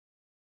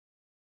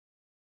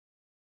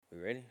We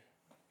ready?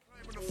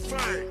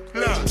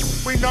 Look,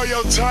 we know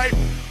your type,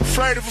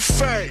 afraid of a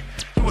fade.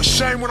 You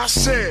ashamed when I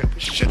said,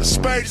 shit, a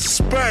spade is a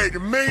spade. To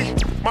me,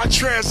 my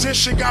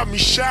transition got me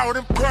showered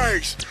in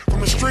praise. From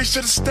the streets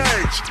to the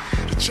stage.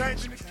 The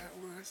change in the...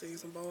 I seen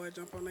some boys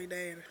jump on their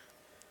daddy.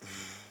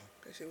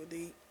 That shit was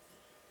deep.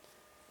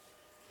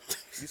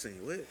 You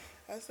seen what?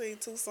 I seen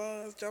two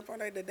sons jump on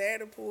their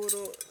daddy pulled up.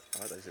 Oh,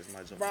 I thought you said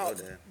somebody jumped on your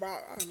dad.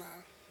 Oh, nah.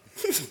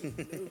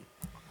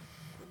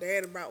 The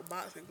daddy brought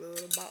boxing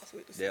gloves, a box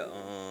with the son.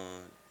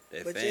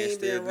 That But fan you ain't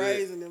still been good.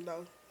 raising them,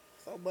 though.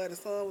 So, but the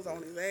son was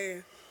on his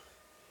ass.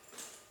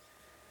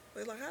 But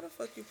it's like, how the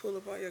fuck you pull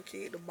up on your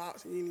kid to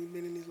box and you ain't even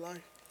been in his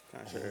life?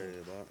 Kind of sure it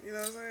is, Bob. You know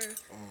what I'm saying?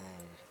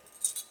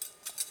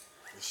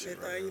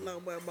 That thing, you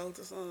know, but both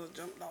the sons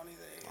jumped on his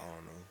ass. I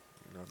don't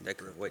know. They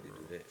couldn't wait to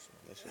do that.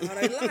 All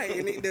they like,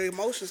 and the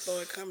emotions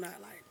started coming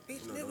out like,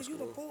 bitch, nigga, you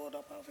done pulled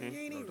up over here, you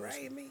ain't even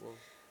raised me.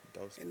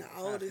 And the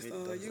oldest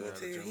son, you can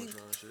tell he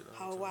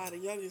how wild the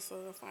youngest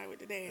son fight with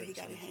the dad. He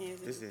got his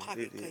hands in his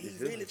pocket because he's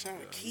really trying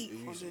to keep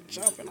from just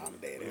jumping on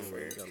the dad at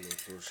first.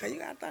 Cause you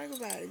gotta think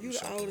about it. You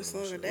the oldest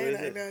son, dad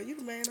out there, you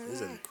the man of the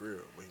house.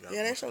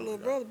 Yeah, that's your little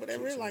brother, but that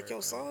really like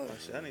your son.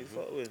 I need to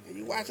fuck with And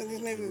you watching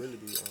this nigga,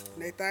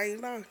 they think you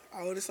know,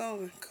 oldest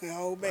son couldn't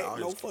hold back,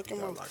 no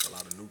fucking more.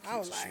 I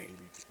was like,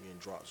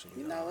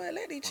 you know what,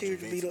 let these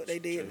children beat up they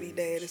deadbeat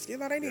daddies. You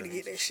know, they need to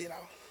get that shit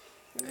off.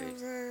 You know what I'm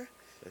saying?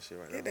 that shit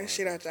right Get now. that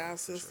shit out y'all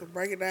sister.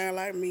 Break it down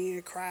like me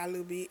and cry a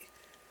little bit.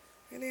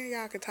 And then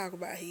y'all can talk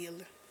about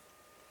healing.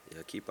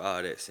 Yeah, keep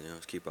all that,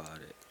 Sims. Keep all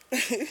that.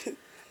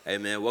 Hey,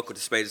 man, welcome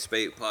to Spade to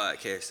Spade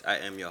Podcast. I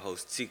am your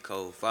host,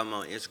 T-Code. Follow me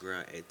on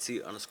Instagram at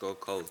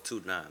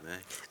T_Code29,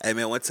 man. Hey,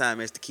 man, one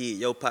time, as the kid,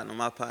 your partner,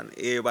 my partner,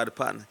 everybody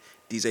partner,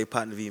 DJ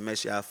Partner V, make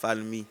sure y'all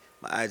follow me.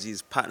 My IG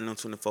is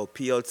Partner24,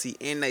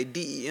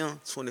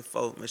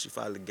 POTNADEM24. Make sure you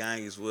follow the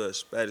gang as well.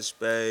 Spade to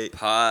Spade.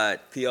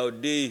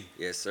 POD.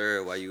 Yes,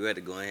 sir. While you at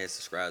it, go ahead and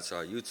subscribe to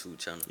our YouTube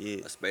channel.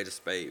 Yeah. A Spade to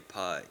Spade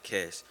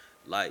Podcast.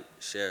 Like,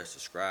 share,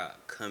 subscribe,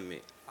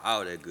 comment,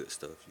 all that good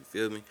stuff. You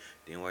feel me?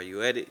 Then while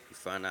you at it, you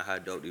find out how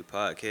dope this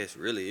podcast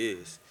really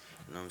is.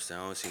 You know what I'm saying?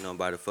 I don't see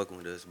nobody fucking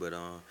with us, but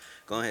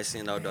go ahead and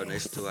send out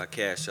donations to our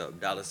cash up,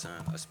 $,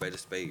 A Spade to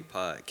Spade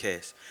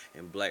Podcast,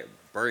 and black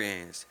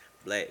brands,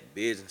 black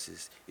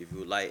businesses. If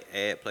you like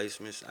ad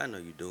placements, I know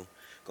you do.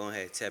 Go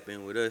ahead and tap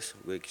in with us.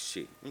 We'll get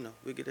shit,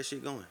 we'll get that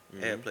shit going.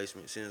 Ad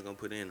placement, Sin's gonna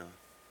put in on.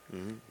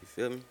 You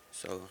feel me?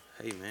 So,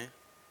 hey man,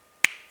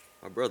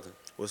 my brother,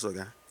 What's up,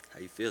 guy? how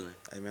you feeling?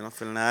 Hey, man, I'm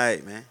feeling all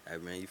right, man. Hey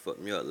man, you fucked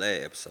me up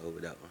last episode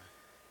with that one.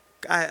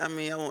 I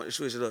want to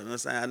switch it up, you know what I'm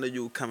saying? I know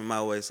you were coming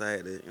my way, so I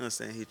had to, you know what I'm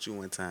saying, hit you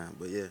one time.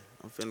 But yeah,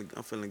 I'm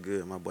feeling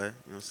good, my boy. You know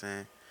what I'm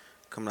saying?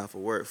 Coming off a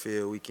work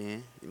field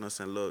weekend, you know what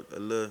I'm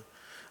saying?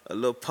 A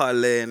little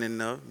parlaying and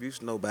enough. You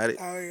should know about it.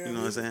 Oh, yeah. You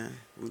know what I'm saying?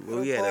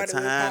 We had a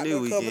time this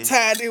weekend. A couple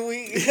times this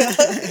week.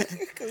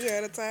 Because we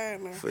had a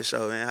time now. For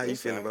sure, man. How you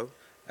For feeling, sure. bro?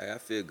 Hey, I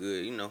feel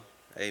good,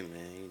 Hey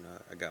man,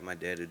 I got my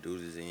daddy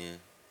duties in.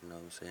 You know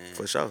what I'm saying?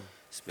 For sure.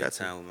 Spend Got to.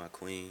 time with my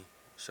queen.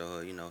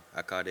 Show her,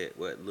 I call that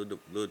what Lil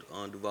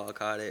Duval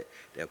call that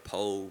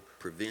pole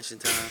prevention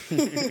time.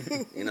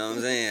 You know what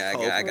I'm saying? I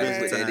got to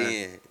put that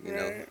in.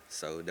 Right.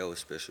 So that was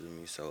special to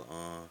me. So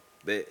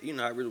but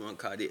I really want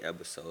to call this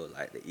episode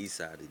like the East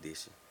Side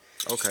edition.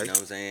 Okay. You know what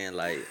I'm saying?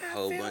 Like a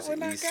whole bunch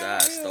of East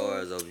Side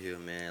stars over here,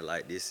 man.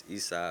 Like this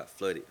East Side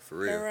flooded for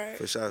real. Right.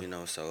 For sure.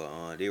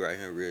 So they right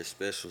here real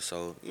special.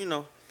 So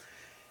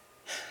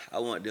I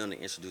want them to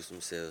introduce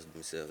themselves.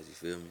 You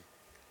feel me?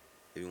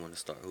 If you want to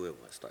start, whoever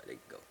want to start, they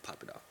can go.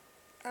 Pop it off.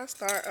 I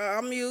start.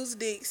 I'm Muse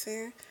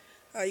Dixon.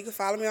 You can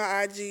follow me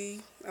on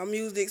IG. I'm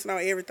Muse Dixon on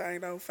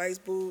everything though.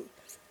 Facebook,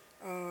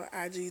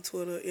 IG,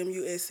 Twitter,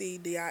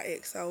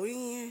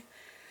 MUSEDIXON.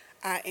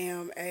 I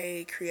am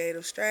a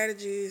creative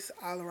strategist,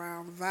 all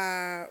around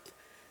vibe,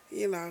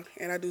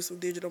 and I do some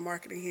digital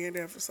marketing here and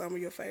there for some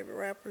of your favorite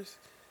rappers.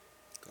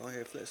 Go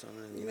ahead, flex on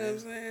it. You know what I'm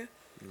saying?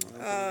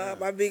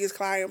 My biggest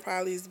client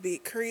probably is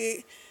Big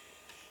Crit.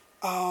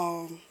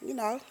 I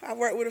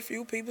work with a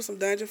few people, some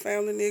Dungeon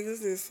Family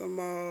niggas, and some,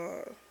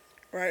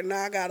 right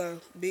now I got a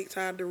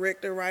big-time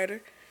director,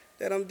 writer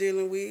that I'm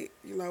dealing with.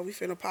 We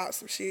finna pop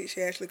some shit.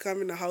 She actually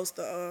coming to host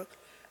the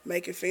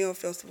Making Film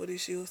Festival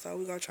this year, so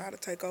we're gonna try to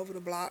take over the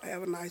block,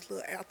 have a nice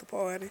little after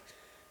party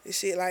and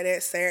shit like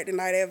that. Saturday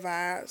night at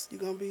Vibes, you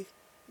gonna be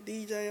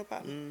DJing,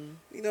 partner. You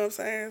know what I'm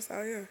saying?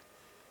 So, yeah,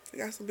 we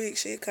got some big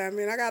shit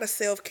coming. I got a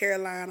self-care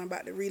line I'm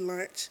about to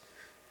relaunch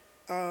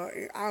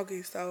in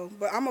August,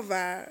 but I'm a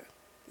vibe.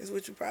 Is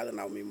what you probably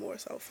know me more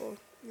so for.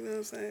 You know what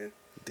I'm saying?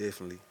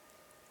 Definitely.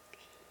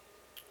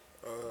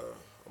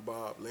 I'm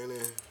Bob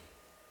Lennon.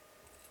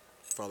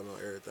 Follow me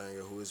on everything.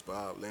 Who is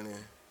Bob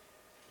Lennon?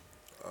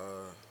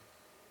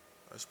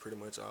 That's pretty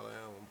much all I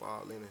am. I'm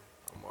Bob Lennon.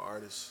 I'm an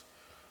artist,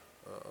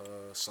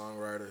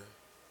 songwriter,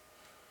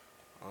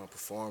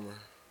 performer.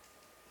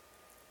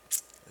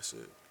 That's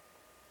it.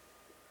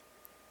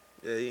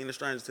 Yeah, you ain't a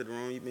stranger to the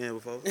room. You been here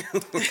before.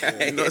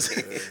 Right. You know what I'm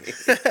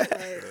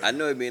saying? I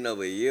know it been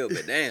over a year,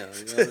 but damn,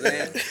 you know what I'm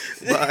saying?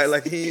 But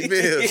like he ain't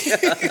been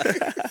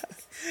here.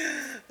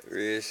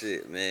 Real Real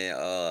shit, man.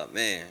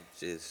 Man,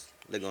 just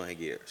let's go ahead and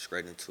get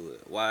straight into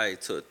it. Why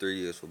it took 3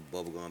 years for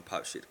bubblegum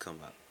pop shit to come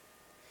out?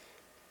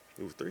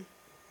 It was 3.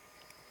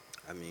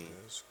 I mean,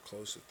 Yeah, it's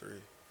close to 3.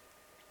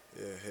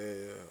 Yeah, hell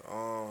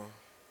yeah.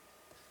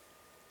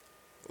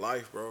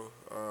 Life, bro.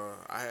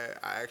 I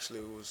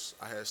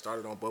had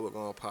started on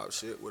bubblegum pop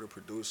shit with a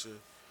producer,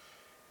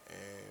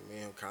 and me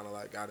and him kind of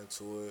like got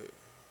into it.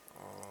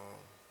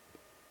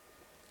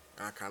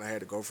 I kind of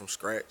had to go from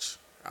scratch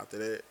after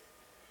that,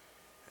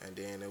 and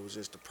then it was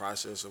just the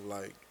process of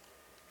like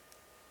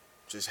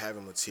just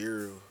having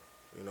material,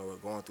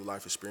 going through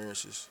life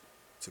experiences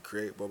to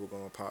create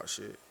bubblegum pop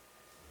shit.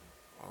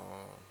 I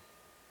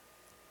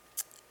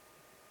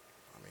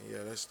mean,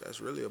 yeah, that's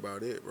really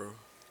about it, bro.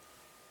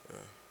 Yeah,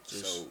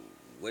 so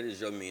what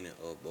is your meaning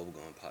of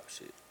bubblegum pop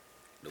shit?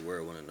 The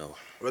world want to know.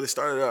 Well, it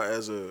started out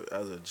as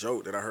a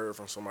joke that I heard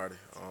from somebody.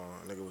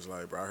 Nigga was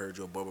like, bro, I heard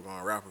you're a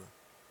bubblegum rapper.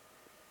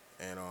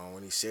 And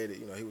when he said it,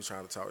 he was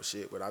trying to talk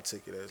shit, but I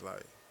took it as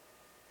like,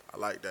 I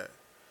like that.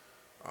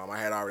 I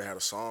had already had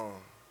a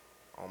song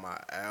on my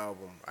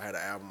album. I had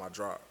an album I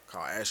dropped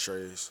called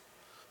Ashtrays,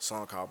 a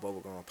song called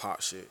Bubblegum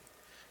Pop Shit.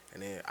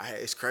 And then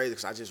it's crazy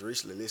because I just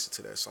recently listened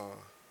to that song.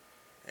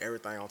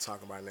 Everything I'm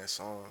talking about in that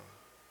song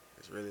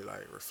is really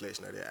like a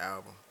reflection of that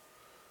album.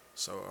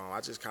 So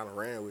I just kind of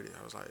ran with it.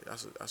 I was like,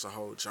 that's a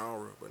whole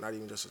genre, but not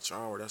even just a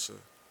genre. That's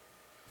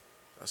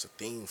a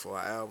theme for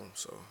an album.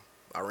 So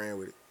I ran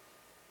with it.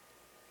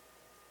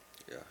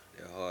 Yeah,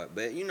 they're hard.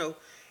 But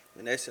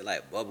when they say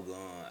like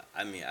bubblegum,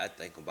 I mean I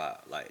think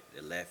about like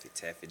the Laffy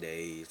Taffy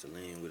days, the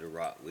Lean with the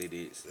Rock with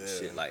it, some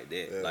shit like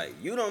that. Yeah. Like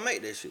you don't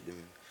make that shit to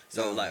me.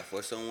 So No. like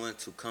for someone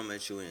to come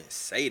at you and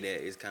say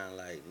that, it's kind of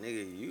like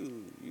nigga,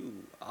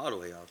 you all the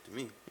way off to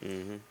me.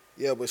 Mm-hmm.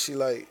 Yeah, but she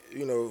like,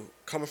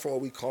 coming from where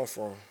we come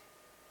from,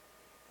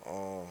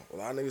 a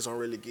lot of niggas don't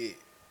really get,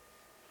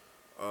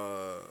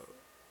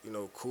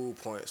 cool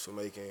points for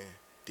making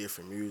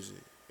different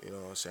music. You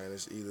know what I'm saying?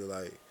 It's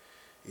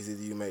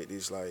either you make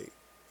this like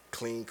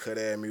clean cut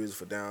ass music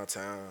for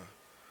downtown,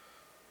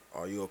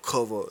 or you're a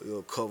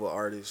cover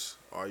artist,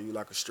 or you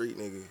like a street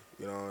nigga.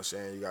 You know what I'm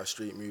saying? You got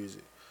street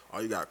music,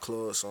 or you got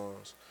club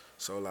songs.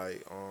 So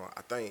like,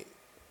 I think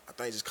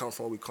just come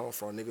from where we come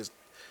from, niggas,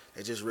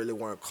 they just really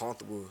weren't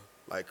comfortable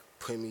like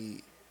putting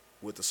me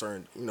with a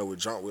certain,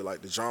 with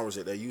like the genres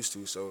that they used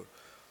to. So,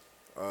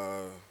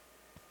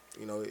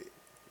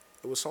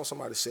 it was something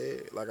somebody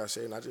said, like I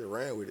said, and I just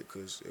ran with it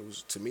because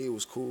to me it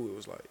was cool. It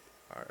was like,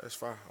 all right, that's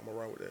fine. I'm gonna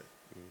run with that.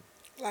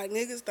 Like,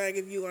 niggas think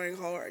if you ain't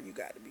hard, you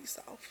got to be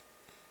soft.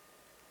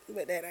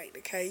 But that ain't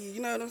the case.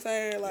 You know what I'm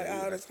saying? Like,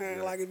 all the time.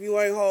 Yeah. Like, if you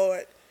ain't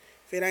hard,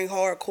 if it ain't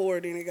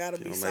hardcore, then it got to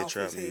You be don't make soft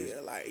as trap music.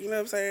 hell. Like, you know what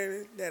I'm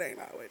saying? That ain't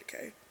always the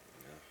case.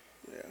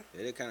 Yeah.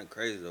 Yeah, they're kind of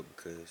crazy though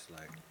because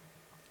like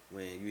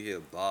when you hear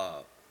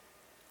Bob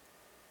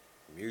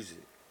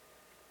music,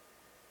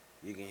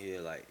 you can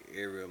hear like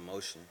every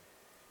emotion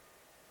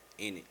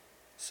in it.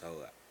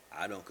 So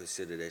I don't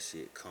consider that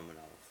shit coming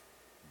off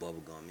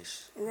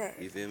bubblegumish. Right.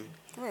 You feel me?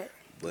 Right.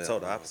 But You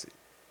told the opposite.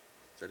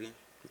 Say it again?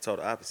 You told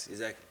the opposite.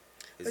 Exactly.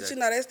 But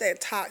that's that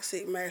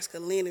toxic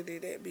masculinity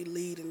that be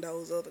leading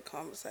those other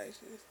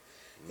conversations.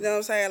 You know what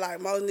I'm saying?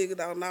 Like, most niggas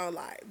don't know,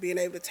 like, being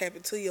able to tap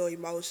into your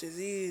emotions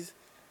is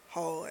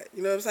hard.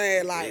 You know what I'm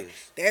saying? Like,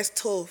 that's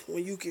tough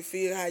when you can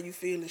feel how you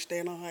feel and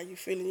stand on how you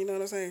feeling. You know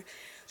what I'm saying?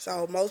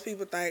 So most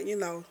people think,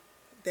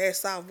 that's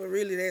soft, but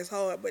really that's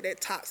hard. But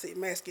that toxic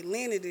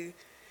masculinity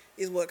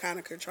is what kind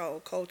of control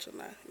culture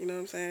now. You know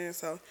what I'm saying?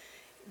 So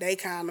they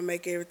kind of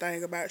make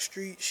everything about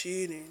street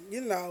shit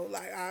and,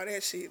 like all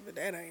that shit, but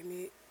that ain't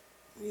it.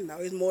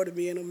 It's more to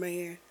being a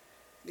man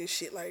than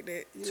shit like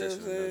that. You know what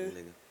I'm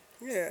saying?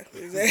 Yeah,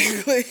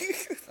 exactly.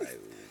 Like,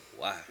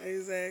 why?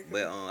 Exactly.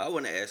 But I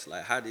want to ask,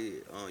 like, how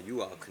did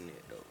you all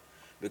connect though?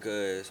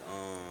 Because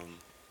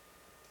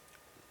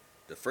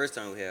the first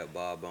time we had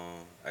Bob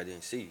on, I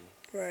didn't see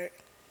you, Right.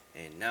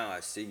 and now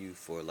I see you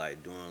for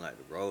like doing like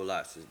the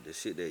rollouts, the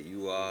shit that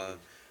you all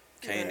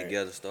came Right.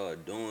 together,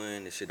 started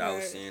doing the shit I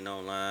was Right. seeing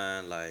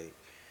online, like.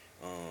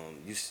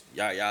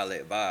 Y'all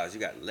at bars, you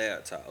got the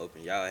laptop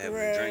open, y'all having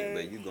a drink, Right.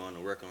 but you going to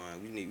work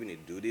on we need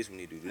to do this, we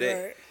need to do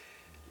that. Right.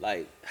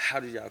 Like, how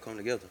did y'all come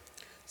together?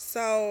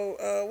 So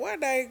one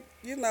day,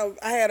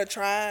 I had a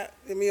tribe,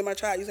 and me and my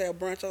tribe used to have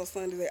brunch on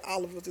Sundays at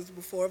Oliver's. This was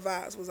before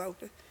Vibes was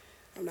open.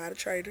 I'm not a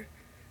trader.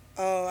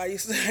 I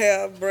used to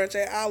have brunch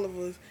at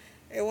Oliver's,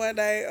 and one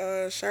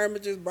day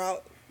Sherman just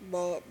brought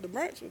Bob the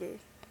brunch with us,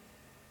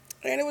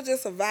 and it was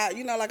just a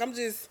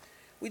vibe.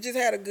 We just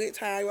had a good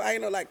time. I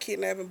ain't like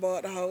kidnapping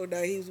Bob the whole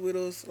day. He was with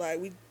us. Like,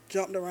 we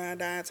jumped around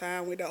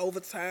downtown, went to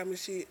overtime and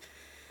shit.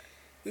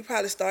 We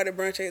probably started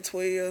brunch at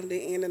 12, then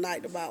end the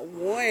night about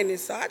 1. And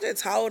so I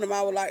just told him,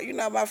 I was like,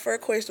 my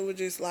first question was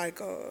just like,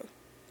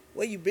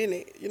 where you been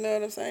at? You know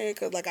what I'm saying?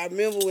 Because, like, I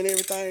remember when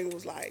everything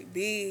was, like,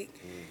 big,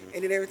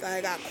 and then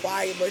everything got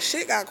quiet. But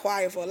shit got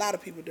quiet for a lot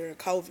of people during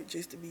COVID,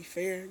 just to be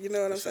fair. You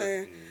know what I'm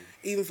saying?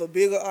 Even for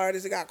bigger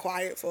artists, it got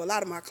quiet for a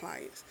lot of my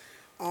clients.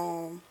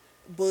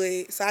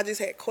 But, so I just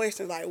had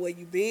questions like, where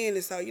you been?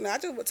 And so, I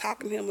just was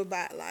talking to him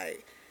about,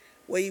 like,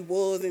 where he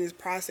was in his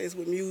process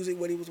with music,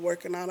 what he was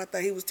working on. I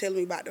think he was telling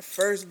me about the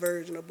first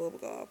version of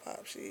Bubblegum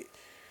Pop shit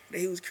that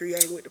he was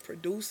creating with the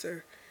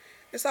producer.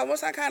 And so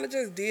once I kind of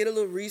just did a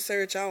little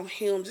research on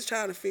him, just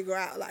trying to figure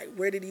out like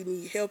where did he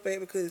need help at,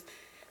 because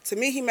to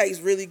me he makes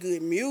really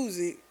good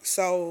music.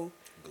 So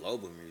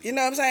Global music. you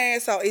know what I'm saying?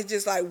 So it's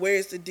just like,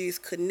 where's the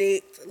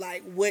disconnect?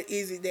 Like, what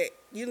is it that,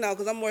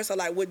 because I'm more so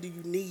like, what do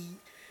you need,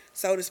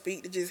 so to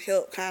speak, to just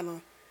help kind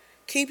of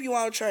keep you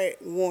on track,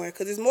 one,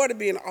 because it's more to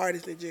be an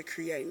artist than just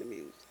creating the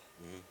music.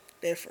 Mm-hmm.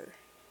 Different.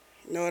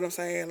 You know what I'm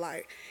saying?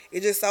 Like,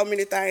 it's just so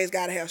many things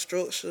got to have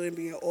structure and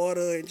be in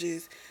order, and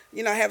just,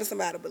 having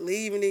somebody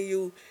believing in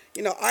you.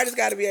 Artists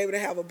got to be able to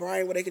have a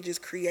brain where they can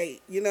just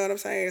create. You know what I'm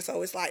saying?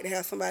 So it's like to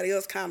have somebody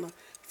else kind of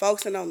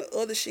focusing on the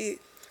other shit.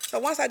 So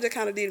once I just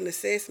kind of did an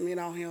assessment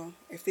on him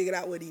and figured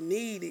out what he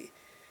needed,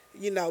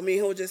 me and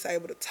him were just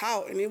able to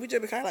talk, and then we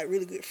just became like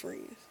really good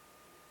friends.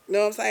 You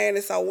know what I'm saying?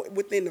 And so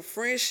within the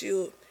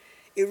friendship,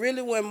 it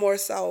really wasn't more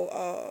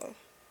so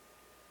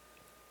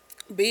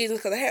business,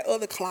 because I had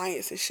other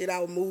clients and shit I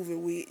was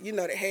moving with,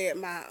 that had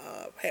my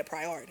had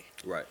priority.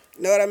 Right.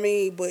 You know what I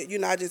mean? But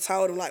I just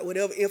told them like,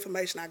 whatever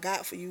information I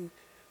got for you,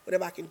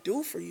 whatever I can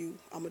do for you,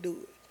 I'm gonna do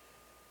it.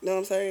 You know what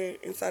I'm saying?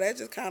 And so that's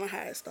just kind of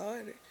how it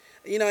started.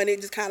 And it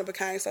just kind of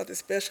became something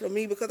special to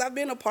me, because I've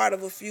been a part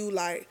of a few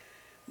like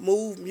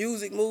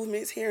music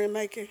movements here in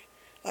Macon.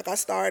 Like I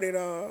started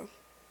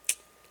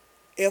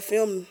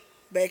FM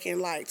back in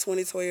like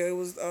 2012. It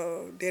was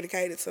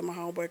dedicated to my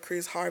homeboy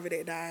Chris Harvey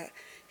that died.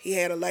 He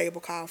had a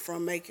label called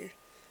From Macon.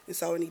 And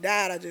so when he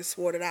died, I just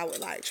swore that I would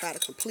like try to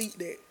complete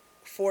that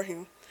for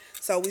him.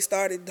 So we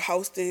started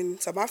hosting.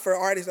 So my first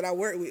artist that I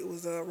worked with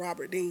was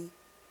Robert Dean.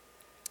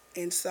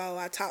 And so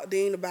I taught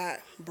Dean about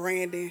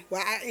branding.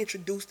 Well, I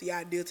introduced the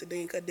idea to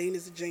Dean, because Dean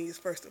is a genius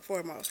first and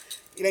foremost.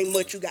 It ain't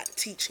much you got to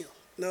teach him.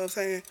 You know what I'm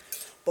saying?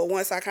 But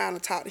once I kind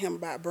of taught him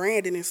about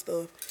branding and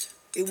stuff,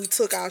 we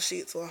took our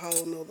shit to a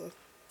whole nother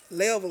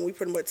level, and we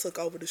pretty much took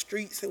over the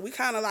streets. And we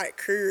kind of like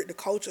cured the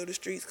culture of the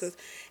streets, because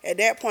at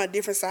that point,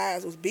 different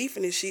sides was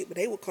beefing and shit, but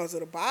they would come to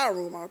the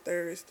ballroom on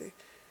Thursday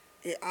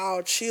and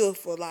all chill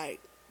for like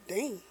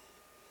Dean.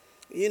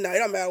 It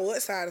don't matter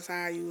what side of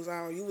town you was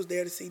on. You was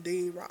there to see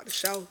Dean rock the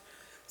show.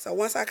 So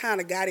once I kind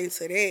of got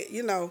into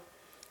that,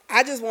 I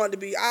always wanted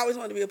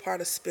to be a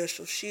part of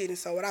special shit. And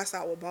so what I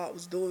saw what Bob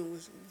was doing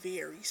was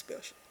very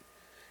special.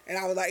 And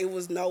I was like, it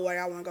was no way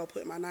I want to go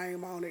put my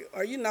name on it.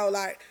 Or,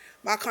 like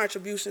my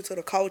contribution to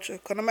the culture.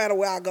 Because no matter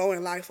where I go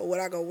in life or what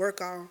I go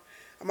work on,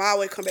 I'm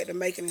always come back to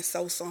making and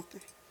sow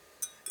something.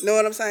 You know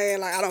what I'm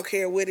saying? Like, I don't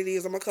care what it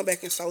is. I'm going to come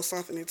back and sow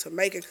something into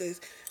Macon, because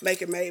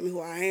Macon made me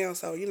who I am.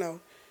 So,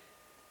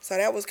 So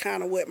that was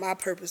kind of what my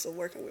purpose of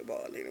working with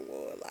Bob Lennon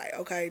was. Like,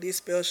 okay, this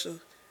special.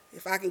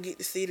 If I can get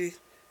the city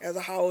as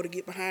a whole to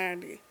get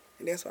behind it,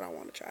 and that's what I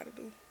want to try to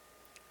do.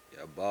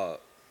 Yeah, Bob.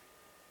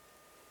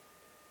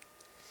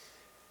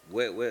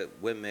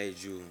 What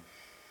made you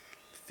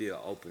feel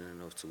open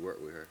enough to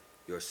work with her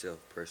yourself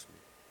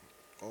personally?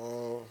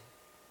 Well,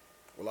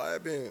 I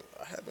had been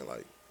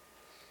like,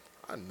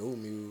 I knew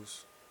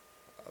Muse.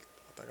 I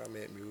think I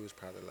met Muse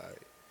probably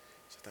like,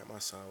 I think my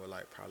son was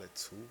like probably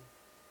 2.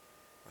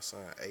 My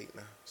son 8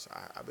 now. So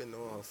I've been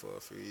knowing her for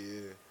a few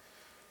years.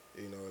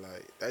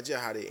 Like, that's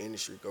just how the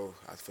industry go.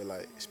 I feel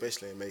like,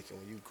 especially in Macon,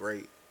 when you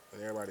great,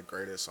 when everybody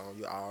great at song,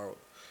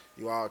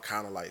 you all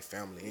kind of like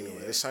family anyway.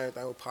 Yeah. The same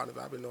thing with Partner.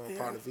 I've been knowing Yeah.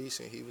 Partner V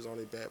since he was on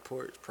his back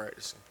porch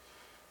practicing.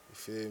 You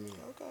feel me?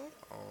 Okay.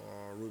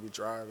 Ruby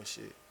Drive and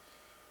shit.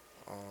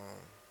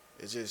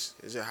 It's just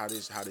how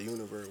the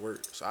universe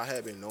works. So I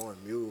had been knowing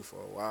Mule for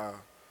a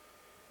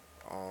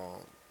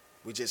while.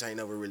 We just ain't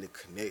never really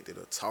connected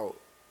or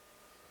talked.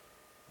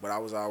 But I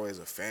was always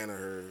a fan of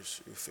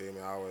hers. You feel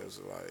me? I always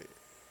like,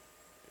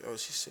 yo,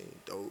 she seemed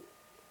dope.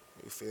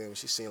 You feel me?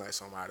 She seemed like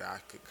somebody I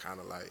could kind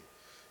of like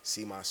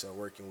see myself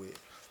working with.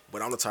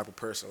 But I'm the type of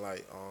person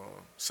like,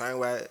 same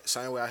way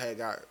I had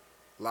got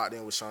locked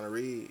in with Shauna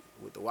Reed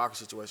with the Walker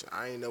situation.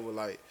 I ain't never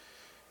like,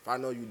 if I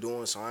know you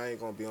doing so, I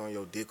ain't gonna be on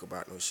your dick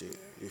about no shit.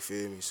 You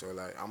feel me? So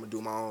like, I'm gonna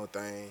do my own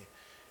thing,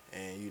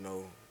 and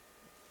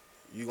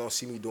you gonna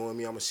see me doing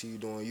me, I'm gonna see you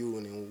doing you,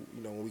 and then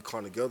when we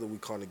come together, we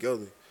come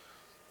together.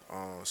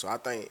 So I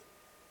think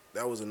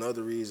that was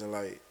another reason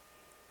like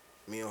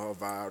me and her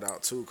vibed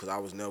out too, cause I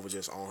was never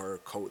just on her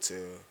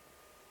coattail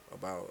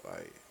about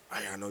like,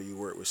 hey, I know you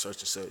work with such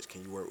and such,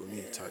 can you work with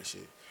me type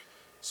shit.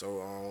 So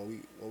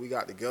when we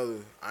got together,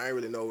 I didn't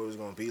really know what it was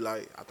gonna be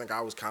like. I think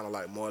I was kind of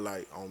like more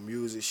like on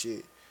music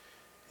shit,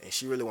 and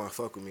she really wanna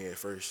fuck with me at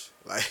first.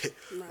 Like,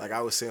 like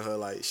I was send her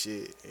like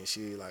shit, and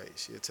she'll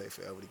take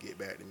forever to get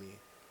back to me.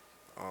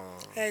 I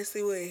had to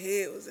see where his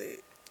head was at.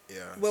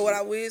 Yeah. But what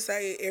I will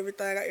say,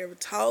 everything I ever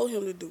told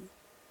him to do,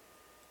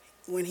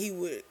 when he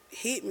would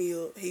hit me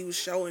up, he was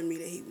showing me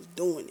that he was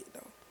doing it,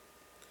 though.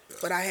 Yeah.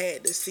 But I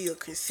had to see a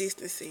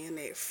consistency in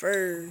that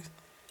first.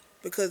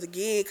 Because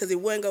it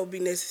wasn't going to be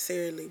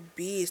necessarily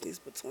business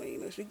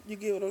between us. You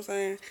get what I'm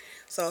saying?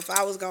 So if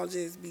I was going to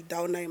just be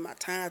donating my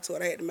time to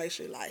it, I had to make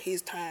sure, like,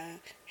 his time,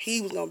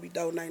 he was going to be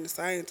donating the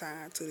same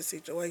time to the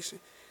situation.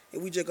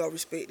 and we just go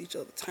respect each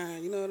other's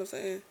time. You know what I'm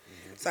saying?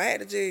 So I had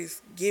to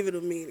just give it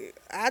a minute.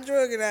 I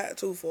drug it out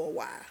too for a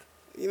while.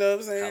 You know what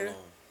I'm saying?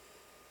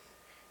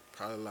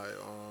 How long?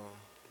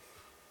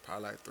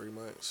 Probably like 3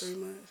 months. 3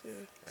 months, yeah.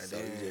 And So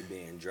then, you just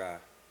being dry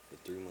for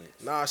 3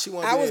 months. nah, she I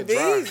wasn't was being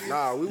dry. busy.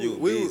 Nah, we You were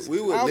busy.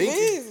 we were I was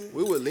linking. busy.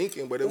 We were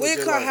linking, but it was We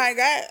just come like hang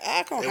out.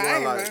 I come it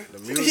hang wasn't like now.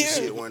 the music Yeah.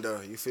 shit wasn't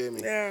there. You feel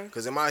me? Yeah.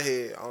 Cause in my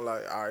head, I'm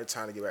like, all right,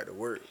 time to get back to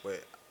work,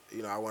 but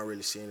you know, I wasn't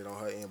really seeing it on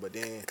her end. But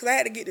then, Cause I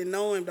had to get to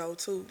know him though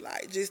too,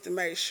 like just to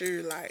make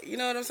sure, like you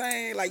know what I'm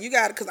saying. Like you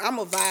got, to cause I'm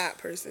a vibe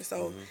person,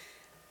 so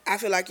I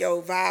feel like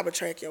your vibe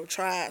attract your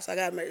tribe. So I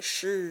gotta make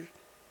sure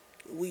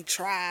we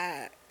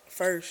tried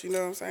first. You know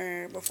what I'm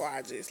saying before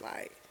I just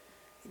like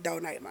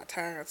donate my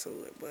time to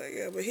it. But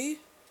yeah, but he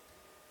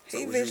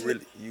So was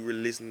eventually. you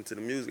really listening to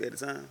the music at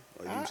the time?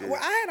 Or you just, Well,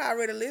 I had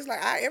already listened.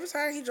 Like every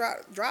time he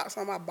dropped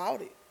something, I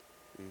bought it.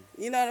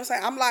 You know what I'm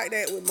saying? I'm like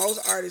that with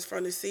most artists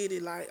from the city.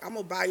 Like I'm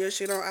gonna buy your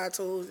shit on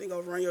iTunes and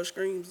go run your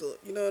streams up.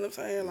 You know what I'm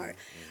saying? Like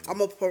I'm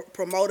gonna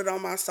promote it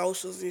on my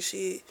socials and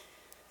shit.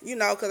 You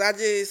know, cause I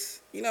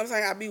just, you know what I'm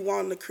saying? I be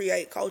wanting to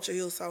create culture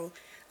here, so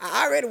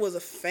I already was a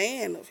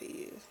fan of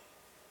his.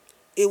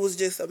 It was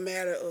just a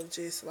matter of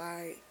just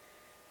like,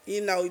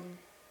 you know,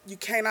 you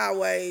can't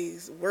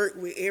always work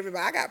with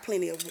everybody. I got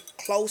plenty of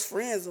close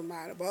friends of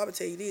mine. But I'm gonna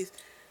tell you this,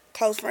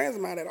 close friends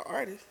of mine that are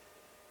artists.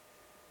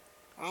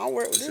 I don't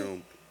work with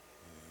them.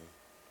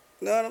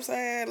 so, Know what I'm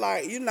saying?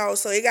 Like, you know,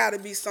 so it got to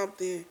be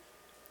something.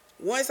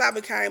 Once I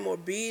became more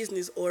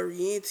business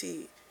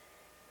oriented,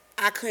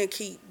 I couldn't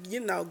keep, you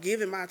know,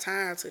 giving my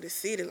time to the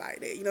city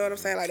like that. You know what I'm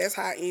saying? Like, that's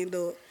how I end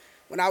up.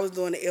 When I was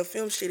doing the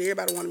FM shit,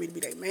 everybody wanted me to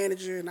be their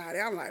manager and all that.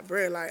 I'm like,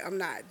 bruh, like, I'm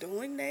not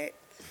doing that.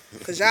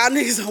 Because y'all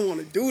niggas don't want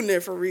to do nothing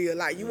for real.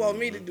 Like, you want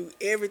me to do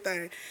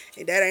everything.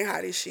 And that ain't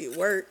how this shit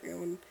work.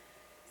 And,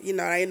 you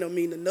know, I ended up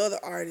meeting another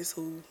artist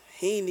who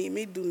he ain't need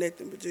me to do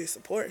nothing but just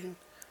support him.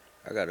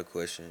 I got a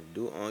question.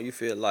 Do you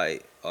feel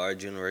like our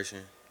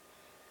generation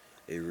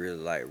is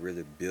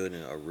really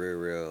building a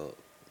real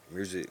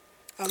music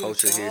Oh my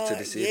culture here to God,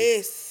 the city?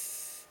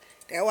 yes.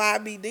 That's why I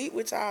be deep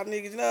with y'all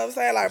niggas. You know what I'm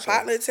saying? Like, For sure.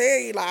 partner tell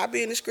you, like, I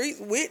be in the streets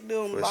with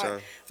them, For like,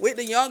 sure. with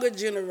the younger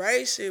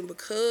generation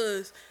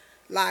because,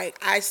 like,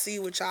 I see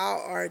what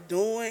y'all are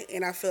doing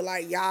and I feel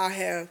like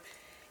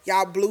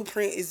y'all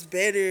blueprint is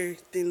better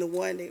than the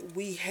one that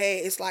we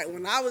had. It's like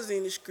when I was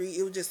in the street,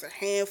 it was just a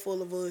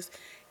handful of us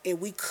and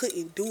we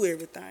couldn't do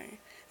everything.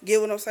 Get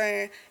what I'm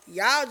saying?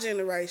 Y'all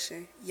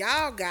generation,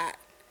 y'all got,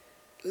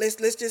 let's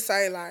just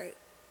say like,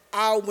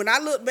 when I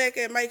look back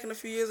at making a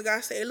few years ago, I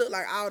said it looked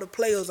like all the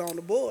players on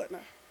the board now.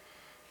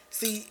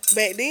 See,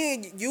 back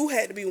then you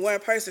had to be one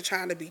person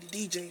trying to be the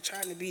DJ,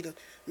 trying to be the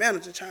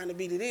manager, trying to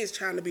be the this,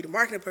 trying to be the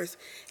marketing person.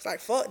 It's like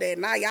fuck that.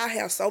 Now y'all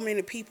have so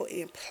many people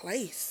in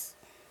place.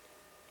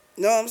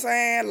 You know what I'm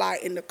saying?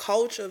 Like, and the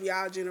culture of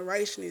y'all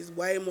generation is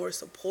way more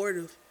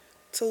supportive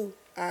too.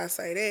 I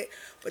say that.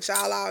 But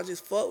y'all all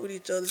just fuck with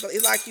each other. So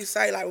it's like you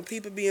say, like when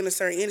people be in a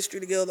certain industry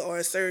together or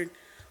a certain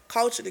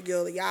culture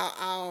together, y'all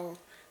all,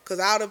 because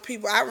all the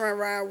people I run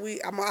around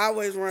with, I'm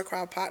always run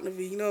across partner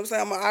V. You know what I'm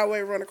saying? I'm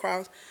always run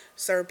across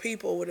certain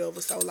people or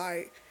whatever. So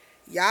like,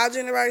 y'all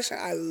generation,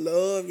 I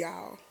love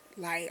y'all.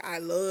 Like, I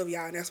love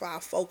y'all. And that's why I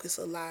focus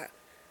a lot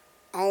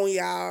on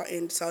y'all.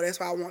 And so that's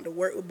why I want to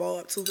work with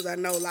Bob too, because I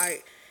know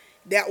like,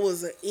 that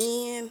was an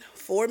end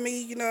for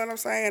me, you know what I'm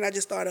saying? I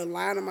just started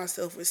aligning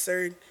myself with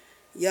certain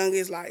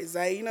youngest like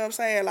Zay, you know what I'm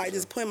saying? Like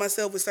just putting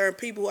myself with certain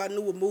people who I knew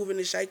were moving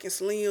and shaking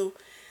slim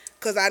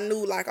because I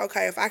knew like,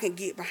 okay, if I can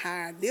get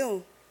behind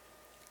them,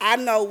 I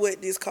know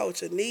what this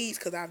culture needs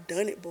because I've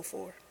done it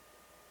before.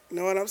 You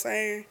know what I'm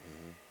saying?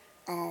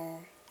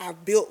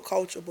 I've built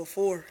culture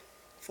before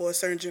for a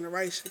certain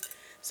generation.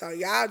 So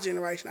y'all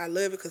generation, I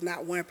love it because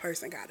not one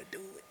person got to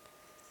do it.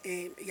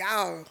 And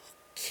y'all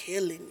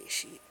killing this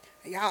shit.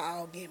 And y'all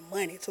all getting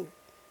money too.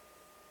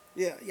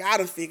 Yeah, y'all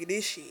done figured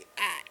this shit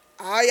out.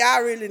 All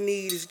y'all really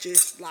need is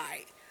just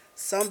like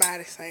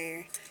somebody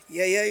saying,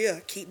 yeah,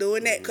 keep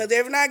doing that. Because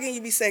every now and again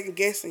you be second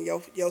guessing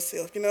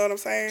yourself. You know what I'm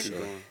saying? Sure.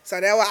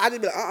 So that's why I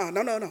just be like,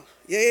 no.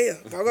 Yeah.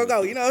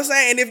 Go. You know what I'm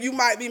saying? And if you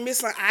might be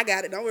missing, I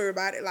got it. Don't worry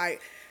about it.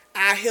 Like,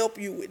 I help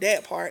you with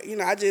that part. You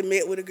know, I just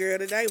met with a girl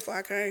today before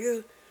I came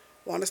here.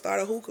 Want to start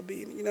a hookah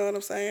business. You know what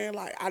I'm saying?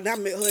 Like, I met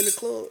her in the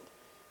club.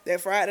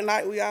 That Friday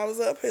night we all was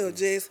up here.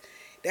 Just,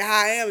 that's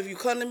how I am. If you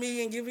come to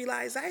me and you be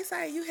like,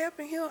 Zay, you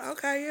helping him?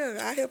 Okay,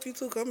 yeah, I help you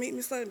too. Come meet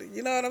me Sunday.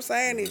 You know what I'm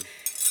saying? And,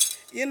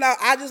 you know,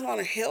 I just want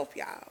to help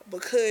y'all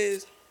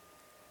because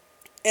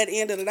at the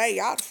end of the day,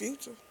 y'all the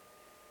future.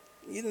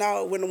 You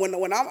know, when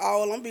I'm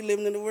old, I'm gonna be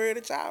living in the world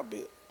that y'all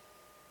built.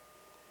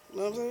 You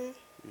know what I'm saying?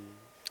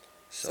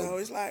 So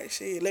it's like,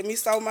 shit, let me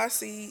sow my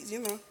seeds, you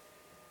know.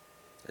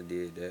 I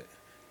did that.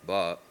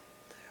 Bob,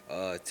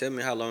 tell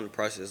me how long the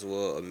process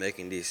was of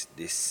making this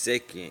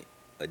second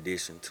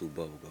addition to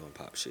Bubblegum and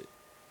Pop shit.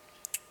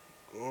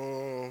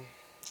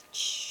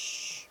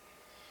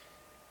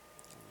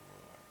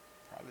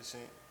 Probably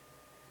since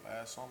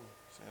last summer,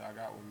 since I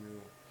got with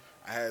Mule.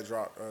 I had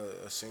dropped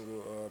a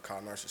single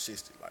called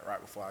Narcissistic, like right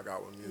before I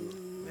got with Mule.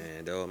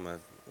 Man, that was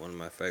one of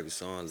my favorite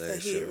songs It's a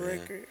last hit year, man.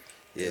 record.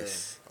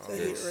 Yes, It's a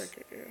hit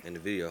record, yeah. and the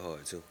video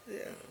hard too.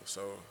 Yeah.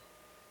 So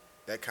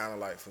that kind of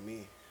like for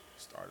me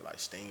started like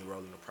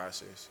steamrolling the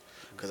process,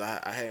 cause I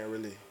hadn't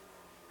really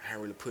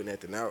put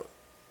nothing out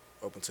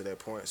up until that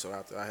point. So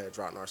after I had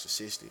dropped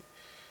Narcissistic,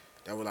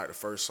 that was like the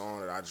first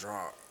song that I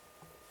dropped.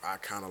 I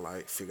kind of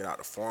like figured out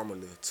the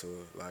formula to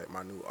like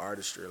my new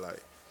artistry,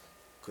 like,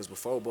 cause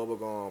before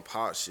bubblegum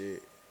pop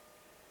shit,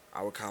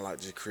 I would kind of like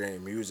just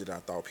creating music that I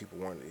thought people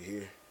wanted to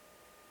hear.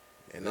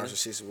 And Really?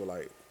 Narcissistic was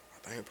like,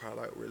 I think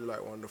probably like really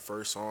like one of the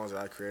first songs that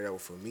I created that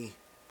was for me.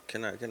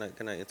 Can I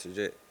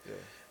interject? Yeah.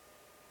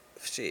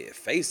 Shit,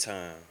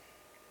 FaceTime,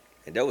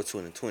 and that was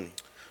 2020.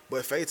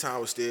 But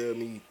FaceTime was still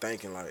me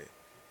thinking like,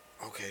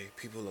 okay,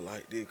 people are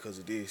like this because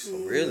of this.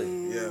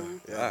 Really? Yeah,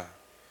 yeah,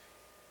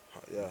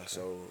 Wow. yeah.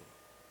 So,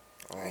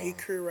 He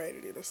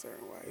curated it a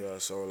certain way. yeah.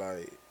 So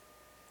like,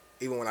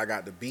 even when I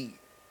got the beat,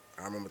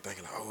 I remember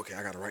thinking like, oh, okay,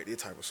 I gotta write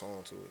this type of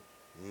song to it.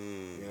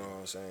 You know what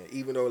I'm saying?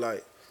 Even though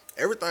like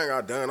everything I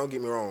done, don't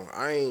get me wrong,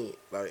 I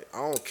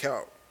don't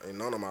cap in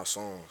none of my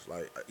songs.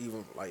 Like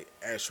even like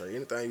Ashtray,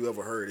 anything you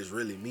ever heard is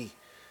really me,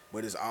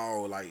 but it's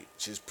all like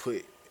just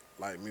put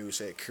like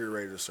music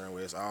curated a certain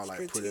way. It's all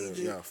like put in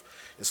Strategic.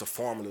 it's a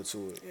formula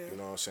to it. Yeah. You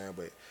know what I'm saying?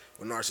 But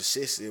with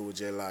Narcissistic, it was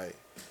just like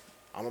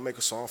I'm gonna make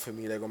a song for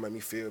me that gonna make me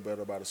feel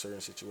better about a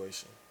certain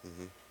situation,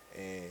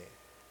 and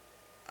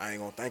I ain't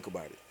gonna think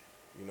about it.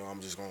 You know, I'm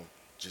just gonna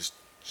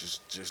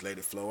just let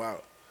it flow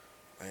out.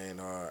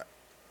 And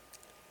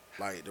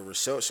like the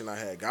reception I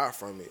had got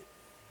from it,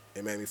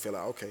 it made me feel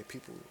like, okay,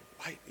 people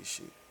like this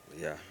shit.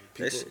 Yeah,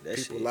 People that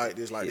shit like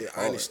this, like hit their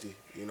hard. honesty.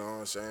 You know what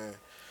I'm saying?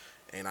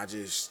 And I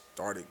just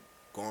started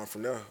going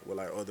from there with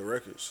like other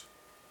records.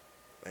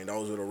 And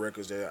those were the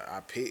records that I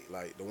picked,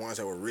 like the ones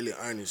that were really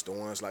honest, the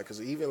ones like,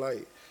 cause even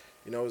like,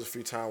 you know, it was a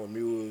few times with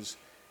Muse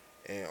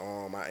and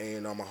my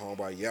A&R, my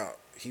homeboy Yap.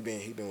 He been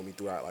with me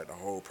throughout like the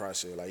whole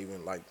process, like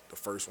even like the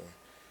first one.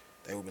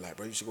 They would be like,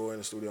 bro, you should go in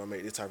the studio and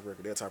make this type of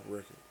record, that type of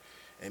record.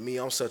 And me,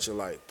 I'm such a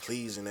like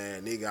pleasing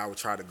ass nigga. I would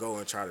try to go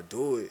and try to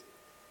do it,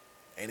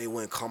 and it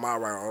wouldn't come out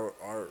right.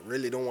 Or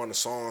really don't want the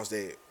songs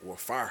that were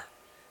fire.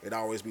 It'd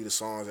always be the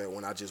songs that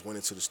when I just went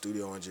into the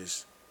studio and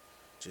just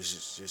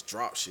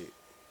drop shit.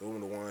 Those were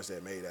the ones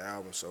that made the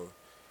album. So,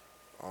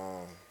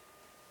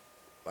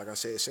 like I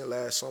said, since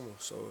last summer.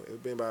 So it's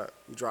been about,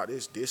 we dropped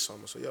this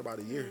summer. So yeah, about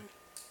a year.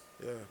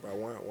 Yeah, about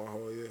one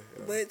whole year.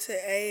 Yeah. But to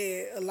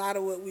add a lot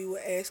of what we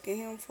were asking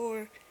him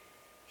for,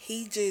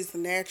 he just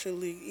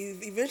naturally,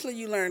 eventually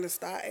you learn to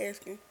stop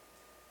asking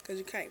because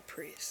you can't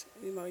press.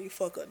 You know, you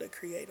fuck up the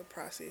creative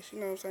process. You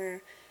know what I'm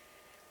saying?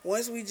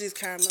 Once we just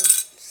kind of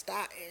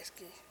stop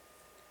asking,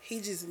 he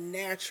just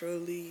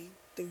naturally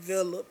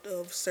developed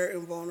a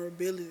certain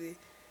vulnerability.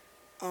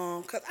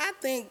 Because I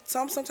think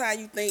sometimes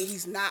you think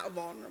he's not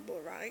vulnerable,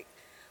 right?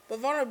 But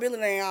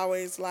vulnerability ain't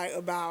always like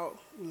about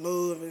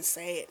love and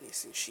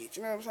sadness and shit.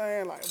 You know what I'm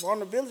saying? Like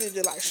vulnerability is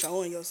just like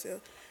showing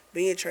yourself,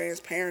 being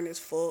transparent as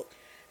fuck.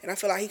 And I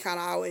feel like he kind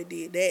of always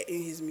did that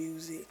in his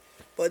music.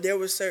 But there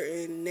were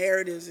certain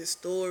narratives and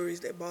stories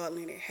that Bob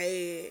Lennon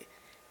had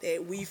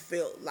that we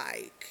felt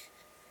like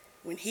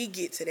when he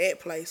get to that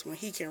place, when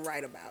he can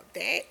write about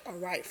that or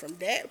write from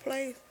that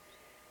place,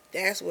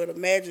 that's where the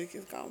magic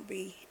is gonna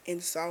be.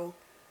 And so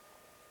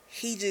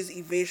he just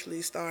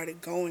eventually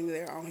started going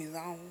there on his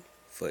own.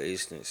 For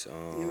instance,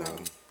 You know.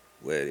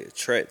 where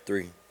track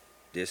 3,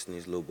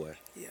 Destiny's Little Boy.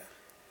 Yeah.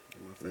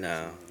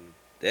 Now,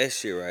 that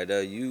shit right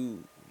there,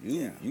 you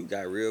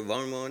got real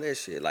vulnerable on that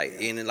shit. Like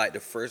in like the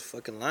first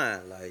fucking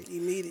line, like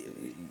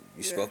Immediately.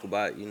 you spoke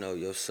about, you know,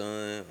 your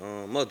son,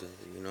 mother.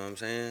 You know what I'm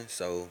saying?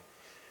 So,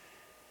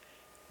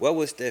 what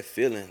was that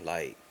feeling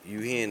like? You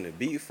hearing the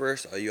beat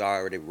first, or you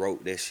already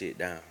wrote that shit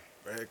down?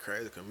 Very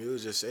crazy. Cause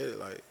Muse just said it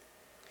like.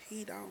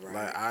 He don't write.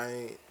 Like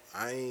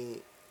I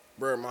ain't,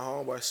 bro. My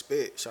homeboy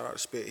Spit, shout out to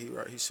Spit.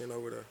 He sent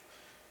over there,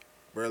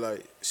 bro.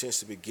 Like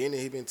since the beginning,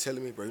 he been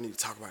telling me, bro, you need to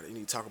talk about it. You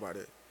need to talk about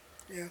it.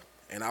 Yeah.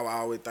 And I would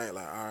always think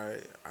like, all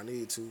right, I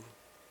need to,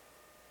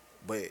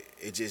 but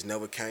it just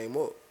never came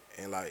up.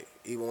 And like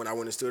even when I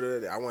went to the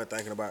studio, I wasn't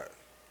thinking about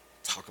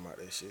talking about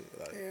that shit.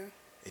 Like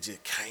it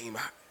just came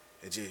out.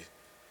 It just.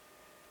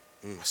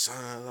 My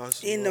son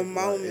lost In the like,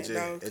 moment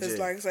though, because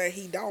like I said,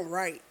 he don't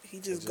write. He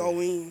just go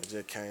in. It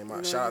just came out.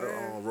 You know Shout what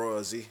out I'm to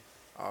Royal Z.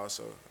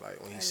 Also,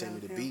 like when he sent me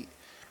love the him. beat,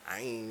 I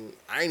ain't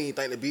even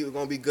think the beat was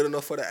gonna be good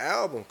enough for the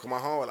album. Cause my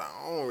home like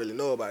I don't really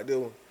know about this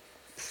one.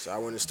 So I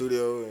went in the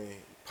studio and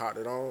popped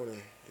it on, and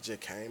it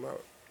just came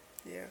out.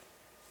 Yeah.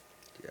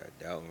 Yeah,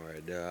 that one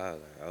right there, I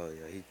was like, oh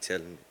yeah, he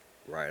telling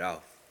it right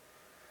off.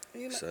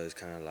 You know, So it's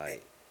kind of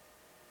like,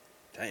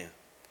 damn.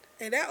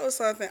 and that was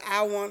something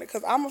I wanted,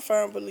 because I'm a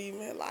firm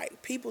believer in,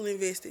 like, people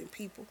invest in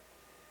people.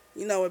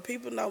 You know, when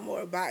people know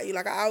more about you.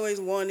 Like, I always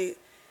wanted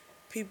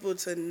people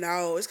to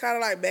know. It's kind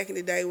of like back in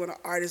the day when an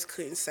artist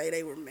couldn't say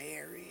they were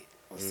married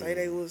or say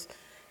they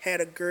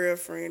had a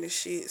girlfriend and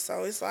shit.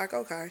 So it's like,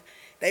 okay,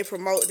 they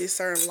promote this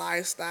certain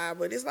lifestyle,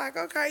 but it's like,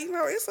 okay, you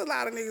know, it's a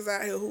lot of niggas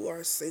out here who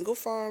are single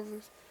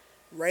fathers,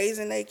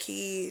 raising their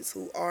kids,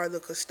 who are the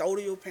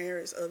custodial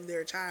parents of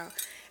their child.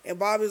 And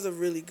Bob is a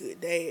really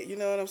good dad, you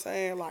know what I'm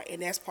saying? Like,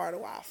 and that's part of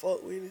why I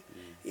fuck with him.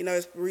 You know,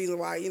 it's the reason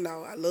why, you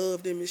know, I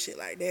loved him and shit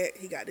like that.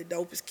 He got the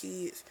dopest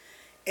kids.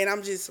 And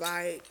I'm just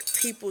like,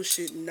 people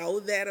should know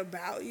that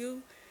about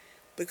you,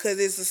 because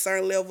it's a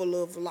certain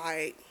level of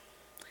like,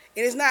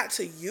 and it's not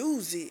to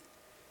use it,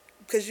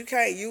 because you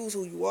can't use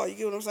who you are. You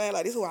get what I'm saying?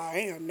 Like, this is who I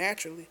am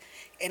naturally.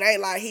 And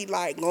ain't like he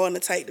like going to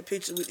take the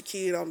picture with the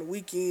kid on the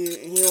weekend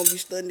and he don't be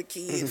studying the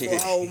kid for a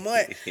whole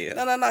month. Yeah.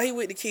 No. He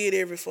with the kid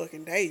every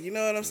fucking day. You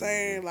know what I'm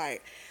saying?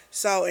 Like,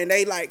 so, and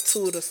they like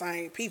two of the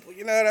same people.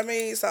 You know what I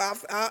mean? So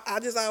I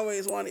just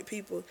always wanted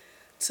people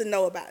to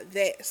know about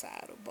that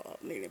side of Bob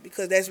Lennon,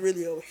 because that's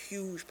really a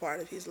huge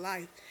part of his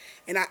life.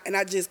 And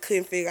I just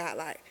couldn't figure out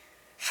like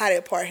how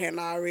that part hadn't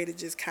already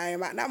just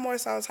came out. Not more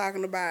so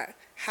talking about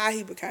how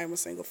he became a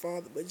single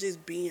father, but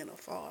just being a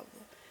father.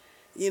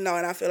 You know,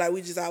 and I feel like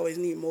we just always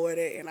need more of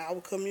that in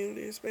our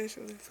community,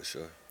 especially. For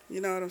sure.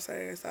 You know what I'm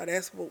saying? So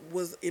that's what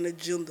was an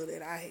agenda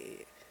that I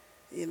had.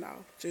 You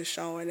know, just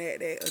showing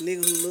that a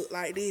nigga who looked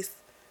like this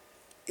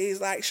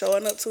is like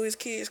showing up to his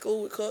kid's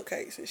school with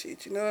cupcakes and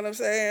shit. You know what I'm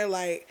saying?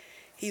 Like,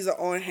 he's an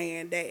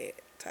on-hand dad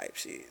type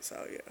shit.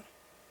 So yeah,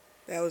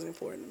 that was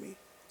important to me.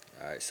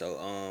 All right.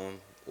 So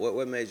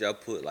what made y'all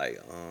put like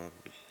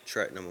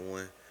track number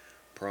 1,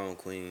 Prom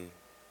Queen,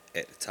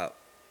 at the top,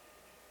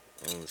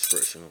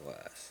 instructional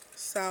wise?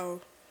 So,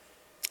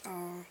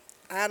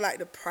 I'd like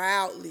to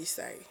proudly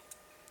say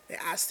that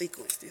I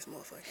sequenced this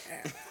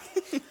motherfucking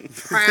album.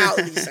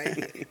 Proudly say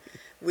that.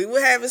 We were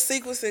having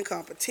sequencing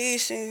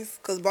competitions,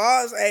 because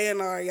Bob's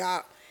A&R,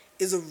 y'all,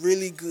 is a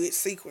really good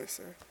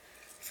sequencer.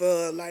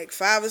 For like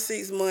 5 or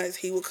 6 months,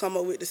 he would come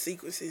up with the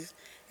sequences,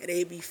 and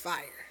they'd be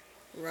fire,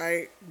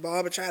 right?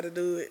 Bob would try to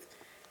do it.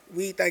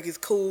 We think it's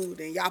cool,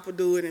 then y'all would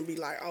do it and be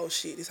like, oh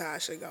shit, this is how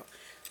it should go.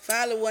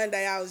 Finally, one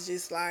day, I was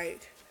just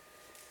like,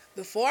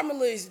 the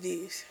formula is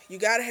this. You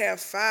gotta have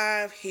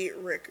 5 hit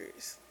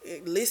records.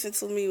 Listen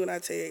to me when I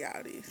tell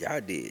y'all this. Y'all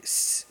did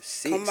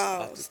 6 Come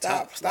on, off the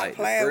stop top. playing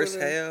The with first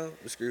it. half,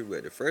 excuse me,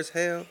 the first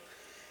half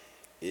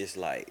is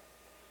like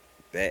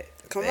back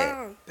to Come back,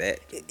 on.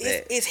 back to It's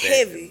back. it's back to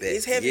heavy. back.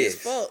 It's heavy Yes,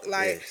 as fuck.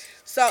 Like, yes.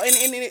 so,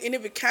 and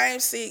it became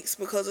 6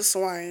 because of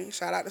Swain.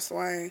 Shout out to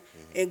Swain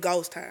and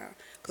Ghost Town.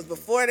 Because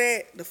before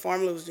that, the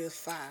formula was just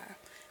 5.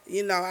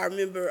 You know, I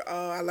remember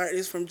I learned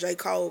this from J.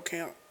 Cole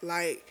camp.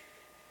 Like,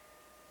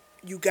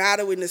 you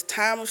gotta, in this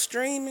time of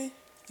streaming,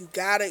 you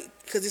gotta,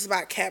 because it's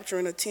about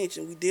capturing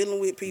attention. We dealing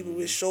with people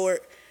with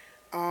short,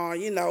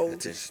 you know,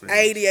 Attention spans.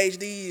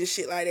 ADHD and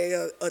shit like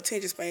that,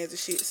 attention spans and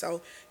shit.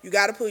 So you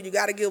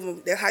gotta give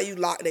them, that's how you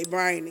lock their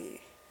brain in.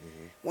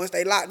 Once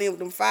they lock in with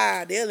them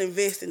 5, they'll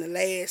invest in the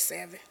last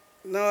 7.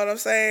 You know what I'm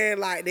saying?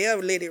 Like, they'll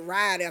let it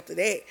ride after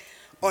that.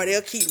 Or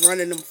they'll keep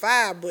running them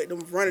 5, but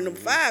them running them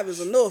 5 is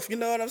enough. You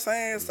know what I'm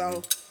saying?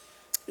 So,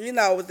 you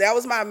know, that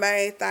was my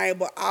main thing.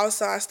 But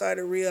also I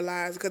started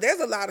realizing, because there's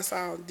a lot of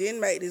songs didn't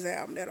make this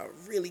album that are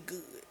really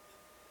good,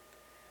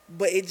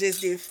 but it just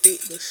didn't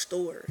fit the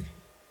story.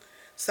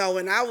 So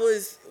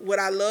what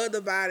I loved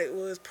about it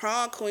was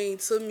Prom Queen,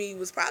 to me,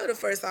 was probably the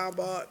first song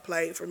Bob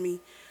played for me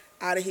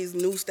out of his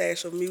new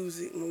stash of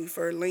music when we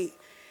first linked.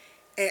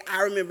 And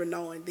I remember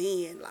knowing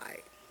then,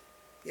 like,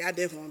 yeah, I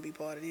definitely want to be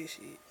part of this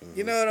shit.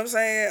 You know what I'm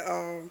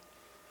saying?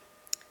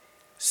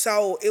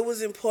 So it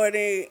was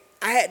important.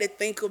 I had to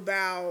think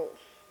about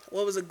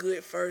what was a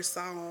good first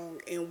song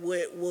and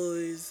what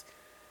was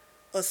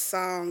a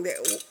song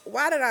that.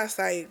 Why did I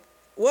say?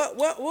 What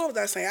was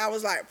I saying? I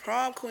was like,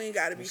 Prom Queen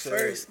got to be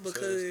first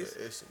because it's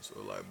the essence,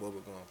 or like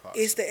bubblegum pop.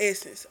 it's the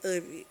essence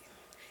of it,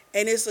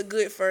 and it's a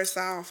good first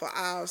song for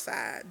all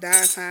sides,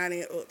 downtown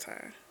and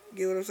uptown.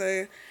 Get what I'm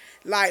saying?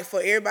 Like, for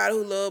everybody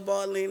who love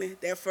Bob Lennon,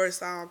 that first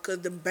song, because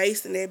the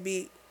bass in that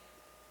beat,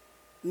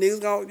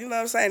 niggas gonna, you know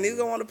what I'm saying? Niggas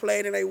gonna want to play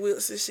it in their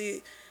whips and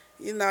shit.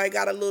 You know, it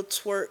got a little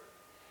twerk,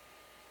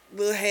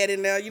 little head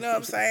in there, you know what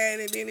I'm saying?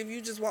 And then if you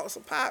just want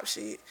some pop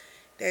shit,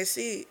 that's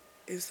it.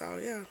 And so,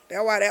 yeah,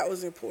 that's why that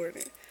was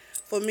important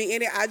for me.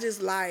 And I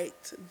just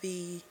liked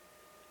the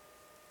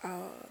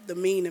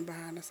meaning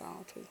behind the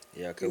song, too.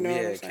 Yeah, because You know we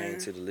what had I'm saying? came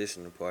to the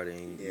listening party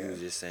and you Yeah. was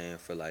just saying,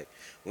 for like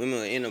women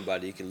or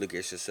anybody, you can look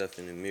at yourself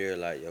in the mirror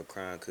like your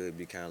crown could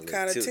be kind of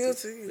Kinda tilted.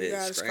 tilted. You Let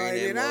gotta strain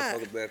straighten that it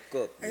out. motherfucker back up. You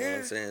know what Yeah.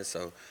 I'm saying?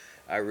 So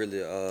I really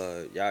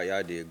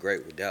y'all did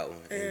great with that one.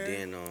 Yeah.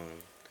 And then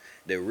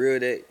the reel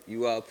that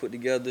you all put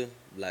together,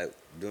 like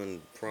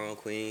doing Prom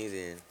Queens,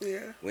 and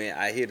Yeah. when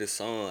I hear the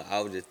song, I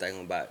was just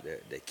thinking about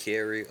the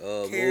Carrie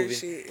Carrie movie.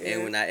 shit, yeah.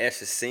 And when I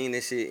actually seen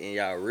this shit in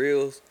y'all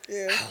reels,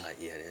 Yeah. I was like,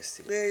 yeah, that's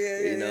it.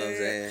 Yeah. You know what I'm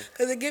saying?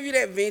 Because it give you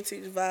that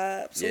vintage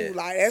vibe, too. Yeah.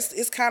 Like,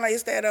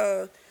 it's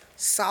that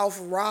soft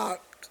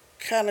rock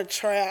kind of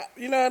trap,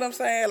 you know what I'm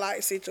saying?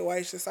 Like,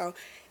 situation. So,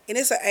 and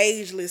it's an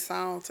ageless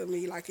song to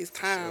me. Like, it's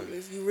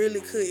timeless. You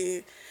really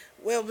couldn't,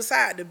 well,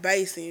 beside the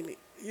bass in it,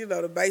 you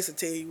know, the bass will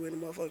tell you when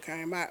the motherfucker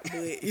came out,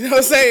 but, you know what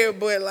I'm saying?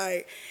 But,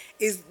 like,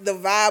 it's the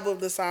vibe of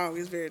the song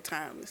is very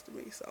timeless to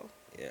me, so.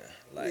 Yeah,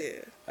 like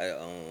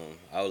Yeah.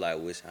 I was like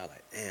wishing, I was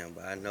like, damn,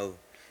 but I know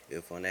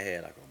if when they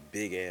had like a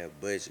big ass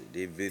budget,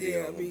 this video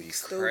Yeah, gonna be be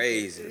stupid,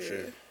 crazy.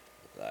 yeah.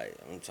 Like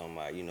I'm talking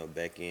about,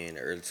 back in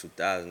the early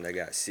 2000s, they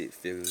got six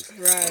figures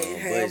Right,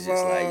 have budgets.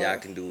 Like y'all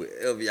can do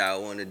whatever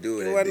y'all want to do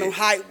with it that wasn't them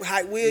bitch.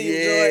 hype Williams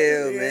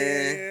Yeah, joints.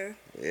 man.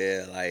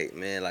 Yeah, like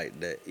man, like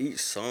each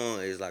song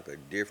is like a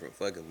different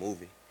fucking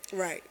movie.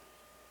 Right.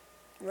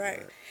 Right.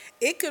 Right.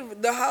 It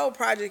could, the whole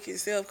project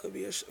itself could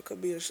be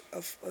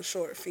a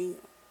short film.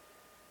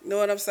 You know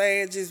what I'm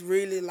saying? Just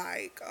really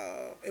like,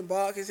 and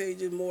Bob can say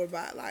just more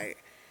about like,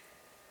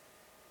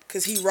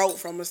 cause he wrote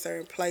from a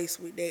certain place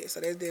with that, so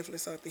that's definitely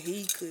something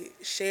he could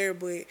share.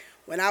 But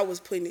when I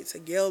was putting it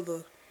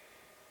together,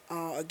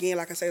 again,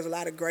 like I said, there's a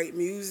lot of great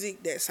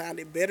music that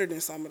sounded better than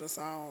some of the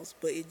songs,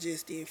 but it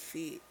just didn't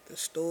fit the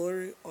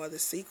story or the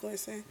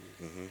sequencing.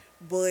 Mm-hmm.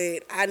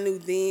 But I knew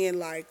then,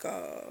 like,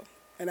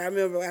 and I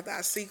remember after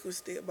I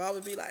sequenced it, Bob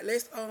would be like,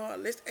 let's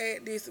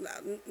add this, and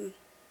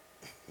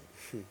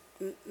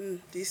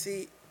this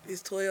it.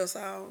 It's 12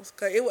 songs.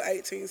 Cause it was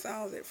 18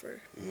 songs at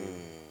first.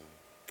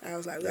 I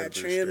was like, we gotta That'd be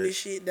trim straight. this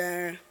shit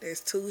down.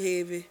 That's too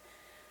heavy.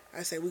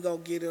 I said, we gonna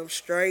get them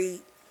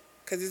straight.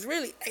 Cause it's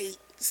really 8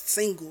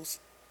 singles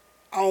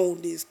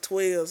on this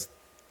 12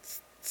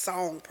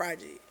 song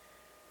project.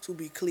 To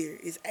be clear,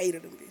 it's 8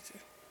 of them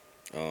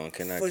bitches.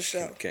 Can I For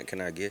sure. can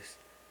I guess?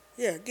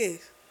 Yeah,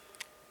 guess.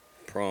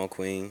 Prom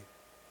Queen,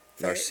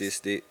 Facts.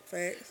 Narcissistic,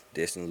 Facts.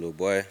 Destiny Little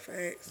Boy,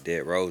 Facts.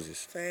 Dead Roses,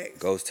 Facts.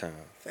 Ghost Town.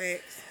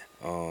 Facts.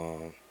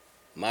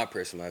 My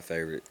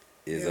favorite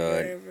is Yeah,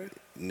 whatever.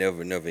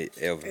 Never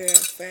Ever. Yeah,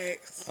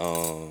 facts.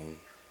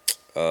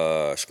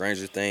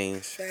 Stranger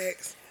Things,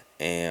 Facts.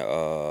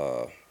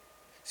 and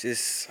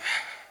just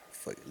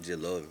just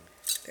love me.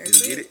 That's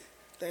Just it. get it.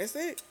 That's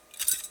it.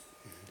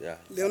 Yeah.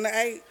 Them the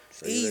 8.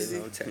 So you Easy.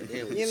 know, tap in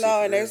with You the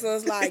know, shit and for that's real.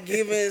 what's like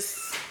giving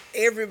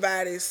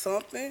everybody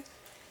something.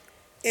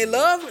 And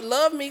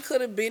Love Me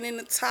could have been in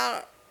the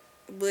top,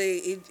 but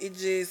it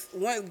just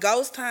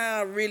Ghost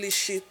Town really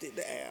shifted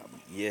the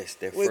album. Yes,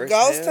 that When first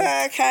Ghost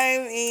half, Town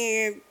came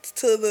in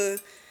to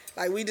the,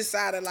 like, we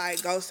decided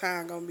like Ghost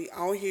Town gonna be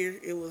on here.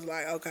 It was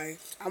like, okay,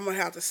 I'm gonna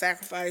have to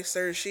sacrifice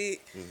certain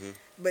shit.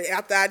 But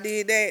after I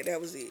did that,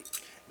 that was it.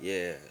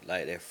 yeah,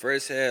 like that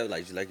first half,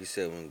 like you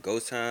said, when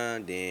Ghost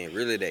Time, then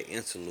really that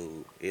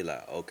interlude, it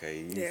like, okay,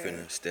 you Yeah.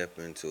 finna step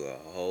into a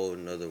whole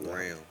nother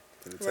realm.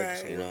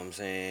 Right. You know what I'm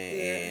saying?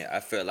 Yeah. And I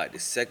felt like the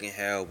second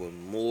half was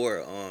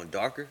more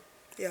darker.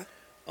 Yeah.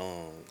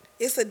 Um,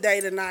 It's a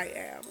day to night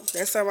album.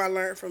 That's something I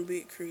learned from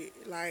Big Crit.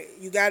 Like,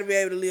 you got to be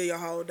able to live your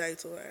whole day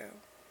to an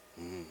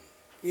album.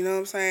 You know what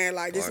I'm saying?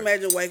 Like, just Right.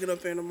 imagine waking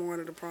up in the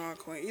morning to Prom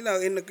Queen. You know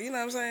what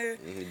I'm saying?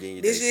 then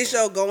you This day is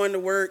start. your going to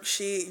work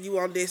shit. You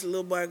on this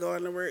little boy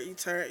going to work. You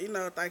turn,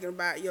 thinking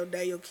about your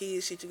day, your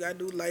kids, shit you got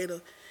to do later.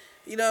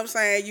 You know what I'm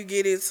saying? You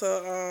get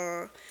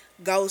into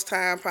Ghost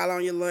Time probably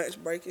on your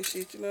lunch break and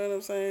shit. You know what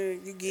I'm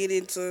saying? You get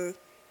into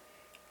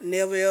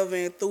Never Ever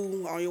and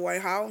Through on your way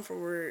home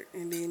from work.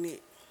 And then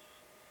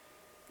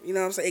you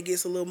know what I'm saying? It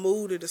gets a little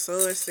moody. The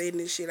sun setting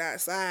and shit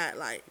outside.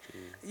 Like,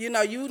 you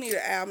need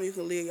an album you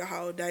can live your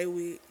whole day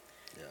with.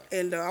 Yeah.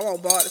 And I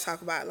want Bart to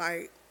talk about,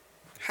 like,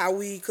 how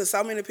because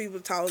so many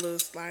people told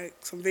us, like,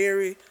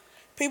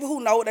 people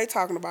who know what they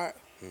talking about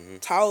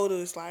told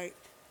us, like,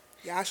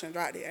 y'all shouldn't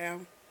drop the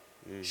album.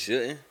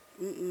 Shouldn't.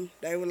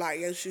 They were like,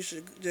 yes, you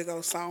should just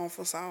go song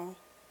for song.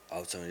 I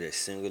was telling you that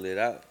single it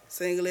out.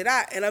 Single it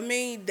out. And I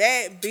mean,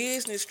 that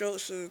business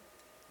structure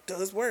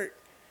does work.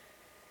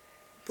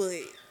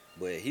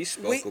 But he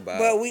spoke about.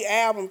 But we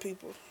album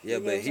people. Yeah, You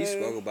know but what I'm he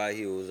saying? spoke about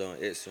he was on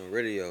Edson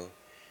Radio.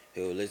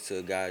 He would listen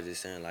to a guy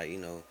just saying like,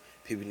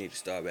 people need to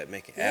start back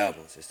making Yeah.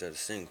 albums instead of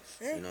singles.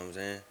 Yeah. You know what I'm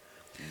saying?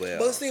 But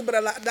But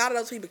a lot of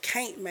those people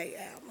can't make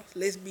albums.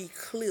 Let's be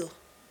clear.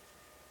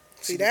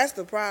 See, that's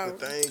the The problem.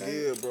 thing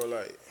is, bro,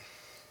 like,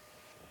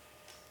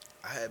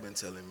 I had been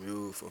telling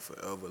Mule for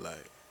forever,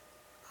 like,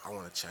 I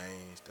want to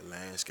change the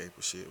landscape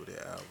of shit with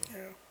that album.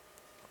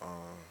 Yeah.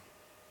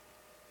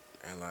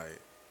 And like,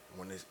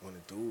 when the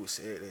dude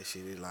said that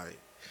shit,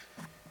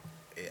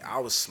 I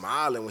was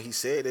smiling when he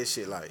said that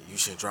shit. Like, you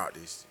should drop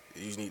this.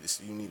 You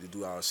need to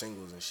do our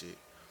singles and shit.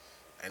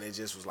 And it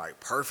just was like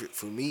perfect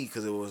for me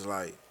because it was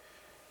like,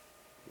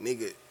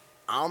 nigga,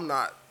 I'm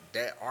not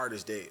that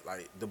artist that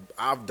like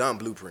I've done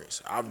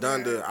blueprints. I've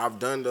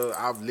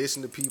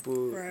listened to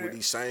people with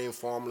these same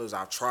formulas.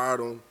 I've tried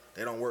them.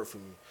 They don't work for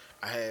me.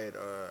 I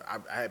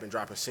had been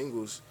dropping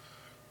singles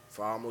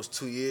for almost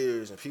 2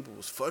 years, and people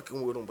was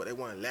fucking with them, but they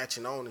weren't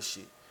latching on and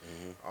shit.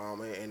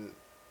 And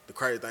the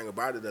crazy thing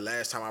about it, the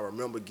last time I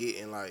remember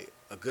getting like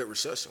a good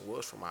reception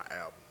was from my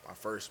album, my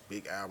first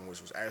big album,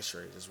 which was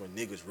Ashtrays. That's when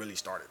niggas really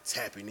started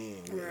tapping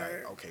in with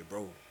like, okay,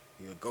 bro,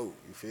 you a GOAT,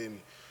 you feel me?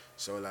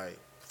 So like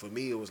for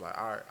me, it was like,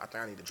 all right, I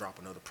think I need to drop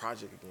another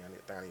project again.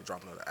 I think I need to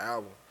drop another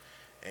album.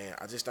 And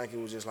I just think it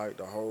was just like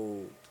the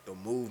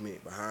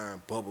movement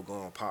behind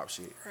bubblegum pop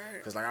shit.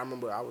 Right. Cause like I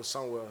remember I was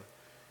somewhere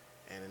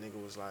and the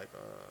nigga was like,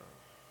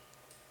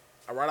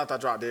 right after I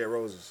dropped Dead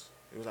Roses,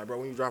 it was like, bro,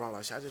 when you drop, I'm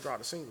like, shit, I just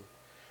dropped a single.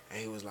 And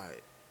he was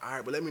like, all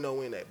right, but let me know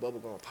when that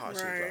bubblegum pop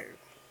shit Right.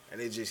 drop. And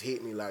it just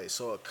hit me like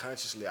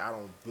subconsciously. I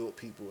don't build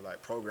people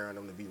like program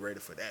them to be ready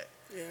for that.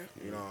 Yeah.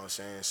 You know what I'm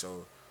saying?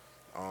 So,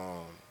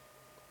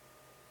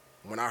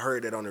 when I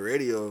heard that on the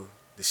radio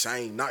the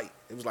same night,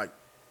 it was like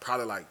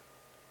probably like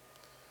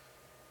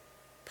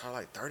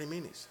 30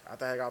 minutes.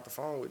 After I got off the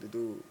phone with the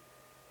dude.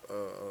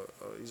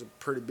 He's a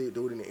pretty big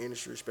dude in the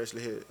industry,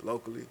 especially here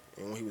locally.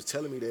 And when he was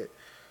telling me that,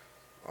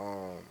 I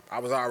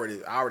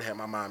already had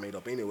my mind made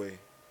up anyway.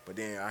 But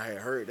then I had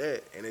heard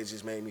that, and it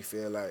just made me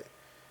feel like,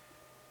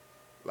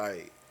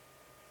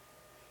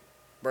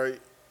 bro,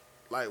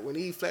 like when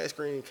these flat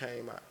screen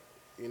came out,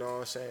 you know what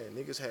I'm saying?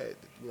 Niggas had,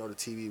 you know, the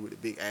TV with the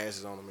big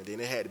asses on them, and then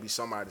it had to be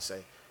somebody to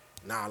say,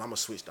 nah, I'm gonna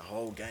switch the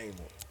whole game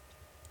up.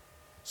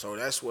 So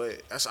that's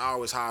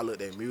always how I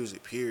looked at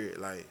music, period.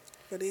 Like,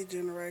 For this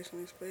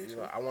generation especially. you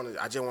know,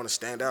 I just wanna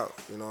stand out,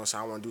 you know what I'm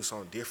saying? I wanna do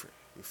something different.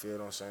 You feel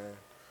what I'm saying?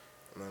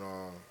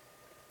 And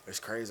it's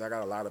crazy. I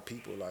got a lot of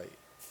people, like,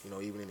 you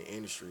know, even in the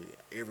industry,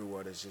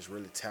 everywhere that's just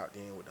really tapped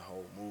in with the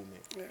whole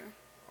movement. Yeah.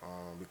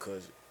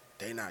 Because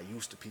they not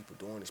used to people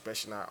doing it,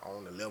 especially not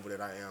on the level that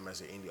I am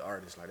as an indie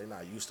artist. Like, they're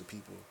not used to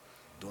people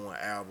doing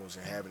albums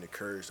and having the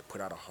courage to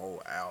put out a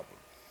whole album.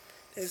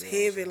 It's You know what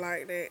I'm heavy saying?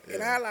 like that. Yeah.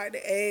 And I like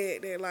to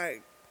add that,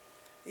 like,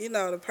 you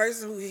know, the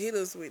person who hit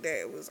us with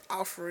that was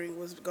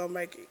going to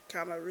make it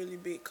kind of a really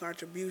big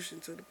contribution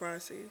to the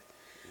process.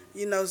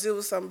 You know, so it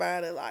was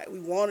somebody, like, we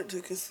wanted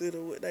to consider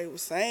what they were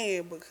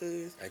saying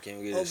because I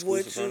can't get of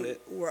what exclusive on you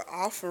that. were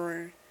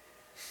offering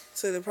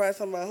to the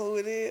person about who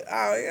it is.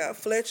 Oh, yeah,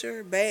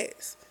 Fletcher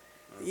Batts.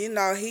 You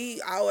know,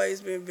 he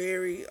always been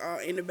very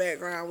in the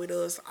background with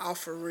us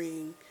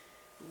offering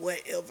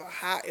whatever,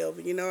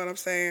 however, you know what I'm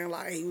saying?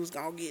 Like, he was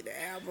going to get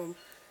the album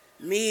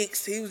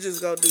mixed. He was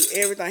just going to do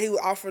everything. He was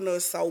offering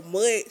us so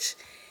much.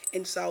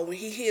 And so when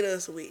he hit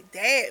us with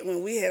that,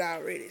 when we had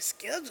already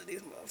scheduled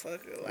this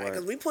motherfucker, like,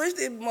 because we pushed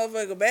this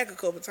motherfucker back a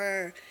couple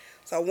times.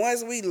 So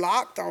once we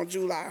locked on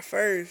July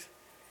 1st,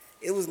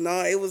 it was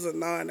a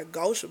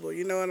non-negotiable,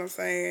 you know what I'm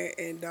saying?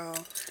 And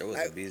That was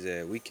like, a busy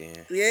ass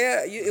weekend.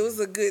 yeah, it was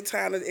a good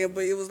time,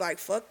 but it was like,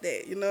 fuck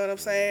that, you know what I'm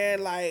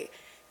saying? Like,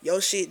 your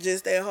shit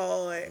just that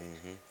hard.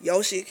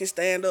 Your shit can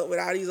stand up with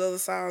all these other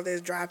songs that's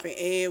dropping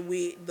and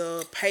with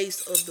the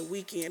pace of the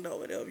weekend or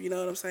whatever, you know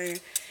what I'm saying?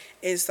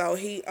 And so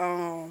he,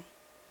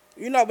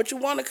 you know, but you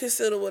want to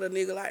consider what a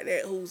nigga like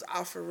that who's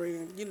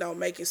offering, you know,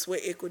 making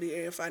sweat equity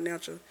and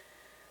financial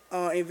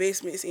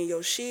investments in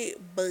your shit.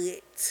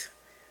 But,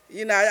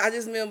 you know, I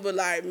just remember,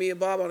 like, me and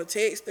Bob on a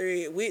text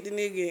thread with the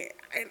nigga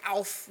and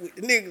off with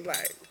the nigga,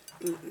 like,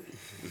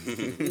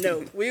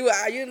 no. We were,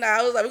 you know,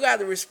 I was like, we got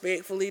to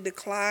respectfully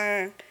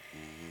decline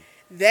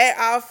that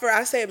offer.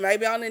 I said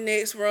maybe on the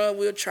next run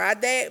we'll try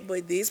that,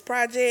 but this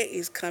project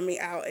is coming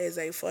out as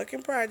a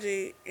fucking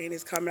project, and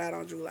it's coming out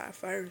on July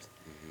 1st.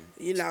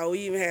 You know,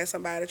 we even had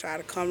somebody try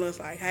to come to us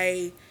like,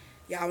 hey,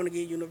 y'all want to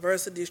get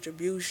universal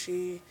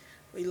distribution.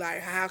 We like,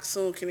 how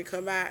soon can it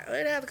come out?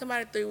 It have to come out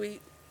in 3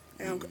 weeks.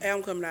 And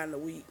I'm coming out in a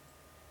week.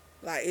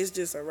 Like, it's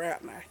just a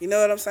wrap now. You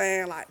know what I'm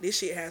saying? Like, this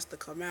shit has to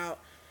come out.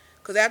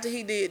 Because after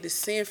he did the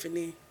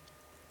symphony,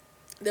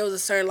 there was a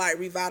certain, like,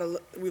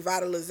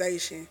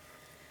 revitalization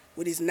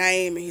with his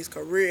name and his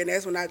career. And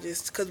that's when I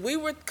just, because we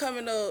were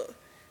coming up,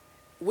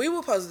 we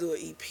were supposed to do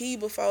an EP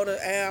before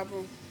the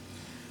album.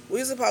 We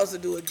were supposed to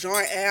do a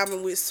joint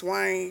album with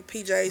Swain,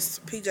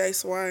 PJ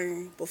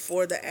Swain,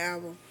 before the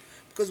album.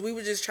 Because we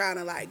were just trying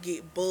to, like,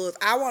 get buzz.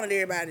 I wanted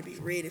everybody to be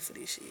ready for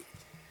this shit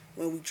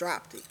when we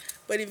dropped it.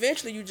 But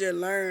eventually you just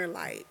learn,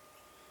 like,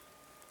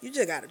 you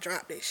just got to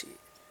drop that shit.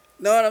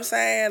 Know what I'm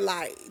saying?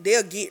 Like,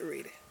 they'll get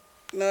ready.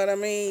 You know what I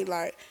mean?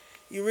 Like,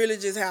 you really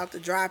just have to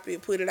drop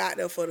it, put it out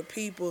there for the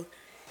people,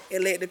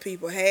 and let the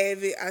people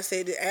have it. I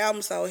said the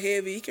album's so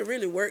heavy, you can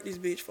really work this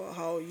bitch for a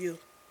whole year.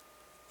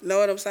 Know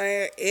what I'm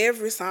saying?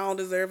 Every song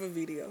deserves a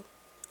video.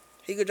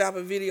 He could drop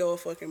a video a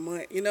fucking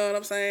month. You know what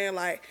I'm saying?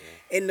 Like,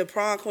 in the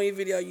Prom Queen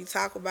video you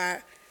talk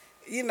about,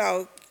 you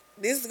know,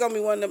 this is going to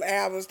be one of them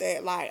albums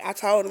that, like, I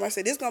told him, I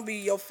said, this is going to be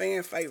your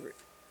fan favorite.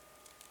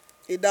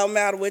 It don't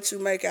matter what you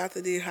make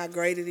after this, how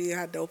great it is,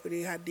 how dope it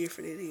is, how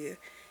different it is.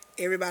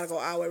 Everybody going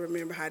to always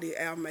remember how this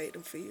album made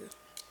them feel. You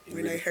when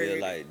really they heard feel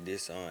it. like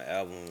this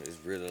album is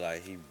really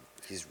like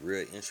his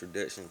real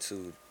introduction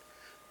to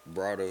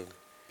broader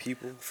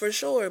people? For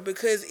sure,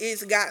 because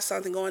it's got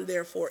something on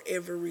there for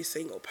every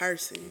single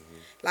person.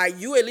 Like,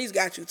 you at least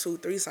got you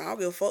 2-3 songs. I don't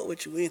give a fuck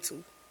what you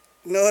into.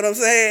 You know what I'm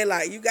saying?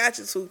 Like, you got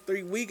your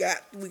 2-3. We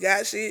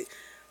got shit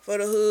for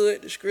the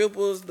hood, the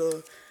scribbles,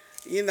 the,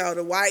 you know,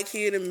 the white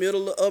kid in the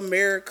middle of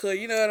America.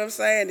 You know what I'm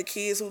saying? The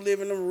kids who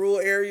live in the rural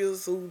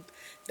areas who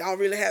don't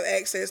really have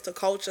access to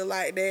culture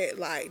like that.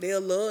 Like, they'll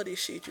love this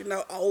shit. You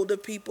know, older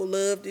people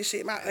love this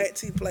shit. My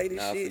auntie play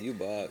this shit. For you,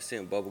 Bob,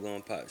 seeing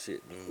bubblegum pop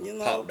shit, You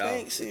know, popped out.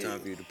 pink It's shit.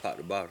 time for you to pop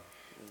the bottle.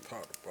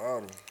 Pop the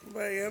bottle.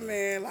 But yeah,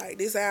 man, like,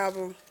 this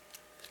album,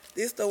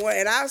 this the one,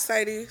 and I'll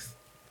say this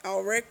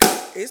on record,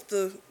 it's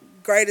the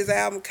greatest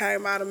album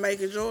came out of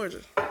Macon,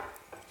 Georgia.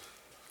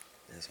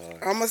 That's hard.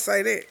 I'm going to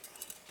say that.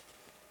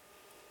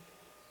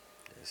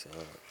 That's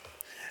hard.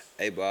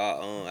 Hey,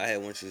 Bob, I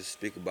had want you to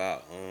speak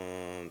about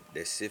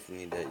that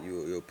symphony that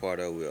you're a part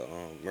of with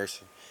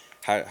Mercer.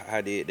 How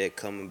did that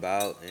come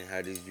about, and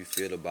how did you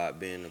feel about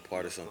being a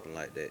part of something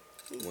like that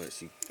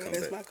once you Oh, come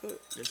that's back? my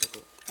cook. Yes, okay.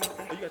 Okay.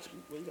 Oh, you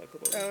got a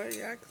cup of Oh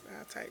yeah,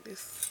 I'll take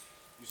this.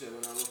 You said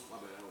when I was my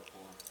bad, I was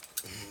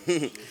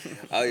pouring.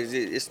 I was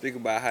just speak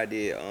about how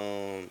did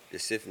the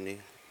symphony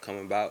come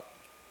about,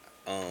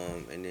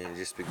 and then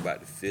just speak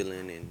about the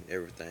feeling and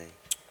everything,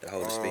 the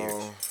whole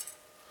experience.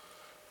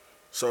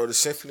 So the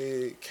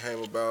symphony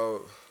came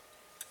about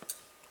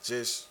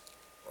just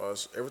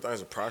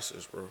everything's a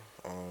process, bro.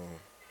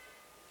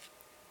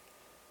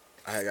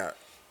 I had got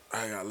I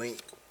had got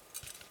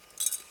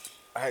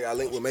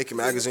linked with Making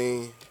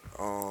Magazine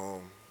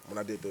when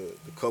I did the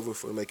cover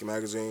for the Making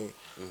Magazine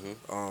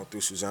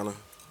through Susanna.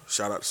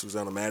 Shout out to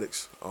Susanna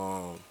Maddox.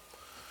 And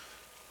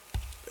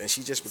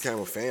she just became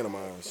a fan of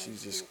mine.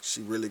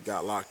 She really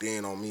got locked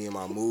in on me and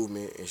my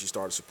movement, and she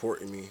started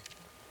supporting me.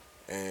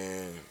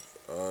 And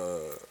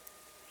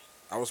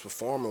I was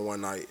performing one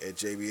night at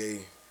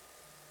JBA,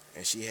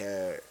 and she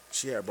had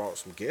brought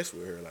some guests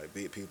with her, like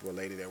big people, a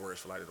lady that works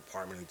for like the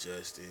Department of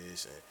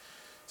Justice, and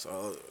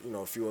so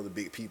a few other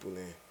big people.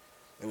 And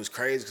it was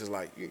crazy because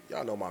like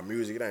y'all know my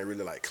music, it ain't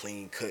really like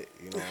clean cut,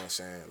 you know what I'm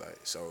saying? Like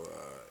so,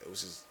 it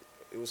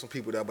was some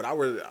people there, but I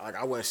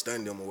wasn't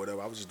stunning them or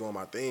whatever. I was just doing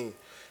my thing,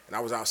 and I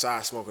was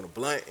outside smoking a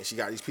blunt, and she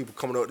got these people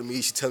coming up to me.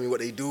 She tell me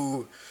what they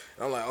do,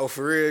 and I'm like, oh,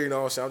 for real, you know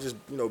what I'm saying?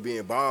 I'm just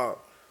being Bob.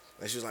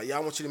 And she was like, yeah, I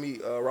want you to meet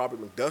Robert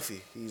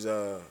McDuffie. He's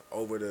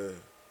over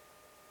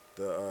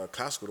the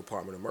classical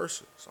department of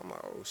Mercer. So I'm like,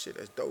 oh shit,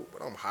 that's dope.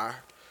 But I'm high.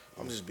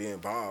 I'm just being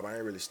Bob. I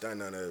ain't really studying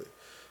none of it.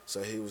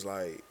 So he was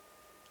like,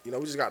 we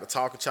just got to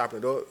talking, chopping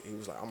it up. He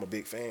was like, I'm a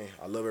big fan.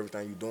 I love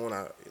everything you're doing.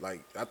 I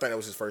think that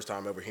was his first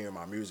time ever hearing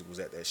my music was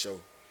at that show.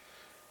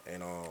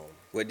 And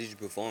Where did you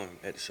perform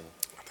at the show?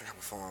 I think I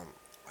performed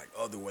like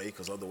Other Way,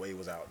 because Other Way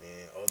was out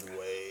then. Other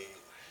Way.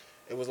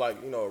 It was like,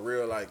 a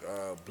real like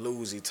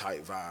bluesy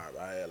type vibe.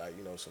 I had like,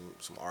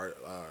 some art.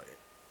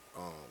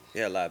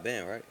 Yeah, a live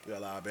band, right? Yeah, a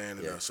live band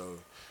in Yeah. there. So,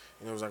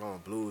 it was like on a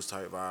blues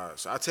type vibe.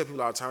 So I tell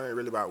people all the time, it ain't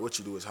really about what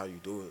you do, it's how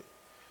you do it.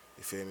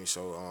 You feel me?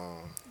 So,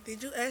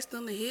 Did you ask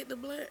them to hit the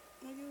blunt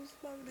when you was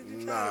smoking? Did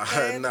you try nah, to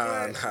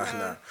pass the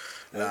nah,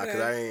 blunt? because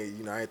I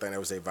ain't, I ain't think that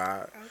was their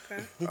vibe.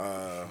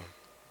 Okay.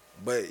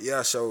 But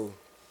yeah, so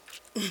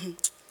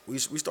we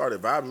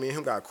started vibing. Me and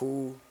him got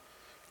cool,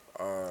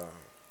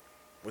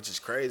 which is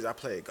crazy. I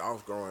played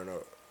golf growing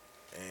up,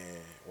 and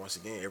once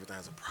again,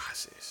 everything's a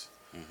process.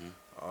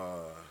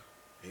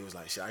 He was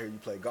like, shit, I hear you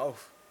play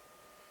golf.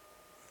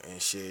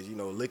 And shit,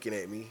 looking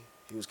at me,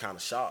 he was kind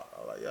of shocked. I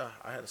was like, yeah,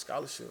 I had a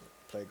scholarship,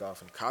 play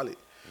golf in college.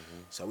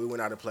 So we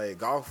went out and played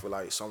golf with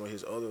like some of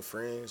his other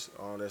friends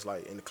that's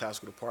like in the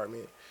classical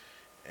department.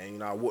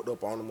 And, I whooped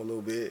up on him a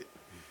little bit.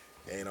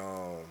 And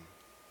I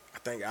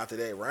think after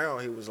that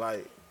round, he was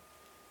like,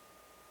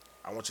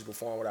 I want you to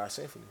perform with our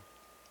symphony.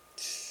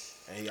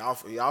 And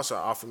he also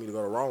offered me to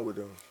go to Rome with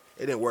them.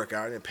 It didn't work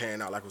out. It didn't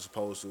pan out like it was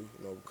supposed to,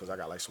 because I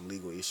got like some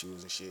legal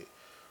issues and shit.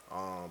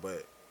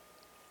 But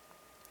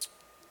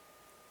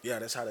yeah,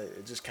 that's how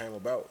it just came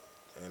about.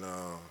 And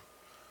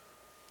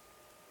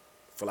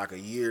for like a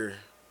year,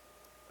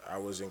 I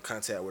was in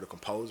contact with a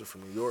composer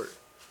from New York,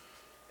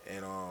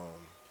 and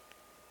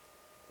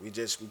we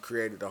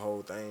created the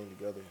whole thing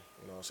together.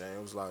 You know what I'm saying?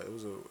 It was like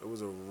it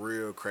was a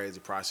real crazy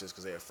process,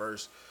 because at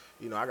first,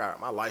 I got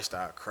my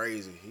lifestyle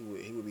crazy.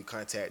 He would be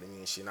contacting me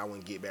and shit, and I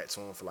wouldn't get back to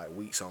him for like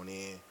weeks on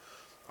end.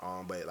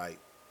 But like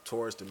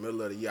towards the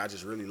middle of the year, I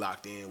just really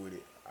locked in with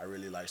it. I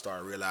really like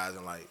started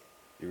realizing like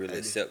You really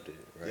accepted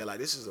it, right? yeah, like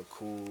this is a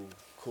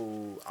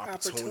cool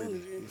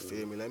opportunity. You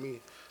feel me?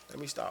 Let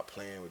me stop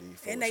playing with these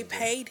folks. And they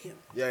paid him.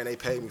 Yeah, and they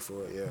paid me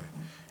for it. Yeah,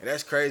 and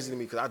that's crazy to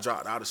me, because I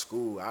dropped out of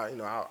school. I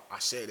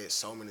said that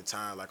so many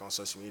times, like on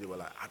social media, but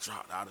like I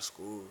dropped out of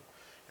school,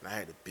 and I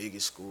had the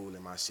biggest school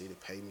in my city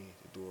pay me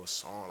to do a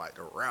song like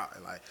the rap,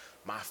 and like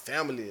my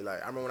family,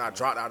 like I remember when I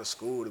dropped out of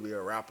school to be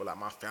a rapper, like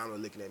my family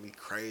looking at me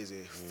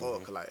crazy.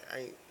 Fuck, like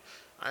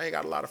I ain't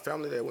got a lot of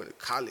family that went to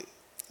college.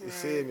 You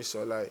feel me?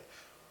 So like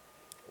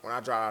when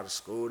I dropped out of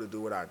school to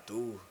do what I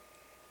do,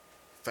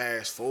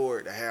 fast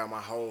forward to have my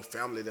whole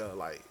family there,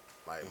 like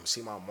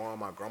see my mom,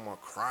 my grandma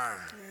crying.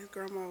 Yeah, his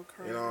grandma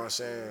crying. You know what I'm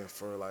saying?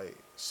 For like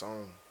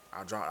something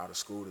I dropped out of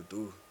school to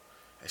do.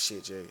 That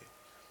shit, Jay.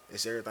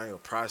 It's everything a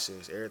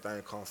process.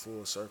 Everything come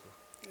full circle.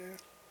 Yeah.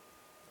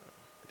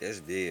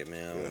 That's big,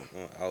 man.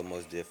 I was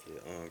most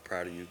definitely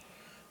proud of you.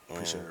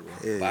 Appreciate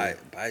it, bro.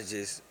 By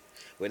just,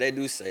 well, they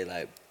do say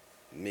like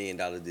 $1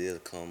 million deals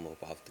come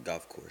up off the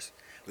golf course.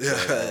 Yeah,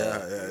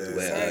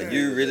 But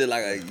you really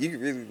you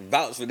really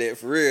vouch for that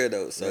for real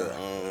though. So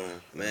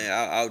man,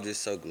 I was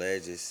just so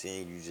glad just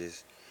seeing you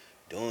just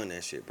doing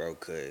that shit, bro.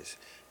 Cause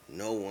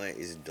no one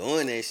is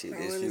doing that shit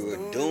that you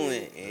were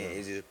doing, and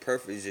it's just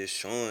perfect. It's just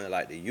showing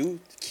like the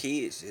youth,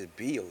 kids, just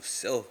be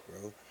yourself,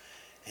 bro,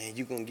 and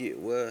you gonna get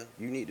where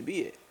you need to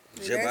be at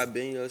just by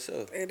being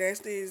yourself. And that's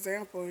the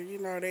example,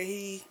 that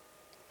he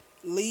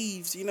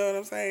leaves. You know what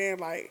I'm saying?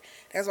 Like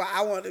that's why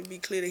I want to be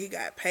clear that he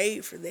got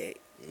paid for that.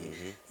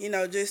 You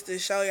know, just to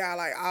show y'all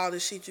like all the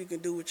shit you can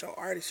do with your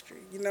artistry.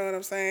 You know what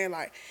I'm saying?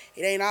 Like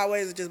it ain't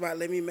always just about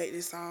let me make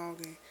this song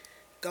and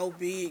go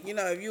big. You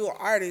know, if you an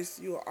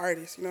artist, you an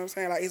artist. You know what I'm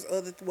saying? Like it's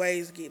other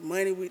ways to get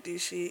money with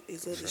this shit.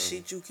 It's other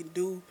shit you can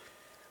do.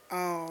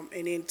 And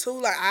then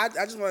two, like I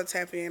just want to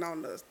tap in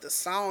on the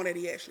song that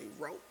he actually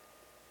wrote.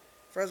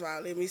 First of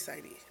all, let me say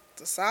this: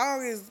 the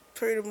song is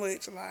pretty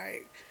much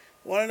like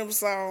one of them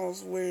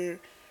songs where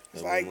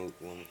it's like,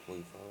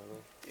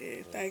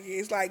 yeah, thank you.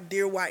 It's like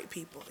Dear White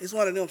People. It's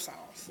one of them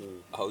songs.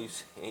 Oh, you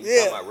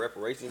talking about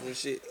reparations and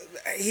shit?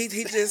 He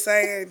just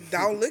saying,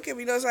 don't look at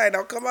me, you know what I'm saying?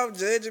 Don't come up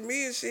judging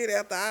me and shit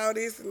after all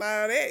this and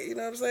all that, you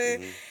know what I'm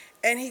saying?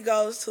 And he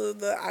goes to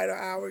the Idle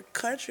Hour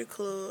Country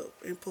Club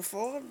and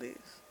performed this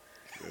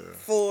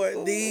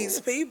for these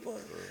people.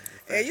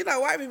 And you know,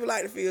 white people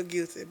like to feel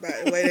guilty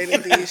about the way they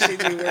done did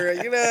shit in the world.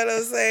 You know what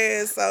I'm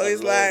saying? So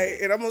it's like,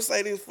 and I'm gonna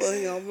say this for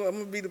him. I'm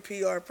gonna be the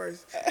PR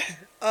person.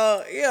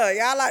 Yeah,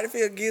 y'all like to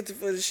feel guilty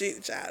for the shit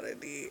that y'all done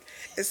did.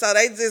 And so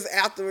they just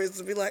afterwards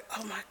be like,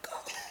 oh my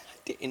God, I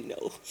didn't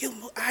know.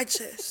 I'm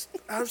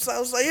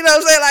so, you know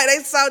what I'm saying? Like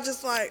they so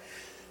just like,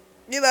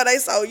 you know,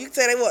 you can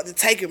tell they wanted to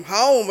take him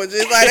home, or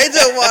just like they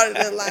just wanted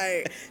to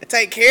like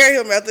take care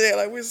of him after that.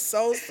 Like we're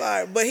so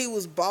sorry, but he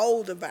was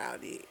bold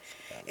about it,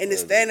 and to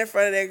stand in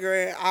front of that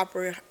grand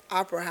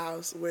opera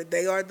house where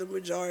they are the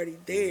majority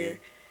there,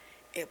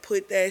 and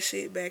put that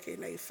shit back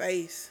in their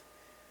face.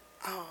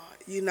 Oh,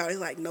 you know, it's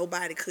like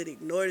nobody could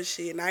ignore the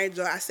shit. And I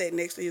sat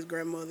next to his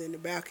grandmother in the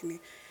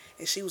balcony,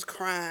 and she was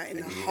crying,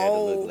 and the you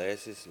whole. had the little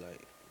glasses,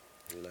 like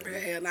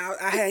And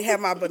I ain't have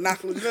my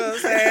binoculars, you know what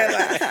I'm saying?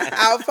 Like,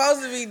 I was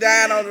supposed to be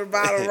down on the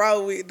bottom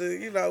row with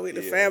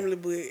the family,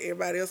 but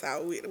everybody else I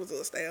was with was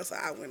upstairs, so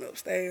I went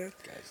upstairs.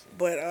 Gotcha.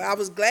 But I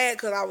was glad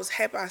because I was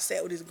happy I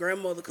sat with his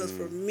grandmother, because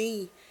for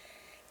me,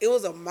 it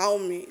was a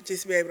moment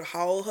just to be able to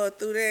hold her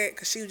through that,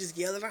 because she was just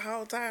yelling the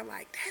whole time,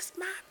 like, that's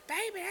my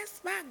baby,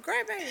 that's my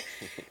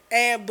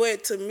grandbaby.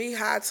 But to me,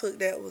 how I took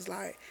that was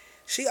like,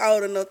 she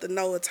old enough to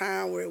know a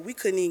time where we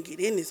couldn't even get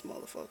in this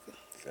motherfucker.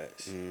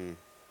 Facts.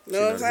 You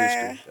know what I'm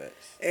saying?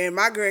 And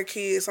my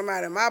grandkids,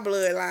 somebody in my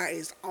bloodline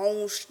is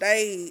on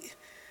stage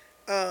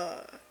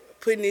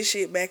putting this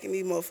shit back in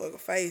these motherfuckers'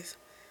 face.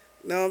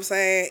 You know what I'm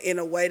saying? In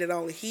a way that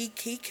only he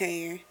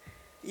can,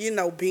 you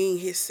know, being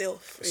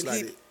himself. It's and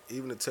like,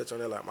 even to touch on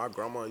that, like my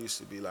grandma used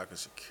to be like a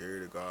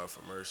security guard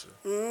for Mercer.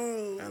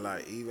 And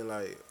like, even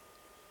like,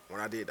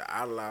 when I did the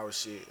Idle Hour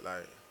shit,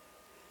 like,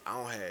 I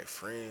don't have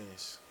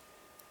friends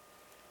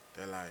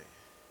that like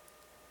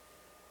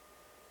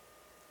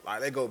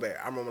they go back.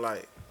 I remember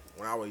like,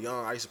 when I was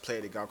young, I used to play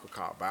at the golf course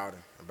called Bowden.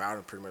 And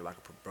Bowden pretty much like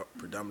a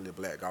predominantly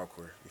black golf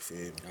course, you feel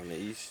me? On the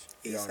east?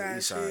 East On the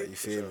east side, you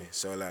feel me?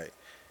 So like,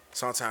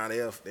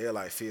 sometimes they'll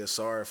like feel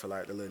sorry for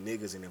like the little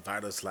niggas and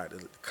invite us to like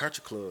the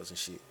country clubs and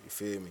shit, you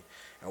feel me?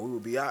 And we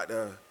would be out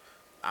there,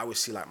 I would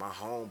see like my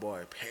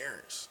homeboy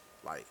parents,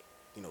 like,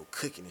 you know,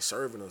 cooking and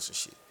serving us and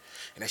shit.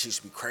 And that shit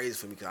used to be crazy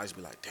for me, because I used to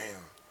be like,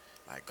 damn,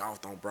 like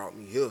golf don't brought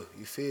me here,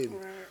 you feel me?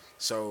 Right.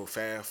 So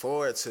fast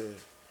forward to,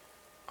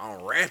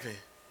 I'm rapping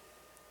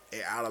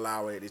at Idle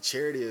Hour at the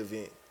charity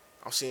event.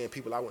 I'm seeing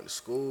people I went to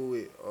school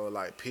with, or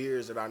like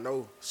peers that I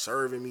know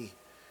serving me.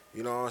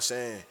 You know what I'm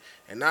saying?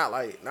 And not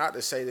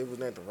to say there was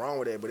nothing wrong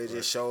with that, but it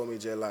just showed me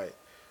just like,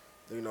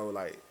 you know,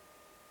 like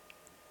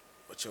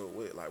what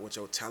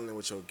your talent,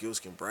 what your gifts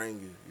can bring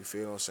you. You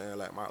feel what I'm saying?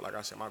 Like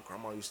I said, my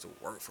grandma used to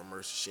work for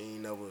Mercer. She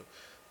ain't never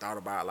thought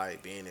about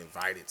like being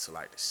invited to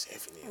like the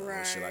symphony or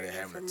no shit like that,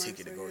 having a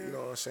ticket to go. You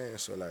know what I'm saying?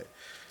 So like,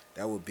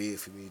 that was big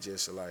for me,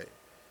 just to like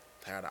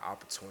had the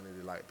opportunity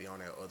to like be on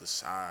that other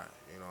side,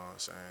 you know what I'm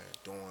saying,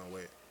 doing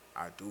what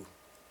I do.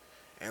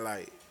 And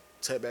like,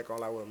 touch back on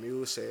like what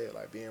Muse said,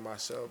 like being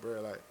myself, bro,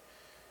 like,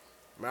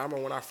 man, I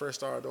remember when I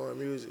first started doing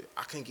music,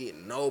 I couldn't get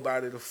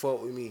nobody to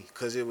fuck with me,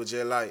 because it was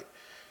just like,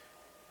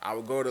 I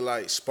would go to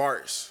like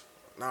Sparks.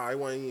 Nah, it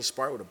wasn't even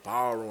Sparks, with the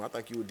ballroom. I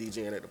think you were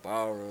DJing at the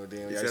ballroom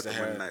then. You said the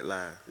Monday Night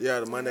Live. Yeah,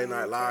 the Monday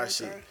Night Live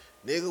shit.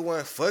 Nigga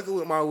wasn't fucking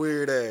with my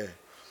weird ass.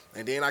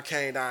 And then I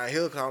came down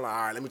here, because I'm like,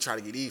 all right, let me try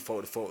to get these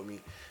folk to fuck with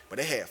me. But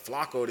they had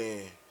Flocko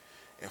then.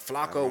 And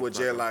Flocko was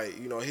just like,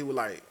 you know, he was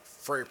like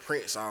Freddie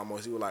Prince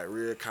almost. He was like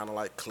real kind of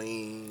like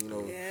clean, you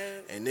know. Yeah.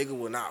 And nigga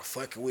was not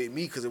fucking with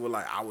me, because it was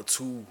like I was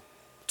too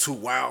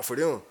wild for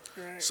them.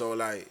 Right. So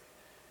like,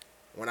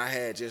 when I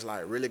had just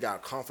like really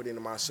got confident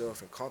in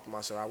myself and comfortable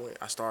myself,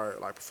 I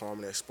started like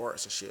performing at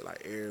Sparks and shit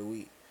like every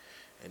week.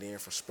 And then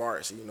from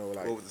Sparks, you know,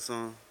 like. What was the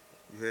song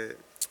you had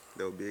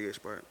that was big at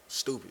Sparks?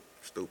 Stupid.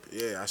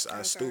 Yeah,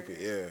 I stupid,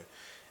 yeah.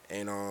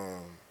 And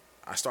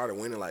I started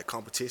winning like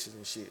competitions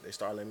and shit. They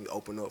started letting me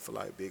open up for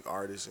like big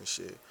artists and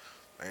shit.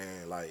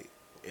 And like,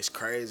 it's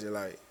crazy,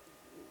 like,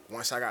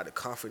 once I got the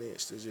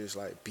confidence to just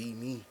like be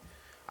me,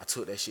 I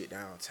took that shit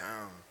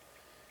downtown.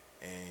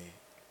 And,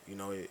 you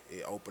know, it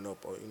opened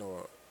up, you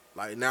know,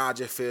 like now I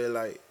just feel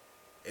like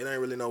it ain't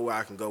really nowhere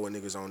I can go when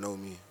niggas don't know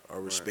me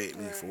or respect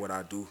me for what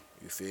I do,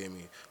 you feel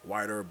me?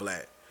 White or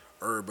black,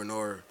 urban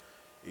or,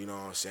 you know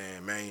what I'm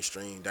saying,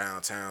 mainstream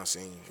downtown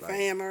scene. Like,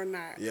 fan or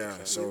not. yeah,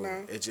 so you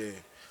know? it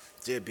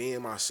just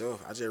being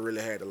myself, I just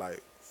really had to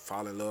like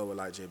fall in love with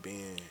like just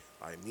being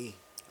like me.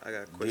 I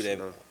got a Do question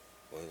that.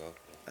 though. Well,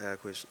 I got a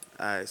question.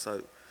 All right,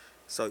 so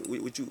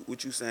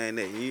what you saying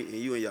that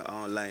you in your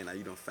own lane, like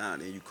you done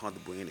found it and you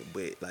comfortable in it,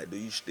 but like do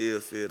you still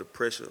feel the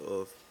pressure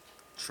of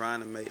trying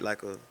to make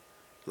like a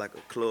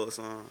club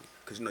song?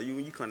 Cause you know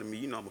when you come to me,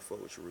 you know I'ma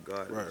fuck with you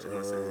regardless. You know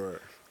what I'm saying? Right.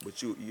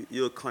 But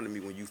you'll come to me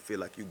when you feel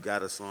like you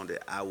got a song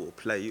that I will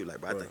play. You like,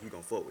 bro, I Right. think you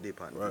gonna fuck with this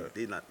partner. Right.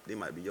 They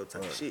might be your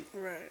type of shit.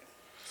 Right.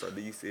 So do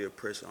you feel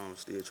pressure on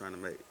still trying to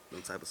make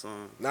them type of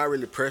songs? Not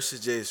really pressure,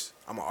 just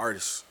I'm an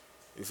artist.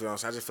 You feel what I'm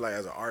saying? I just feel like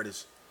as an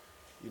artist,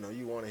 you know,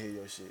 you want to hear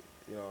your shit.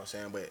 You know what I'm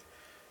saying? But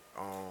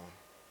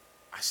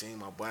I seen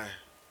my boy,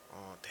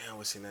 damn,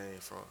 what's his name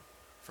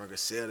from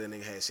Griselda.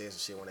 Nigga had said some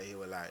shit one day. He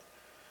was like,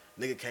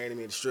 nigga came to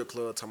me at the strip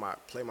club talking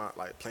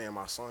about playing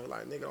my song. He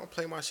like, nigga, don't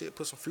play my shit,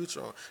 put some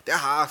Future on. That's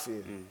how I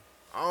feel.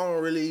 I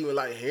don't really even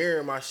like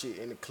hearing my shit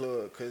in the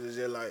club because it's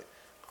just like,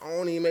 I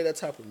don't even make that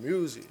type of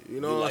music. You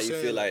know what I'm saying?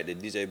 You feel like the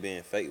DJ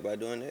being fake by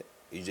doing that?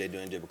 Or you just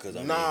doing it just because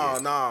I'm in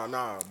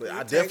Nah. But You I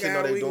take definitely it know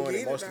how they we can doing get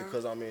it it, mostly dog.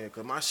 because I'm in here.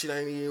 Because my shit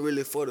ain't even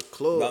really for the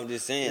club. But I'm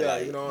just saying,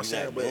 like, you know what I'm you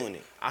saying? not But doing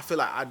it. I feel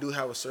like I do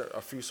have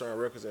a few certain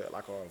records that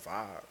like are a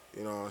vibe.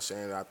 You know what I'm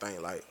saying? That I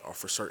think like are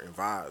for certain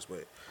vibes.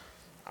 But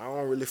I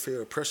don't really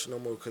feel pressure no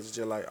more because it's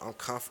just like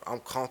I'm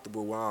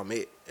comfortable where I'm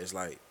at. It's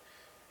like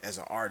as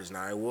an artist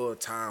now. It was a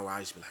time where I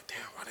used to be like, damn,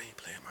 why they ain't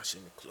playing my shit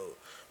in the club?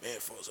 Man,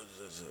 folks,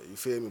 you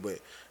feel me? But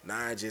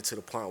now I just to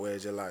the point where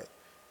it's just like,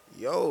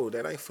 yo,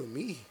 that ain't for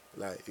me.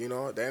 Like, you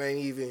know, that ain't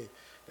even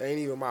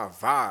my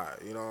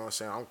vibe. You know what I'm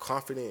saying? I'm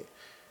confident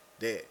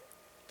that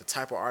the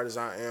type of artist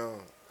I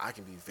am, I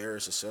can be very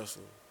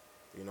successful.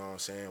 You know what I'm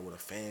saying? With a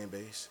fan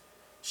base,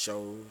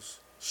 shows,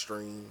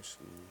 streams.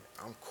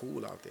 I'm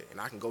cool out there. And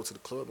I can go to the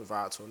club and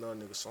vibe to another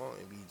nigga song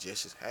and be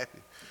just as happy.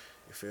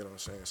 You feel what I'm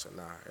saying? So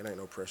nah, it ain't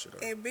no pressure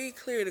though. And be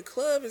clear, the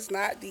club is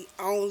not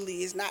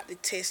it's not the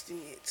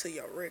testament to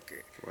your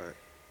record. Right.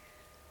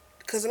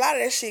 Because a lot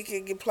of that shit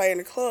can get played in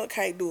the club,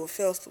 can't do a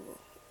festival.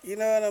 You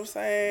know what I'm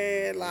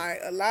saying? Like,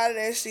 a lot of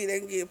that shit that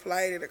can get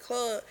played in the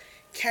club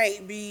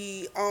can't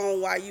be on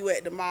while you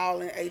at the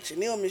mall and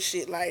H&M and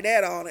shit like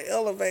that on the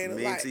elevator.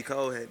 Me and Like, T.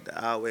 Cole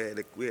we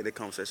had that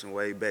conversation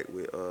way back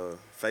with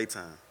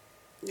FaceTime.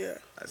 yeah.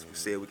 As we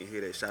said, we can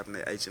hear that shopping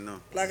at H&M.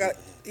 Like,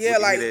 We yeah,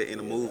 can like, hear that in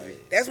the movie.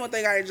 that's one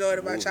thing I enjoyed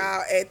about Movie.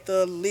 y'all at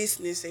the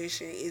listening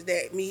session is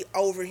that me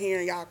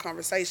overhearing y'all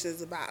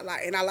conversations about,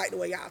 like, and I like the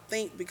way y'all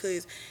think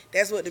because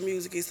that's what the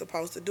music is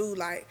supposed to do.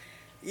 Like,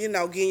 you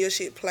know, getting your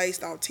shit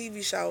placed on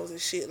TV shows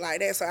and shit like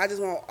that. So I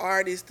just want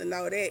artists to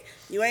know that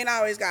you ain't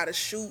always got to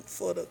shoot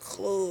for the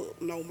club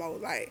no more.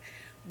 Like,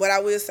 but I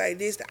will say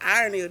this, the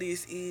irony of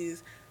this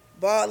is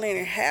Bob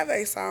Lennon have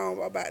a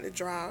song about the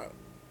drop.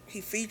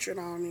 He featured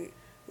on it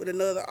with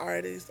another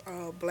artist,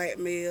 Black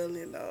Male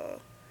and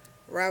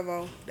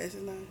Ravo, that's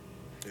his name.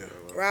 Yeah.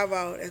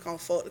 Ravo, that's gonna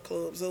fuck the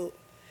clubs up.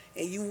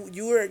 And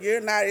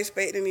you're not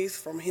expecting this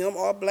from him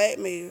or Black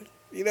Male.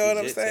 You know what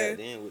I'm saying?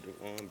 Tapped in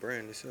with the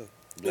brand itself.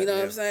 You know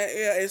what I'm saying?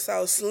 Yeah, and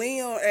so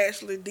Slim,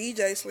 actually,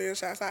 DJ Slim,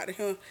 shouts out to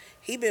him.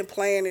 He been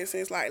playing it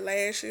since like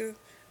last year,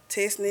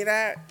 testing it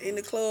out in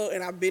the club,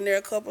 and I've been there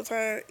a couple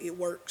times. It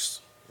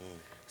works.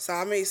 So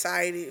I'm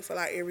excited for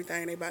like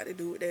everything they about to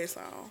do with that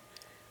song.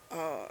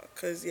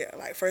 Cause yeah,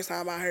 like first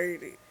time I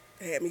heard it,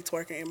 it had me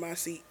twerking in my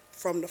seat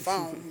from the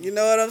phone. You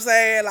know what I'm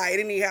saying? Like it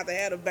didn't even have to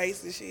have the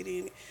bass and shit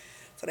in it.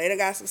 So they done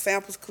got some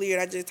samples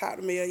cleared. I just talked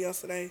to Mel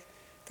yesterday.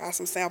 Got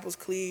some samples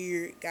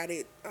cleared. Got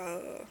it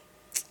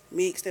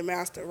mixed and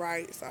mastered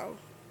right. So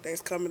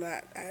that's coming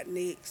out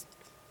next.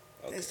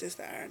 Okay. That's just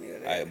the irony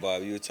of that. All right,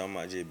 Bob, you were talking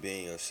about just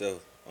being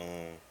yourself.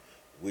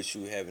 With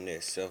you having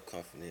that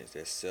self-confidence,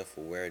 that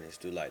self-awareness,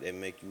 do like that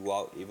make you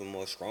walk even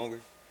more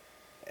stronger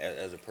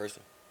as a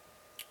person?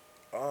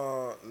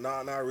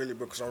 Not really,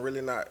 because I'm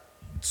really not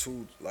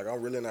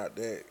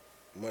that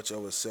much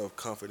of a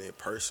self-confident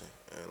person.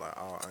 And like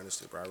all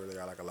honesty, bro, I really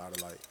got like a lot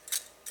of like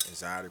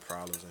anxiety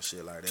problems and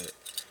shit like that.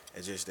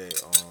 It's just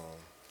that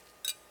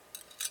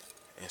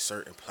in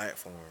certain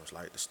platforms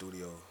like the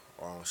studio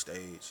or on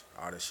stage,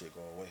 all that shit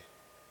go away.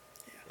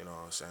 Yeah. You know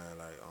what I'm saying?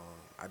 Like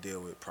I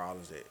deal with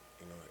problems that,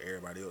 you know,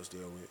 everybody else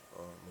deal with,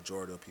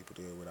 majority of people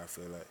deal with, I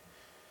feel like.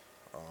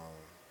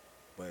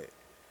 But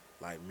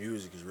like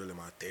music is really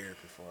my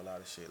therapy for a lot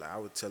of shit. Like I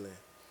was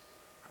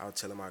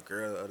telling my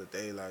girl the other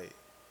day, like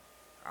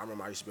I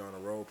remember I used to be on the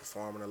road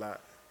performing a lot.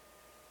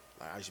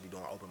 Like I used to be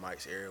doing open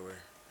mics everywhere,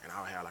 and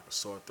I would have like a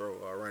sore throat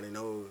or a runny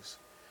nose,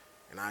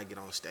 and I get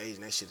on stage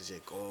and that shit would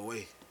just go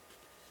away.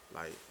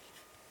 Like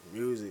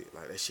music,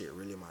 like that shit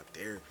really my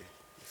therapy.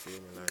 You feel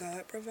me? Like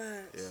God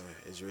provides. yeah,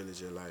 it's really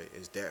just like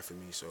it's that for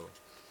me. So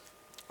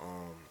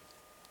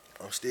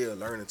I'm still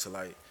learning to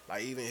like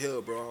even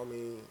here, bro. I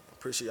mean, I'm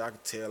pretty sure y'all can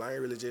tell I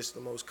ain't really just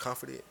the most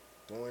confident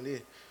doing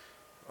it.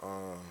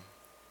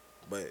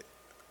 But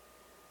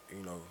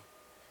you know,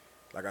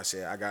 like I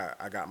said,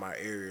 I got my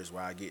areas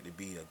where I get to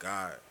be a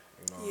god.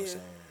 You know what I'm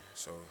saying?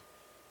 So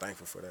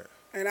thankful for that.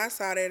 And I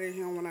saw that in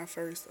him when I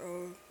first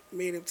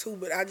met him too.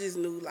 But I just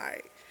knew,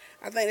 like,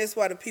 I think that's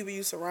why the people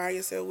you surround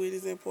yourself with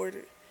is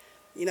important.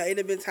 You know, it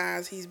have been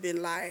times he's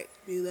been like,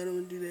 "Dude, I don't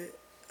want to do that.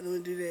 I don't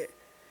want to do that."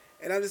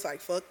 And I'm just like,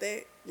 fuck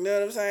that. You know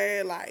what I'm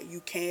saying? Like, you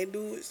can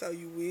do it, so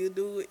you will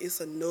do it. It's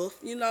enough,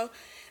 you know?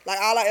 Like,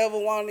 all I ever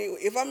wanted,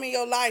 if I'm in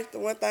your life, the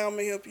one thing I'm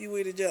going to help you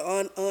with is just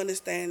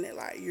understand that,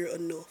 like, you're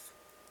enough.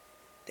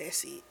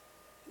 That's it.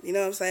 You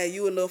know what I'm saying?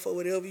 You enough for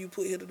whatever you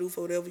put here to do,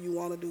 for whatever you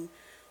want to do,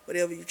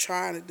 whatever you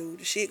trying to do.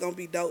 The shit going to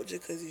be dope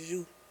just because it's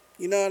you.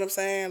 You know what I'm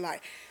saying?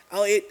 Like,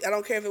 I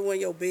don't care if it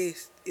wasn't your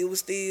best. It was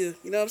still,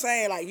 you know what I'm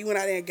saying? Like, you went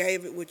out there and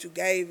gave it what you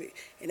gave it.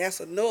 And that's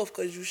enough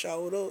because you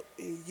showed up.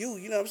 And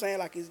you know what I'm saying?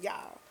 Like, it's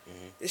y'all.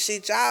 The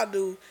shit y'all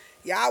do,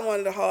 y'all one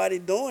of the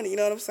hardest doing it. You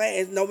know what I'm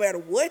saying? And no matter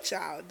what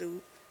y'all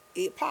do,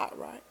 it pop,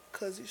 right?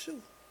 Because it's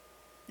you.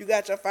 You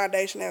got your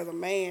foundation as a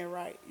man,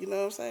 right? You know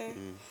what I'm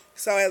saying?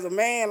 So as a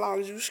man, as long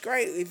as you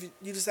straight, if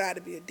you decide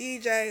to be a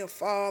DJ, a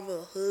father,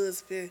 a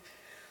husband,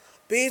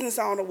 business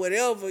owner,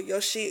 whatever,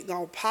 your shit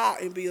gonna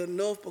pop and be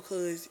enough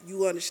because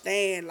you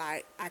understand,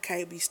 like, I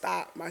can't be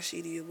stopped. My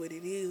shit is what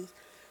it is.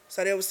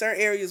 So there were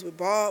certain areas with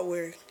Bob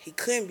where he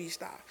couldn't be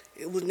stopped.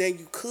 It was nothing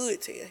you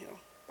could tell him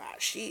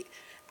about shit.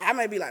 I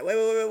may be like,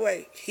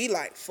 wait. He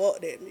like,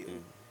 fuck that music.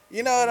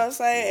 You know what I'm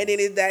saying? And then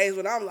there's days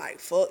when I'm like,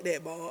 fuck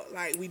that, Bob.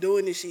 Like, we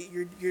doing this shit.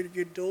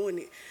 You're doing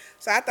it.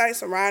 So I think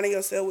surrounding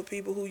yourself with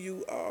people who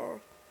you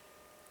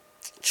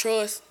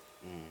trust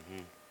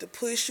to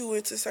push you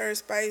into certain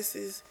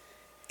spaces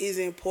is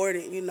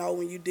important, you know,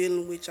 when you're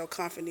dealing with your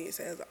confidence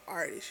as an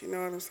artist. You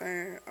know what I'm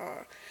saying?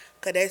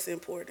 Because that's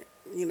important.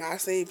 You know,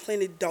 I've seen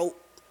plenty dope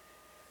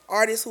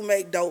artists who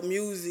make dope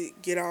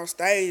music get on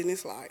stage, and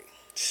it's like,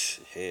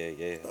 Hell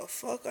yeah. the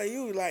fuck are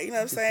you? Like, you know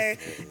what I'm saying?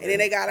 And then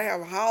they gotta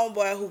have a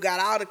homeboy who got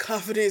all the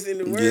confidence in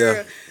the world,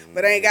 Yeah.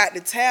 but ain't got the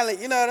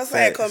talent, you know what I'm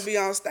saying? Facts. Come be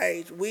on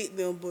stage with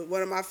them. But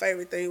one of my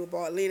favorite things with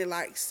Bob Lennon,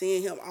 like,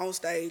 seeing him on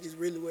stage is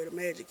really where the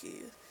magic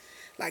is.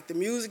 Like, the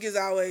music is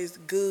always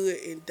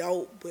good and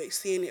dope, but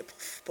seeing it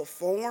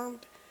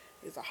performed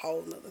is a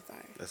whole nother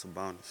thing. That's a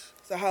bonus.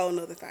 It's a whole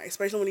nother thing,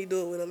 especially when he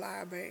do it with a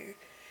live band.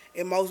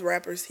 And most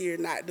rappers here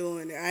not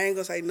doing it. I ain't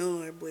gonna say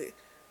none, but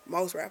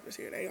most rappers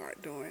here, they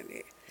aren't doing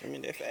it. I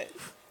mean, that's fact.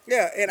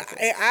 Yeah, and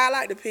I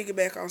like to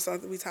piggyback on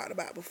something we talked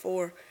about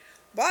before.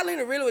 Bob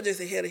Lennon really was just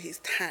ahead of his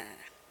time.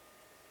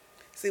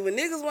 See, when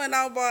niggas went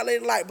on Bob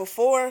Lennon, like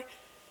before,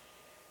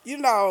 you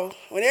know,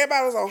 when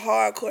everybody was on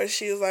hardcore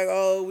shit, it was like,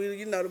 oh,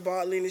 you know, the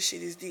Bob Lennon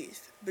shit is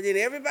this. But then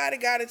everybody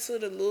got into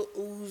the Lil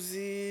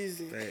Uzis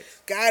and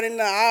got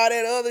into all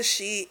that other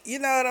shit. You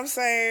know what I'm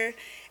saying?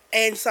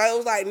 And so it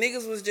was like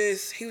niggas was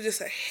just, he was just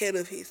ahead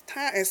of his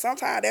time. And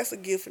sometimes that's a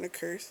gift and a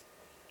curse,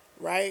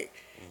 right?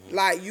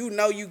 Like, you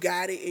know you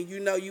got it and you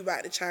know you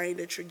about to change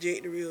the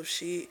trajectory of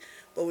shit.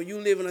 But when you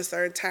live in a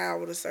certain town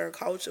with a certain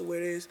culture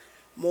where there's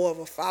more of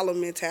a follow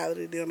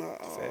mentality than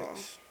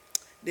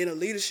a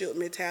leadership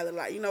mentality,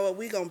 like, you know what,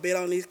 we gonna bet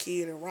on this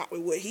kid and rock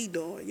with what he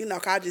doing. You know,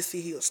 'cause I just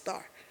see he a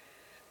star.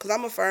 'Cause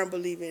I'm a firm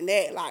believer in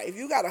that. Like, if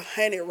you got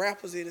 100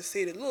 rappers in the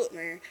city, look,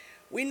 man,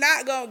 we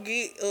not gonna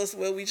get us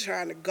where we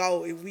trying to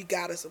go if we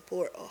gotta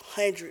support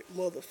 100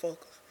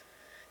 motherfuckers.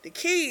 The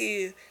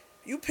key is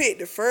you pick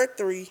the first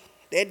 3,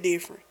 that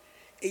different,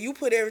 and you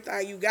put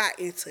everything you got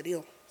into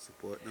them.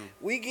 Support them.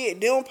 We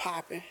get them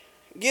popping.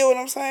 Get what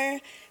I'm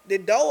saying? The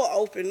door will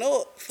open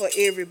up for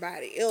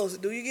everybody else.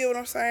 Do you get what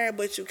I'm saying?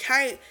 But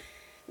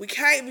we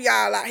can't be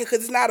all out here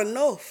because it's not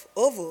enough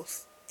of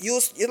us.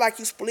 It's like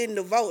you splitting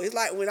the vote. It's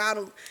like when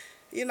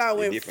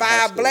when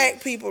 5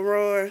 black people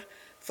run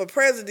for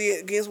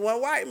president against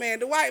 1 white man,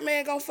 the white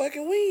man gonna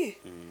fucking win.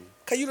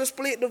 Because you just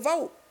split the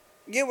vote.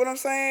 Get what I'm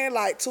saying?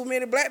 Like, too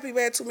many black people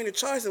had too many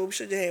choices. We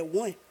should have had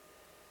 1.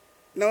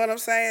 Know what I'm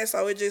saying?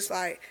 So it's just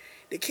like,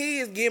 the key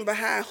is getting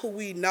behind who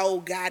we know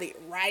got it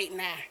right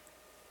now.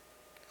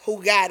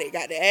 Who got it?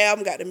 Got the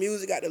album, got the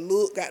music, got the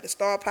look, got the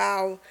star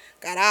power,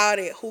 got all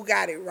that. Who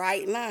got it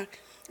right now?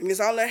 And there's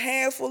only a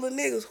handful of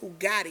niggas who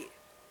got it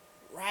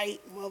right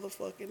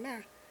motherfucking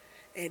now.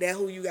 And that's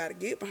who you got to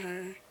get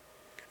behind.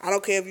 I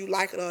don't care if you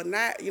like it or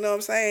not. You know what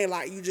I'm saying?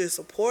 Like, you just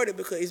support it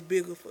because it's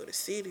bigger for the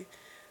city.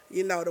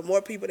 You know, the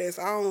more people that's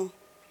on,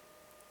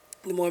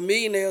 the more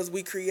millionaires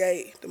we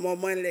create, the more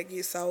money that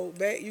gets sold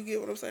back. You get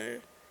what I'm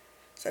saying?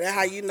 So that's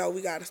how you know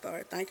we got to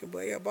start thinking.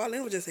 But yeah, Bob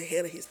Lennon was just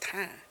ahead of his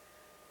time.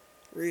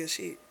 Real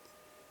shit.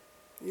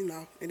 You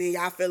know. And then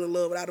y'all fell in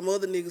love with all them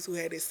other niggas who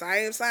had that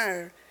same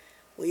sign.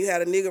 When you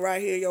had a nigga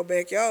right here in your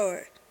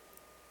backyard,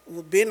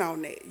 who been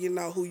on that, you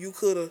know, who you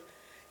could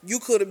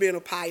have been a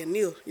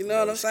pioneer. You know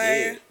what I'm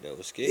saying? That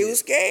was scared. You was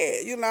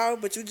scared, you know,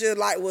 but you just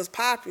like was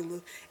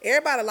popular.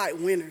 Everybody like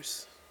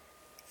winners.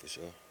 For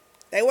sure.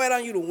 They wait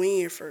on you to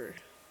win first.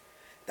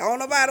 Don't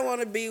nobody want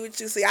to be with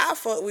you. See, I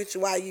fuck with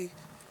you while you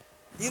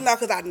know,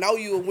 because I know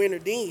you a winner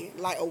then.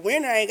 Like, a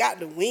winner ain't got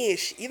to win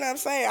shit. You know what I'm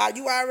saying?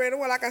 You already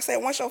won. Like I said,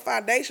 once your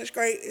foundation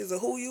straight is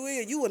who you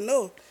is, you will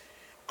know.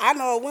 I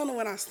know a winner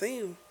when I see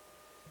him.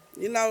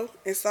 You know?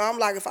 And so I'm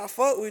like, if I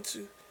fuck with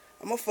you,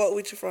 I'm going to fuck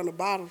with you from the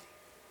bottom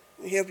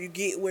and help you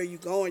get where you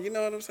going. You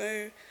know what I'm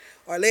saying?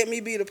 Or let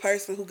me be the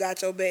person who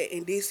got your back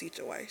in this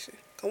situation.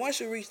 Because once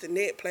you reach the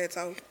net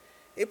plateau,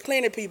 there's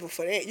plenty of people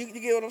for that. You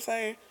get what I'm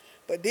saying?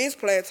 But this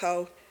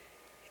plateau,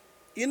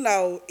 you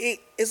know,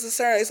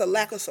 it's a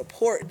lack of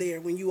support there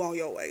when you on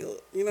your way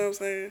up. You know what I'm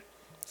saying?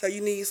 So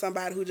you need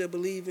somebody who just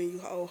believe in you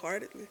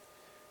wholeheartedly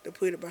to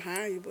put it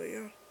behind you. But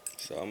yeah,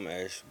 So I'm gonna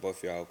ask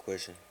both of y'all a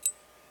question.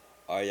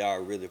 Are y'all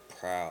really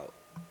proud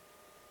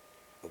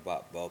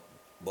about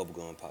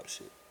bubblegum pop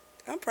shit?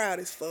 I'm proud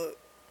as fuck.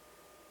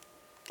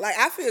 Like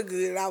I feel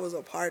good that I was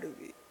a part of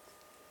it.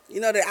 You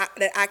know that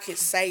I can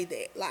say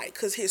that, like,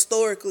 cause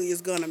historically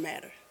it's gonna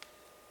matter.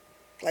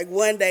 Like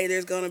one day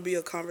there's gonna be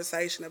a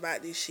conversation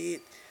about this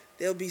shit.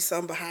 There'll be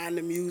some behind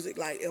the music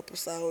like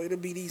episode. It'll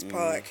be these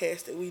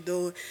podcasts that we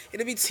doing.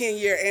 It'll be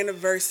 10-year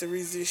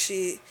anniversaries and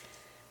shit.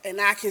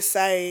 And I can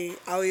say,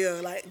 oh yeah,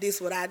 like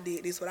this what I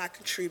did, this what I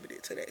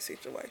contributed to that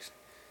situation.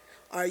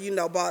 Or you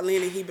know, Bob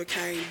Lennon, he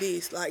became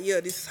this. Like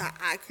yeah, this is how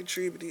I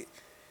contributed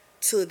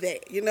to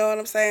that. You know what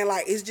I'm saying?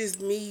 Like it's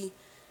just me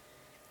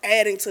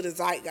adding to the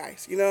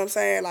zeitgeist. You know what I'm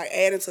saying? Like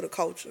adding to the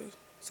culture.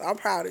 So I'm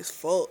proud as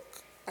fuck.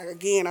 Like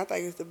again, I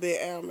think it's the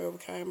best album ever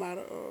came out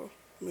of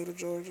Middle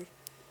Georgia.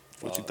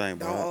 What you think,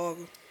 Don't bro?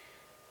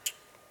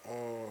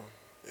 argue.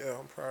 Yeah,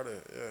 I'm proud of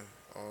it. Yeah.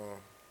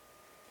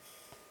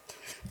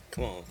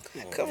 Come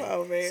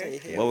on, man. Say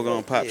hell Bubblegum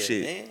yeah, pop yeah,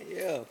 shit. Man.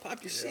 Yeah,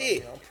 pop your Yeah,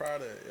 shit. I'm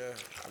proud of it. Yeah.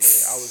 I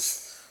mean,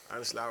 I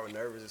was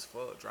nervous as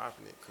fuck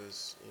dropping it,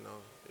 cause you know,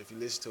 if you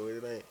listen to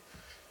it,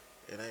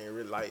 it ain't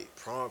really like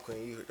Prom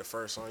Queen. You heard the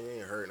first song, you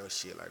ain't heard no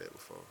shit like that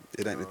before.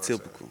 It ain't You know the what I'm saying?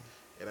 typical.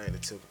 It ain't the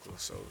typical.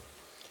 So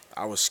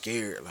I was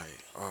scared, like,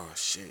 oh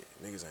shit,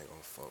 niggas ain't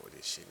gonna fuck with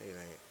this shit. Niggas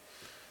ain't.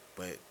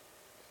 But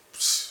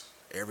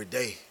every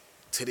day,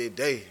 to this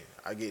day,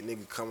 I get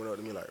niggas coming up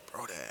to me like,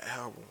 bro, that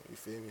album, you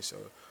feel me? So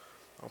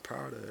I'm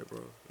proud of that,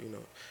 bro. You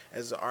know,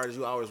 as an artist,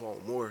 you always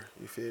want more,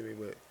 you feel me?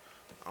 But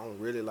I'm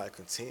really like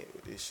content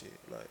with this shit.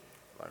 Like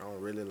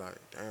I'm really like,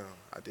 damn,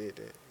 I did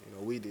that. You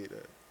know, we did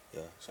that.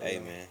 Yeah. So, Hey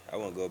man, I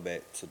wanna go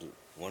back to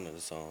one of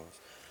the songs,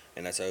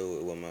 and I tell you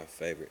it was my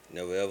favorite.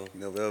 Never ever.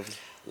 Never ever.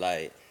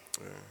 Like,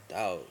 Yeah.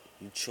 dog,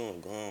 you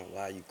chewing gum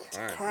while you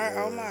crying. Cry,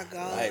 oh my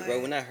God. Like,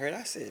 bro, when I heard,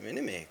 I said, man,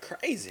 this man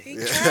crazy. He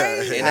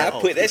crazy. And I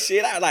put that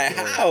shit out like,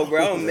 how,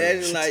 bro? I'm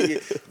imagining like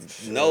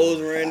your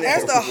nose running.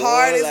 That's the floor,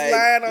 hardest like,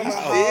 line on you the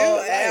feel whole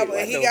like, album. what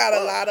And he the got a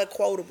fuck? lot of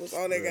quotables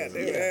on that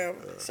goddamn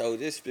album. So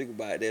just speak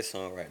about that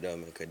song right there,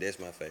 man, because that's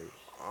my favorite.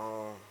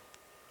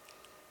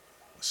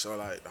 So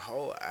like the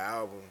whole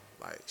album,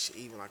 like shit,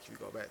 even like if you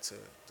go back to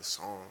the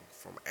song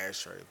from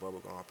Ashtray,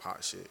 Bubblegum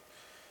Pop shit,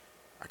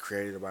 I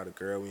created about a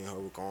girl we and her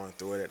were going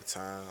through it at the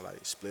time, like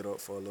split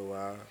up for a little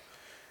while.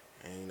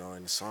 And you know,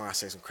 in the song I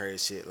say some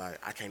crazy shit like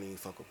I can't even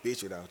fuck a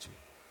bitch without you.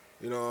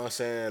 You know what I'm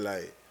saying?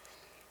 Like,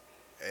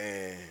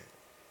 and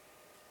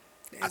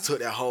I took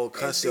that whole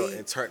concept deep.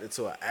 and turned it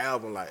into an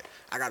album. Like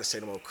I gotta say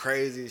the most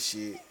crazy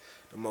shit,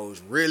 the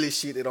most really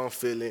shit that I'm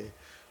feeling,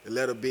 to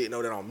let a bitch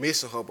know that I'm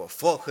missing her, but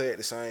fuck her at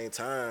the same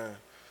time.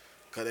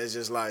 Cause it's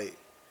just like,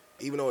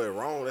 even though it's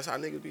wrong, that's how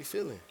niggas be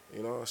feeling.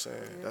 You know what I'm saying?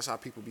 Mm-hmm. That's how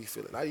people be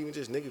feeling. Not even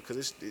just niggas,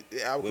 cause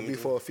the album could be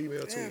for a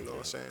female too. You know what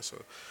I'm saying? So,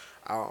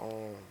 I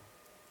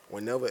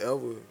whenever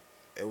ever,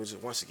 it was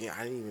just, once again,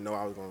 I didn't even know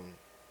I was gonna.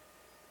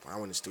 When I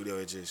went in the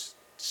studio, the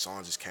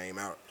song just came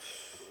out,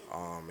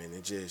 and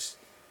it just,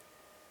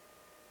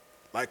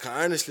 like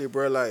honestly,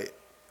 bro, like.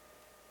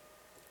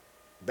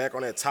 Back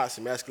on that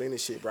toxic masculinity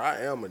shit, bro,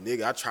 I am a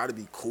nigga. I try to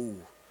be cool.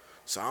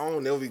 So I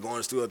don't never be going to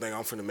the studio thinking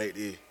I'm finna make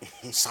this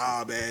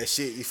sob ass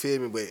shit, you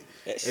feel me? But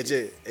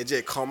it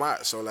just come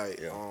out. So like,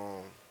 you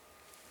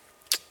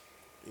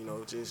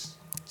know, just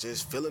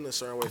feeling a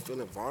certain way,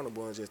 feeling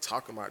vulnerable and just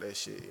talking about that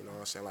shit, you know what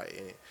I'm saying? Like,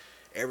 and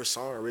every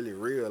song really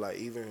real. Like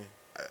even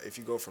if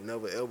you go from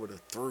Never Ever to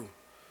Through,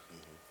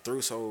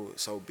 Through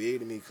so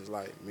big to me, cause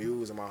like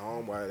Muse and my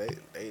homeboy,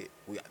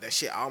 that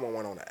shit almost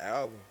went on the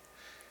album.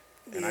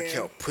 And I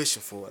kept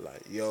pushing for it,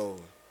 like, yo,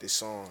 this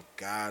song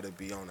gotta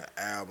be on the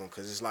album.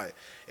 Cause it's like,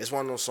 it's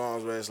one of those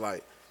songs where it's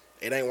like,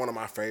 it ain't one of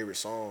my favorite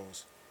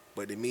songs,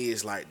 but to me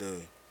it's like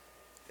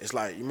it's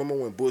like, you remember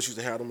when Bush used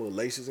to have them little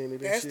laces in it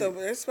and That's shit?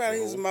 that's probably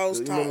his most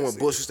You toxic. remember when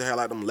Bush used to have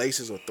like them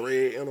laces or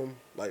thread in them,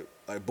 like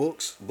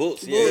books?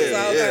 Books,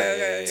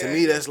 Okay. To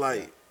me that's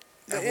like,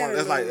 Yeah.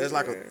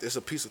 it's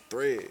a piece of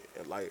thread,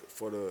 like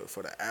for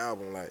the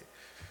album, like,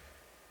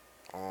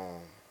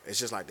 it's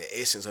just like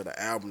the essence of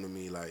the album to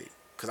me, like.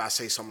 Cause I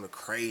say some of the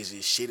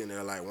craziest shit in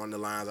there. Like one of the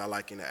lines I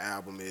like in the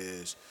album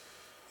is,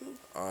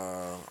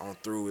 on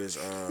Through is,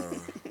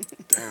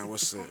 damn,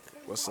 what's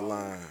the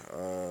line?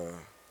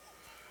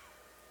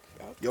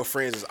 Your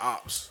friends is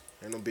ops,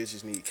 and them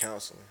bitches need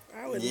counseling.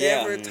 I would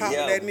never talk to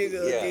that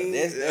nigga again.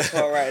 That's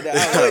part right there.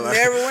 I would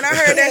never. When I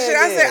heard that shit,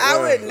 I said I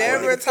would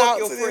never talk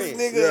to this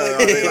nigga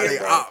again. Like they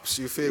bro. ops,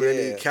 you feel me?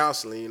 They need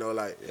counseling, you know,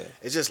 like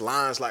it's just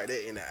lines like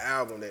that in the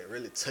album that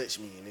really touched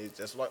me, and it's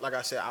just like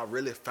I said, I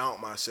really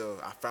found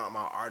myself. I found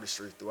my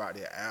artistry throughout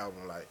that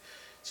album, like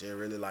just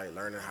really like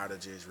learning how to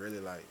just really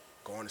like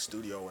go in the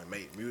studio and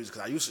make music.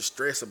 Cause I used to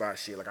stress about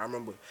shit. Like I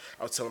remember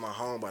I was telling my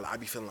homeboy, like, I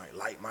be feeling like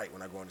Light Mike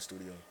when I go in the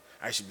studio.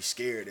 I used to be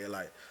scared that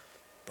like,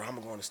 bro, I'm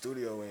gonna go in the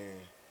studio and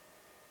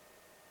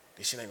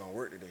this shit ain't gonna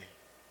work today.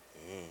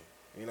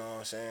 You know what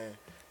I'm saying?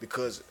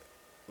 Because,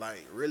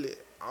 like, really,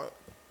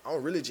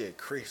 I'm really just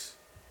Chris.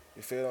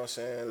 You feel what I'm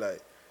saying?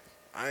 Like,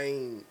 I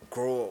ain't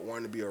grow up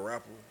wanting to be a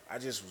rapper. I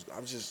just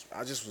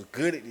was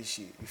good at this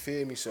shit. You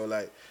feel me? So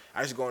like,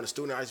 I used to go in the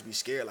studio. I used to be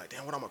scared. Like,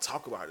 damn, what I'm gonna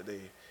talk about today?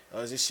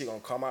 Is this shit gonna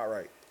come out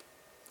right?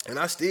 And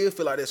I still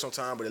feel like that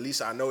sometimes, but at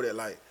least I know that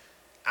like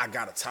I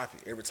got a topic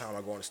every time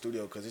I go in the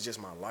studio because it's just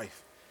my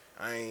life.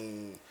 I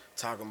ain't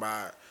talking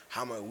about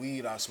how much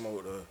weed I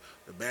smoke or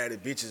the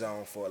baddest bitches I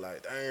on for.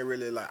 Like, I ain't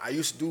really like, I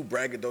used to do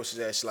braggadocious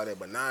ass shit like that,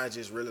 but now it's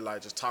just really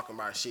like just talking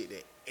about shit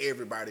that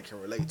everybody can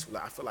relate to.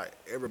 Like, I feel like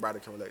everybody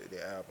can relate to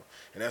that album.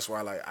 And that's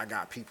why like I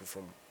got people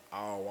from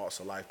all walks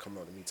of life coming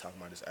up to me talking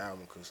about this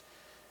album because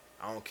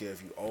I don't care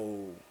if you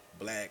old,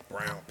 black,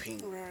 brown,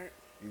 pink, Right.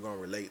 you gonna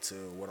relate to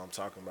what I'm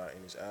talking about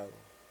in this album.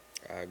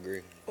 I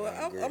agree. Well,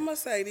 I agree. I'm gonna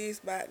say this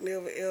about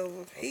Never Ever.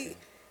 Okay.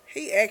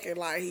 He acted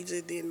like he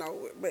just didn't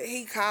know it, but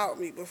he called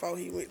me before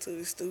he went to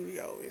the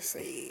studio and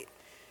said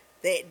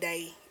that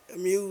day,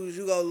 Muse,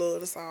 you gonna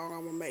love the song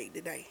I'm gonna make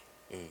today.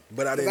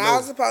 But I Cause didn't I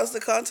was know. supposed to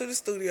come to the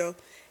studio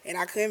and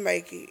I couldn't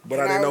make it. But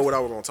And I didn't know was- what I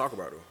was gonna talk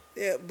about though.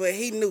 Yeah, but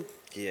he knew.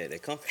 Yeah, they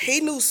come. He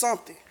knew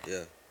something.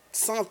 Yeah.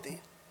 Something.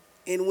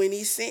 And when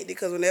he sent it,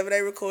 because whenever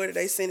they recorded,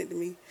 they sent it to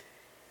me.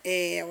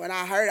 And when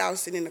I heard, I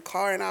was sitting in the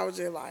car and I was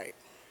just like,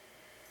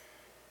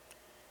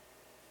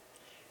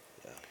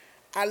 Yeah.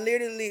 I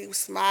literally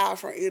smiled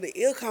from ear to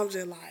ear. I'm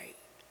just like,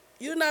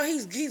 you know,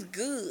 he's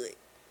good.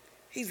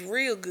 He's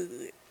real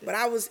good. But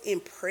I was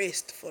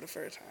impressed for the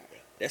first time.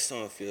 That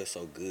song feels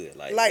so good.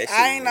 Like Like, that shit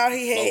I ain't know make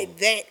he you had flow.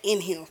 that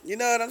in him. You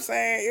know what I'm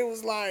saying? It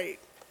was like,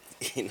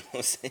 You know what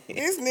I'm saying?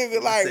 this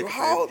nigga, My like, second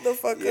hold the favorite.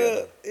 fuck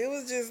Yeah. up. It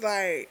was just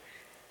like,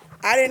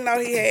 I didn't know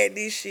he had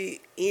this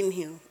shit in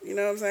him. You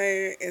know what I'm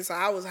saying? And so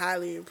I was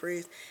highly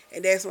impressed.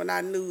 And that's when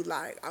I knew,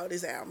 like, oh,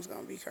 this album's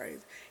gonna be crazy.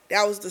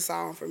 That was the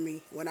song for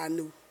me when I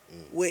knew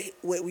what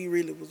we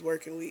really was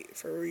working with,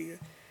 for real.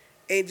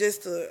 And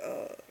just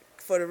to,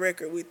 for the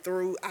record, with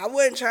Through, I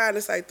wasn't trying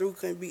to say Through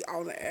couldn't be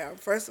on the album.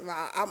 First of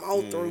all, I'm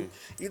on Through.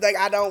 You think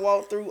I don't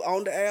want Through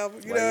on the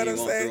album? You Why know what you I'm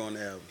want saying? through on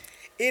the album?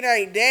 It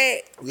ain't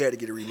that. We had to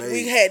get it remade.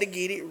 We had to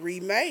get it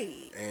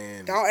remade.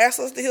 And Don't ask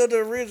us to hear the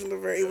original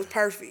version. It was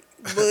perfect.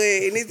 But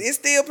and it's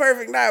still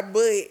perfect now,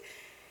 but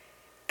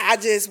I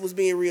just was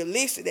being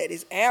realistic that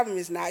this album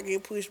is not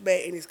getting pushed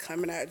back and it's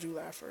coming out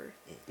July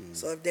 1st.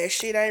 So if that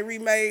shit ain't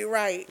remade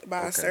right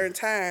by a certain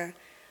time,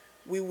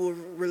 we will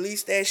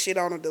release that shit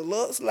on a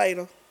deluxe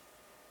later.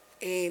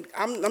 And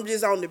I'm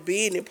just on the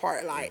business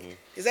part. Like,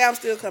 this album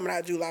still coming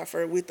out July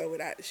 1st with or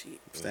without the shit.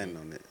 Standing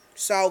on that.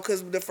 So,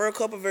 because the first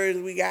couple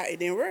versions we got, it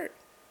didn't work.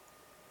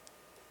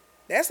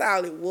 That's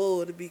all it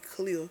was, to be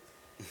clear.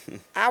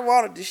 I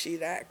wanted this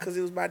shit out because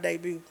it was my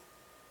debut.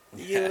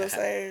 You get what I'm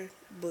saying?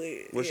 But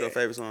What's yeah. your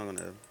favorite song on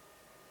the album?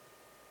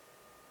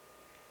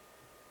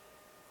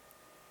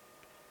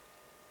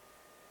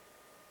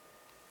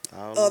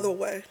 All of Other them?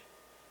 Way.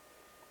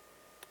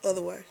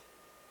 Other Way.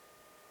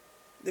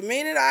 The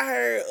minute I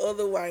heard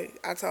Other Way,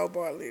 I told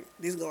Bartlett,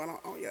 this going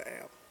on your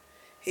album.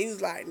 He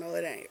was like, no,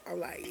 it ain't. I'm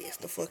like, yes,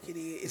 the fuck it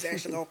is. It's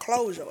actually going to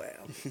close your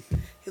album.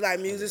 He's like,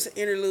 music's an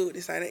interlude.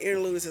 This ain't an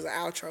interlude. This is an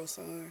outro,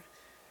 son.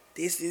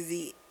 This is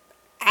it.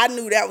 I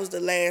knew that was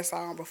the last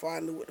song before I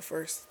knew what the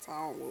first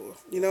song was.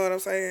 You know what I'm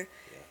saying?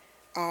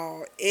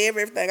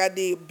 Everything I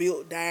did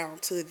built down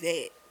to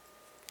that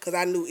because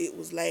I knew it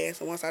was last.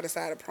 And once I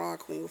decided Prom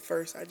Queen was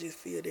first, I just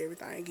filled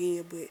everything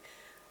again. But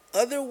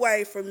Other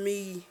Way for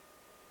me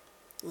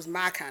was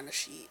my kind of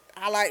shit.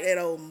 I like that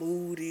old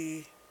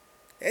moody.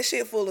 That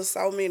shit full of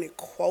so many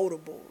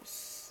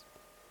quotables.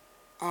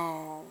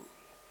 And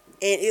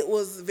it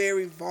was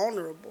very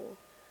vulnerable.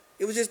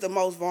 It was just the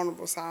most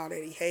vulnerable song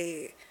that he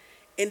had.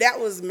 And that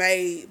was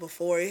made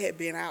before, it had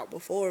been out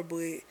before,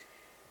 but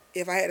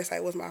if I had to say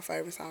what's my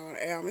favorite song on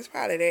the album, it's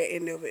probably that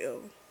and Never Ever.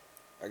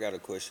 I got a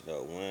question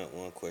though.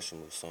 One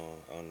question was song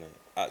on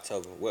the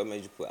October. What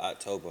made you put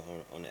October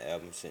on the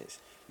album since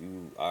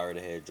you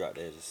already had dropped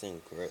that as a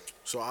single, correct?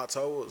 so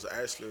October was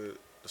actually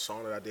the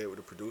song that I did with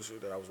the producer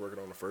that I was working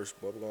on the first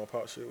Bubblegum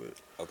Pop shit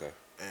with. Okay.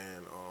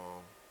 And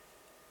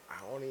I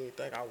don't even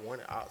think I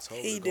wanted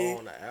October He to did. go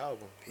on the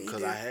album He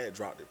because did. I had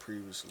dropped it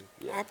previously.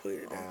 I put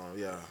it down.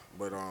 Yeah,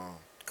 but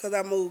Because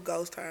I moved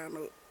Ghost Town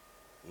up.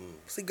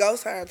 See,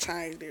 Ghost Town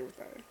changed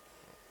everything.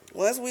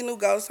 Once we knew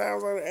Ghost Town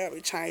was on the album,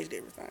 it changed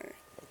everything.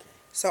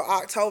 So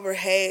October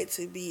had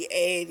to be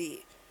added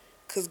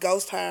because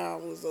Ghost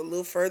Town was a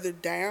little further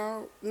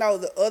down. No,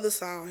 the other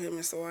song him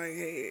and Swain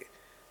had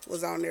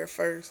was on there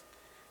first.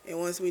 And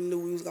once we knew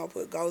we was going to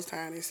put Ghost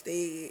Town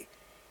instead,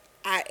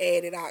 I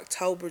added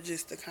October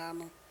just to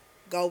kind of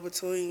go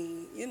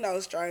between, you know,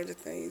 Stranger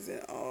Things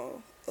and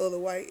Other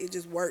Way. It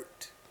just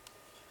worked.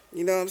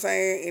 You know what I'm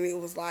saying? And it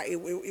was like,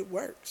 it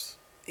works.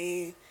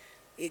 And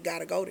it got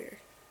to go there.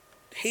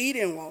 He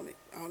didn't want it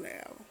on the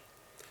album.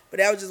 But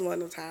that was just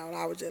one of the times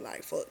I was just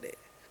like, fuck that.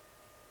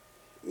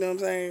 You know what I'm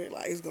saying?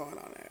 Like, it's going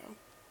on now.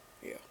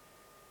 Yeah.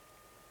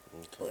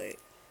 Okay.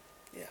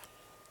 But, yeah.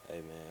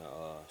 Hey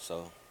man,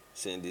 so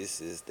since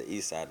this is the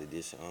East Side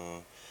edition,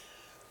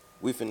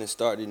 we finna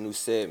start a new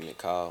segment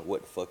called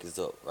 "What the Fuck Is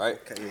Up," right?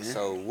 Okay, yeah.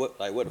 So what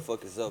the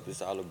fuck is up?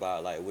 It's all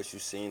about like what you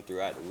seen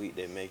throughout the week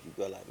that make you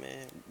go like,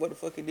 man, what the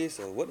fuck is this?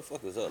 Or what the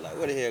fuck is up? Like,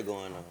 what the hell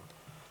going on?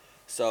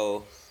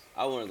 So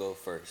I want to go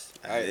first.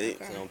 All right, Okay.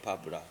 so I'm gonna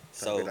pop it off.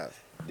 Pop it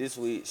off. This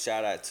week,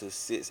 shout out to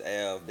 6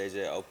 Ave. They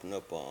just opened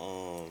up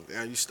a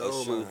Damn, you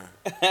stole shoe. mine.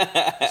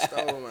 You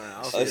stole mine.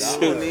 I A was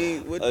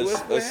shoe.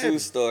 like, a shoe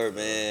store,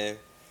 man.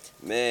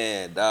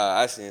 Man, dog,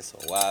 I seen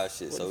some wild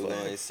shit, What so the we're fuck?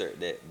 gonna insert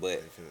that.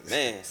 But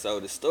man, so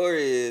the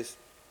story is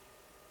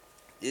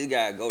this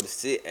guy go to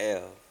 6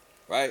 Ave,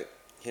 right?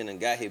 He done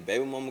got his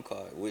baby mama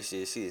car, which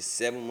is she is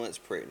 7 months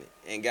pregnant,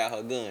 and got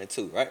her gun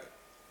too, right?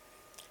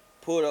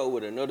 Pulled over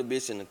with another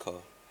bitch in the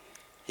car.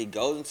 He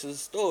goes into the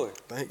store.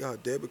 I think got a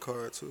debit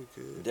card too,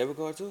 kid. Debit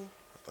card too?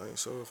 I think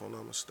so, if I'm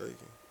not mistaken.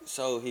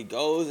 So he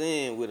goes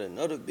in with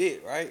another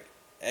bitch, right?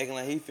 Acting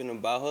like he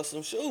finna buy her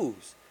some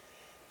shoes.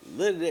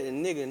 Little did the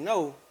nigga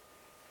know,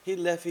 he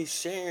left his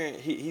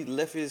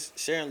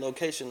sharing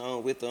location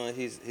on with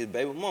his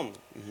baby mama.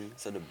 Mm-hmm.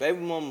 So the baby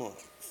mama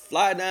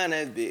fly down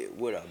that bitch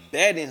with a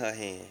bat in her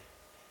hand,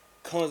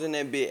 comes in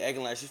that bitch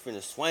acting like she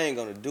finna swing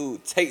on the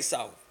dude, takes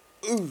off,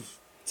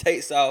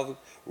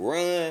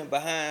 run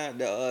behind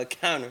the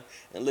counter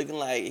and looking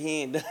like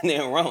he ain't done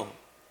nothing wrong.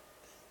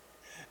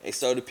 And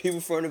so the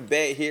people from the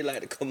back hear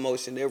like the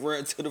commotion, they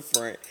run to the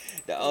front.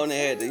 The owner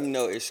had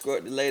to,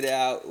 escort the lady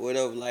out,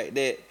 whatever like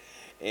that.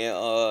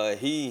 And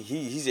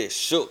he just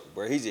shook,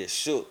 bro. He just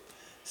shook.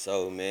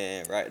 So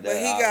man, right there.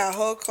 But he got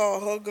her car,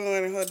 her gun,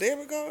 and her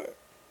debit card.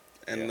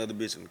 And Yeah. another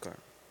bitch in the car.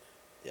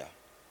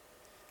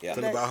 Yeah.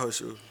 Finna buy her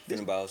shoes.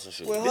 Then buy some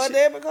shoes. With her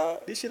debit card.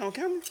 This shit on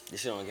camera? This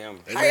shit on camera.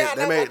 They How made, y'all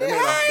they know made, about they made,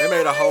 that? a, they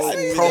made a whole I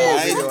didn't promo know.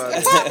 video out of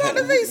it. How about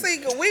the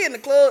VC? Cause we in the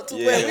club too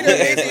much. We done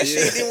Yeah. missed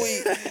this shit.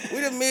 Then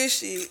we done missed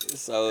shit.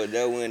 So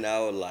that when I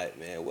was like,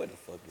 man, what the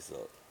fuck is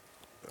up?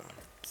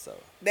 So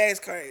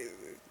That's crazy.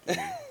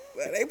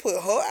 But they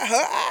put her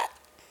out.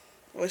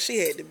 Well, she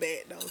had the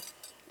bat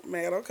though.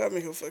 Man, don't come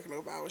in here fucking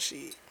up our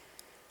shit.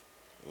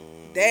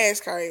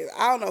 That's crazy.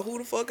 I don't know who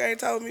the fuck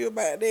ain't told me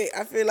about that.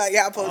 I feel like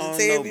y'all supposed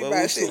to tell me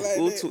about shit like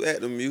we that. too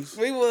active Muse.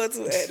 We were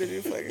too active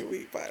this fucking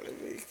week, probably.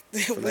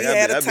 We Like,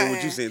 had a I been time.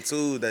 with you since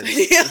Tuesday.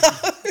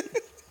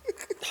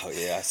 oh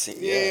yeah, I see.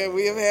 Yeah,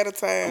 we have had a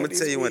time. I'm gonna this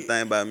tell you one week.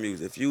 thing about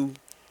Muse. If you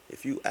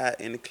out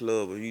in the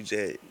club or you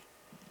just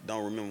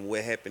don't remember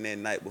what happened that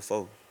night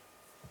before,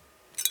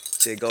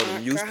 just go to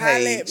Muse Come holler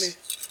at page. me.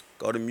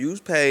 Go to Muse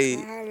page,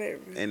 Come holler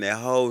at me. and that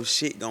whole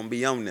shit gonna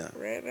be on there.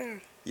 Right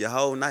there. Your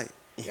whole night.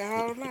 The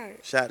whole night.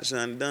 Shout to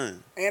Sean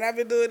Dunn. And I've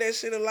been doing that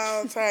shit a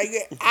long time.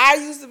 Yeah, I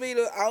used to be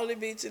the only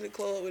bitch in the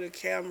club with a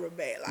camera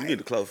back. You Like need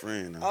a close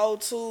friend now.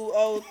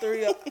 02,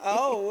 03.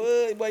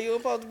 Oh, but you were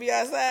supposed to be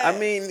outside. I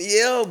mean,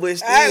 yeah, but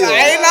still.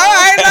 I ain't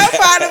know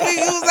part of me.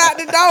 You was out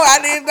the door. I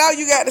didn't know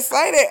you got to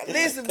say that.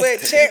 Listen,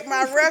 but check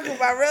my record,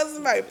 my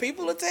resume.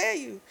 People will tell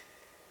you.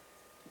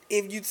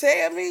 If you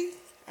tell me,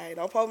 hey,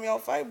 don't post me on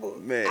Facebook.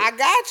 Man. I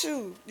got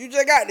you. You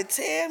just got to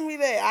tell me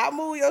that. I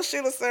move your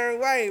shit a certain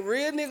way.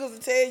 Real niggas will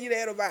tell you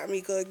that about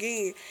me. Because,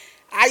 again,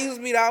 I used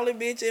to be the only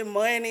bitch in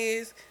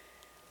monies.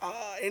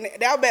 And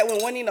that was back when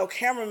wasn't even no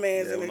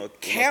cameramans Yeah, and no no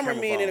camera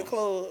cameramen in the phones.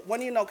 club.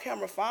 Wasn't even no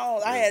camera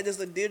phones. I had just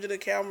a digital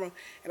camera,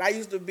 and I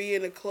used to be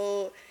in the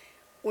club.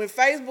 When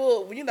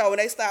Facebook, when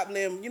they stopped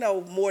them,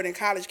 more than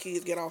college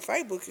kids get on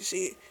Facebook and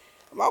shit.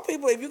 Most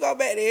people, if you go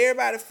back to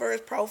everybody's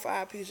first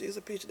profile picture, it's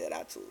a picture that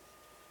I took.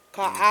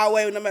 Cause I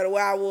always, no matter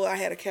where I was, I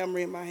had a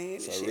camera in my hand.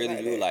 And So shit really,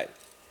 like you that. like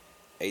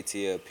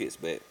ATL pits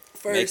back,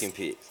 First. making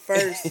pits.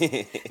 First.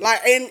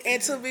 Like,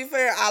 and to be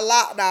fair, I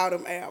locked all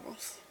them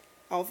albums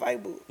on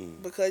Facebook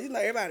because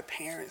everybody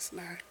parents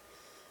now.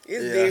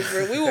 It's Yeah.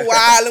 different. We were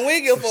wild and we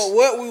didn't give a fuck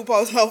what we were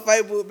posting on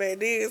Facebook back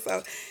then.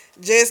 So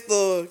just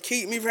to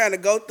keep me trying to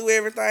go through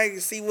everything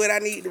and see what I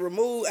need to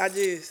remove, I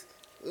just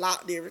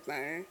locked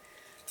everything.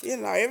 Every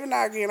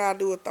now and again I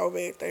do a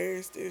throwback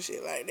Thursday and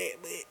shit like that,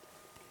 but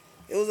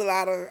it was a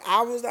lot of.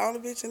 I was the only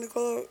bitch in the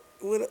club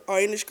or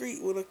in the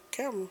street with a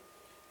camera,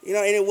 and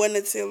it wasn't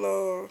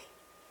until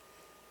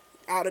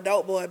all the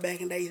dope boys back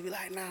in the day used to be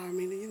like, nah,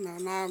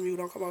 you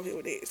don't come over here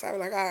with that. So I was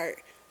like, all right.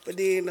 But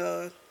then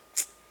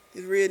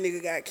this real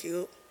nigga got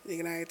killed.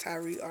 Nigga named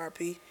Tyreek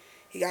RP.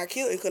 He got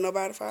killed and couldn't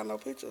nobody find no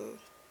picture of him.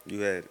 You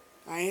had it.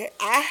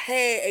 I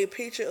had a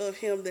picture of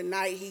him the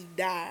night he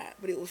died,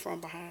 but it was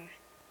from behind.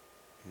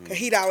 Cause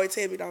he'd always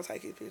tell me don't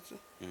take his picture,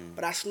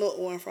 but I snuck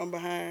one from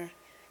behind,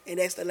 and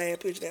that's the last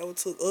picture that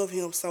was took of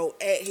him. So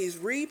at his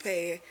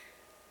repad,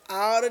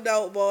 all the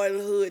dope boys in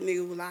the hood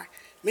niggas was like,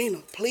 Mina,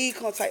 please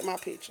come take my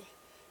picture.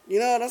 You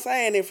know what I'm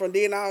saying? And from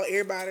then on,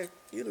 everybody,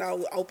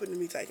 was open to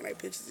me taking their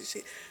pictures and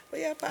shit. But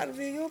yeah, part of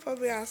it, you don't supposed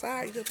to be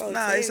outside. You just supposed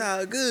Nah, to it's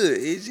all good.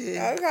 It's just.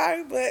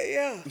 Okay, but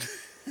yeah,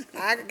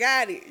 I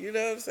got it. You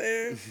know what I'm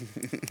saying?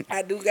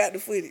 I do got the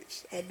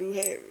footage. I do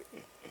have it.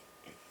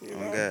 You Oh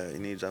know? God, you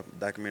need to drop a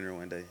documentary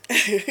one day.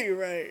 You're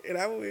right, and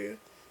I will.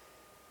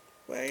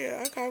 But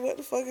yeah, okay, what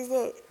the fuck is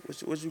up?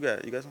 What you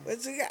got? You got something?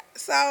 What you got?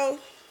 So,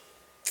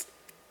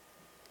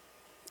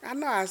 I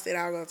know I said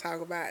I was going to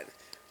talk about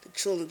the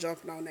children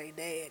jumping on their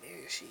dad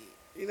and shit.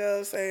 You know what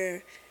I'm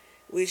saying?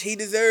 which he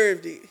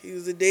deserved it. He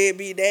was a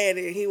deadbeat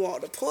daddy, and he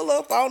wanted to pull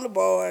up on the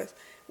boys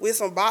with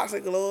some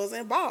boxing gloves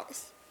and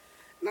box.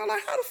 And I'm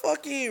like, how the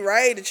fuck you ain't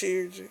raid the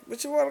children,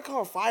 but you want to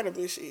come fight them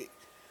and shit?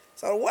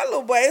 So the one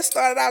little boy, it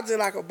started out just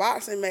like a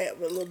boxing match,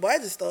 but the little boy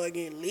just started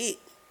getting lit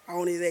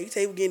on his ass.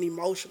 He was getting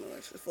emotional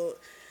and shit.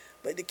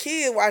 But the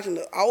kid watching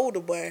the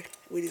older boy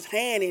with his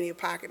hand in his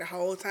pocket the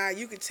whole time,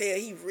 you could tell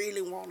he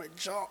really want to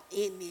jump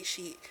in this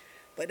shit.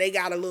 But they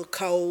got a little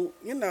cold,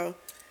 you know.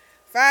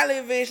 Finally,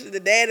 eventually, the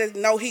daddy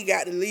know he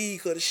got to leave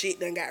because the shit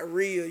done got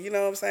real, you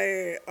know what I'm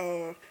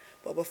saying?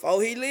 But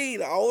before he leave,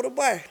 the older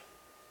boy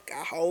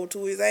got hold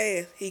to his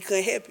ass. He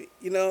couldn't help it,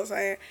 you know what I'm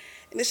saying?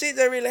 And the shit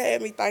just really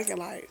had me thinking,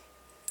 like,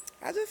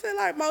 I just feel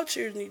like more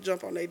children need to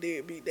jump on their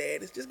deadbeat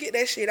daddies. Just get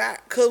that shit out.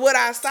 Because what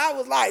I saw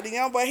was like the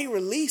young boy, he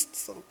released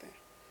something.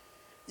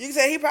 You can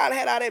say he probably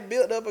had all that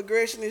built up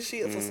aggression and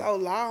shit for so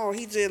long.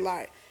 He just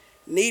like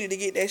needed to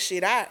get that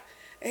shit out.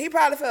 And he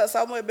probably felt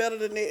so much better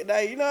the next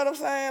day. You know what I'm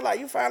saying? Like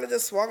you finally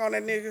just swung on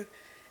that nigga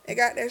and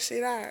got that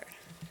shit out.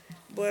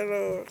 But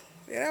yeah,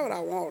 that's what I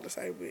wanted to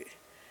say. But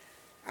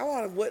I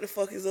wonder what the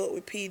fuck is up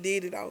with P.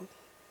 Diddy though.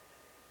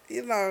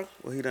 You know.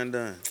 What he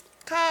done?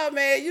 Call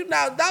man, you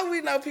know, don't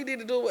we know P.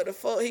 Diddy do what the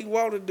fuck he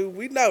want to do?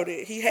 We know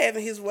that. He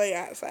having his way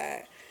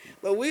outside.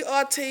 But we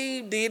are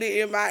team Diddy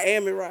in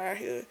Miami right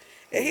here.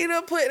 And he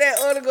done put that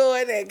other girl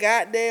in that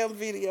goddamn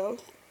video.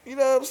 You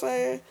know what I'm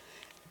saying?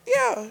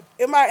 Yeah.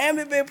 And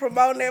Miami been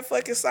promoting that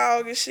fucking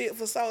song and shit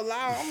for so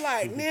long. I'm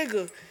like,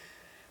 nigga.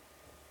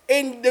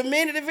 And the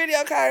minute the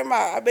video came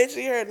out, I bet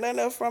you heard nothing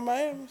else from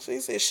Miami. She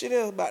said shit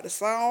else about the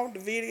song, the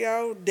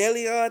video,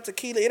 Delion,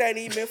 tequila. It ain't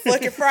even been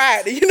fucking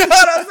Friday. You know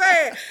what I'm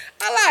saying?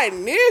 I like,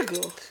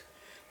 nigga.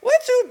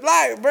 What you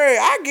like, bruh?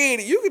 I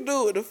get it. You can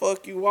do what the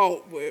fuck you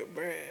want, but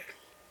bruh.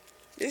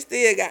 It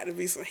still got to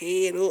be some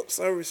head up,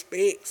 some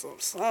respect,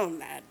 something.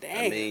 Nah,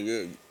 dang. I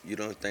mean, you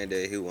don't think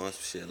that he wants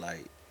some shit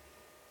like,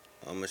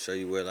 I'm gonna show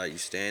you where like you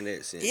stand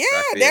at. Since Yeah,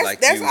 I feel like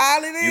that's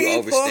all it is.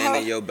 You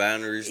overstanding your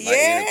boundaries, like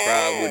in the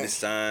crowd with the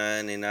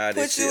sign and all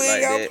that shit like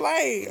that. Put you in your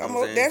place. You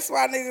know That's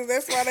why niggas.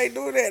 That's why they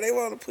do that. They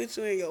want to put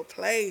you in your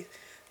place,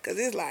 cause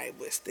it's like,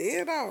 but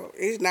still though,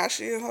 it's not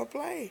she in her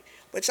place.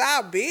 But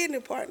y'all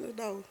business partners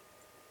though.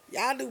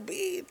 Y'all do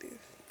business.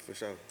 For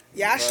sure.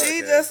 Y'all she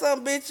just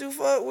some bitch you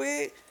fuck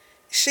with.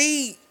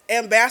 She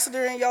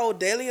ambassador in your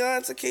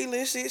Delion tequila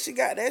and shit. She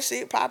got that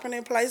shit popping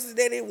in places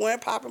that it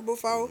wasn't popping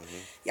before.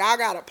 Y'all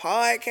got a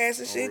podcast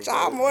and shit.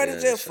 Y'all more than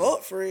just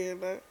fuck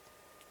friends, though.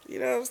 You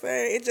know what I'm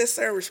saying? It just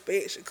certain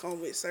respect should come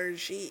with certain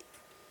shit.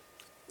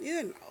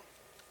 You know.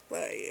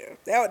 But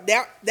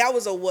yeah, that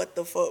was a what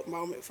the fuck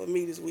moment for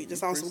me this week.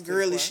 Just on some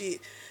girly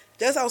shit.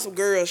 Just on some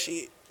girl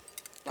shit.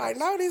 Like,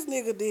 no, this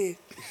nigga did.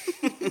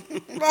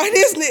 Like,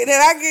 this nigga,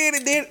 that I get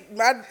it,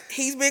 then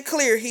he's been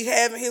clear. He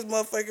having his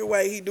motherfucking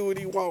way. He do what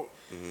he want.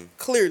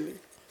 Clearly.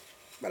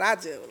 But I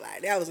just was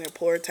like, that was in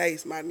poor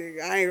taste, my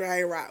nigga. I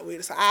ain't rock with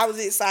it. So I was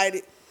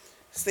excited.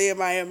 Seeing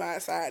Miami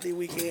outside this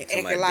weekend,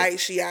 acting like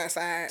she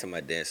outside. To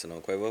my dancing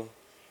on Quavo.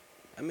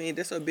 I mean,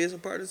 that's her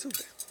business partner too.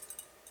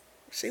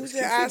 She was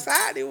just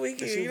outside this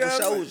weekend. You know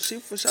what I'm saying? She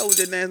for sure was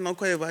just dancing on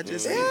Quavo. I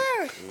just said.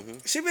 Yeah.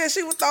 She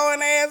was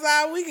throwing ass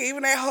all weekend,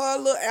 even at her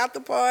little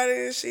after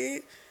party and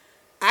shit.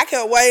 I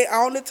kept waiting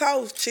on the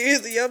toast.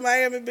 Cheers to your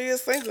Miami being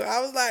single. I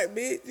was like,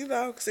 bitch, you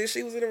know, since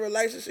she was in a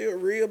relationship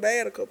real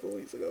bad a couple of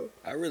weeks ago.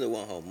 I really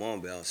want her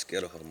mom, but I'm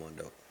scared of her mom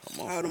though.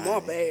 Oh, the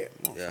mom bad.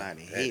 Yeah, bad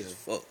as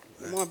fuck.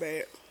 The mom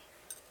bad.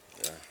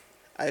 Yeah.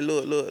 Hey,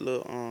 look.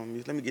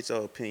 Let me get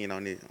your opinion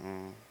on it.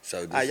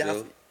 So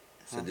this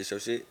this your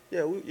shit?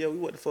 Yeah, we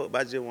what the fuck,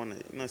 but I just wanna,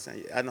 you know what I'm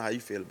saying? I know how you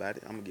feel about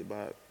it. I'm gonna get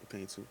Bob's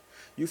opinion too.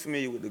 You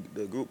familiar with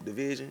the group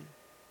Division?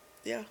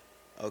 Yeah.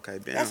 Okay,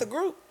 bam. That's a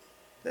group.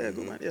 Yeah, a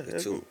group, man. Yeah,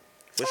 that's a too. group.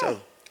 For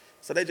sure.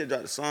 So they just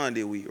dropped the song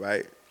this week,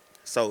 right?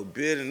 So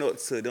building up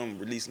to them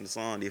releasing the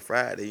song this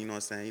Friday, you know what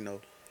I'm saying? You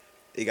know,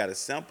 it got a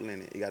sample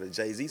in it. It got a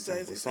Jay-Z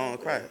sample, song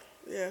Cry.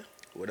 Yeah.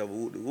 Whatever,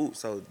 whoop the whoop.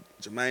 So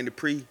Jermaine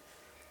Dupri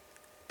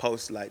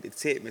posted like the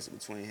text message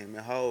between him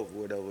and Hov,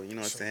 whatever, you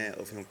know what I'm saying,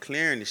 of him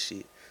clearing the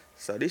shit.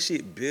 So this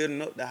shit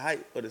building up the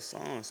hype of the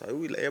song. So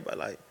we everybody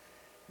like,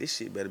 this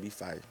shit better be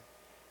fire.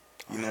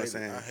 You know what I'm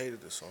saying? I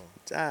hated the song.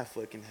 I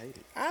fucking hate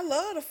it. I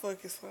love the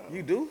fucking song.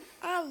 You do?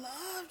 I love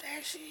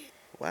that shit.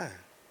 Why?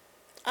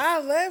 I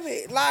love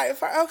it.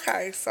 Like,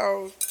 okay,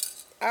 so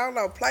I don't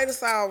know. Play the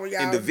song when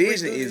y'all. And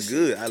Division is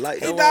good. I like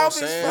That's that. what I'm dope as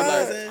saying.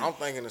 fuck. Like, I'm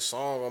thinking the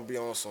song gonna be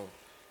on some.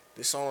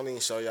 This song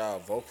didn't show y'all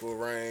vocal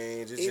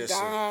range. It's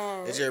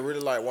just really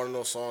like one of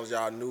those songs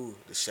y'all knew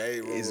the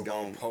Shade Room was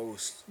gonna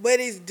post.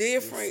 But it's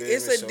different. You feel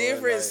It's me? a So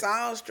different like,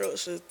 sound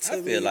structure to me.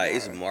 I feel like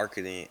it's dog.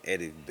 marketing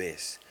at its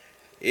best.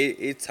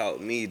 It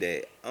taught me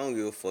that I don't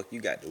give a fuck.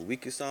 You got the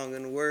weakest song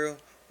in the world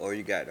or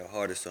you got the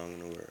hardest song in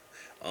the world.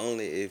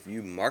 Only if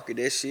you market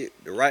that shit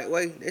the right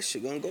way, that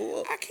shit gonna go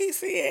up. I keep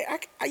saying,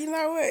 you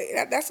know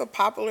what? That's a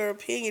popular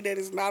opinion that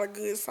it's not a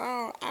good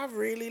song. I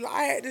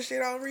had this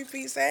shit on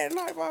repeat Saturday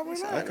night while I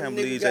went I out. can't Niggas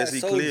believe got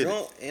JC so cleared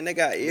drunk and they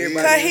got everybody.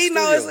 Because in the he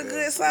knows it's a studio.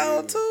 good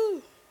song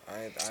too.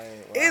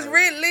 It's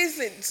really,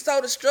 listen,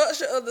 so the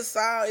structure of the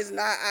song is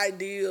not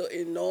ideal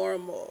and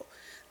normal.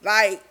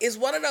 Like, it's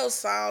one of those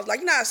songs, like,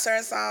 you know how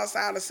certain songs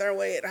sound a certain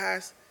way at the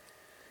house,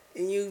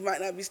 and you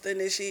might not be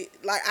studying that shit.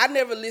 Like, I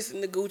never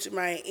listened to Gucci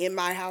Mane in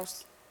my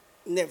house.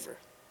 Never.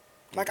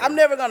 Like, Okay. I'm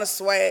never going to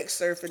swag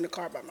surf in the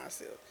car by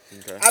myself.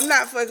 Okay. I'm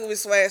not fucking with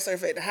swag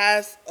surf at the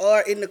house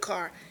or in the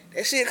car.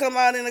 That shit come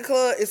out in the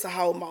club, it's a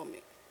whole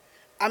moment.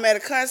 I'm at a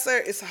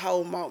concert, it's a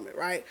whole moment,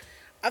 right?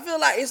 I feel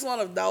like it's one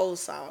of those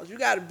songs. You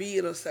got to be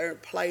in a certain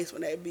place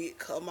when that beat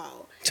come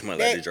on. Talking about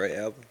like the Drake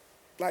album.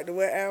 Like the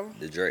what album?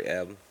 The Drake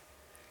album.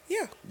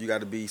 Yeah. You got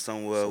to be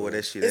somewhere where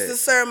that shit It's at. a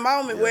certain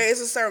moment Yeah. where it's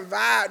a certain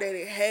vibe that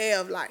it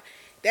have. Like,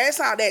 that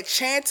song, that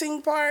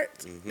chanting part,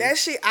 that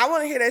shit, I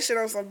want to hear that shit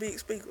on some big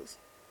speakers.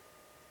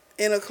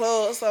 In a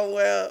club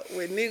somewhere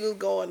with niggas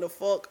going the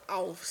fuck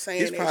off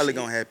saying It's that probably shit.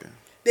 gonna happen.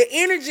 The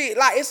energy,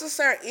 like, it's a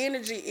certain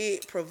energy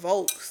it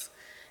provokes.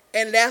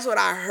 And that's what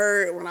I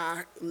heard when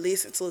I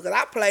listened to it. Because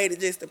I played it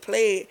just to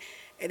play it.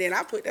 And then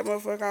I put that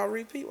motherfucker on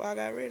repeat while I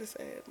got ready to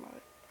say it.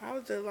 Like, I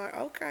was just like,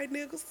 okay,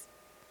 niggas.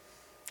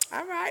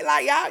 All right.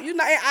 Like, y'all, you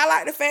know, I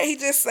like the fact he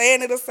just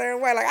saying it a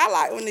certain way. Like, I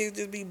like when niggas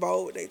just be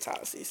bold with their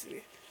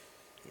toxicity.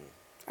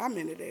 I'm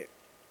into that.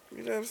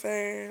 You know what I'm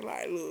saying?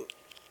 Like, look,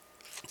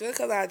 just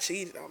because I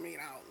cheated don't mean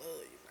I don't love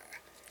you, man.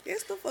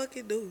 Yes, the fuck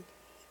it do.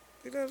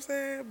 You know what I'm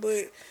saying?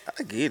 But,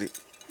 I get it.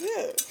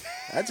 yeah.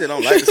 I just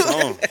don't like the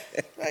song.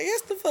 Like,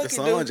 yes, the fuck The it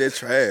song do. just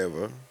trash,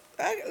 bro.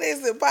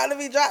 Listen, partner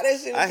me drop that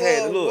shit I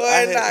had- before look, one I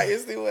had- night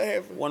and see what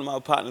happened. One of my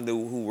partners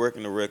who work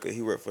in the record,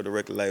 he worked for the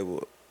record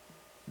label.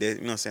 They, you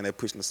know what I'm saying, they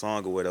pushing the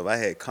song or whatever. I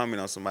had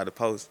comment on somebody's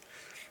post.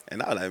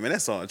 And I was like, man,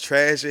 that song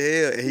trash as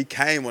hell. And he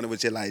came on it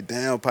with just like,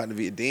 damn, partner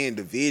me. Then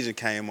Division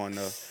came on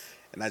there.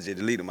 And I just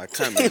deleted my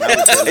comment. And I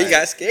was just He like,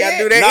 got scared. Gotta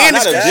do that Nah, not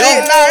industry of shit.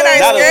 them. No, it ain't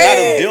not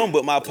scared. of them,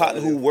 but my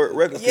partner who worked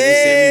records, because he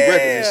sent me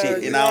records and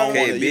shit. And I don't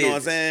Yeah, want to, you know what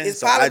I'm saying? It's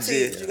So I politics.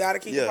 just, You gotta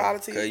keep the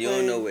politics. Because you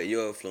don't know what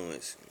your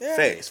influence. Yeah.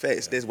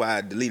 facts. That's why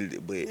I deleted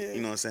it. But, Yeah.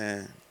 you know what I'm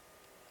saying?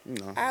 You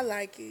know. I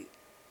like it.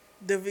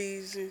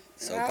 Division.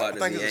 So I- part of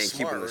think me it's a ain't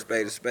keeping smart a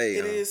spade a spade.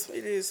 it huh?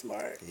 is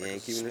smart. You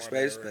ain't keeping a Smart spade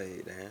a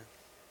word. spade, damn.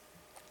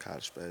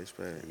 College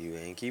spade. You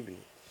ain't keeping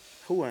it.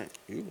 Who ain't?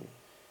 You.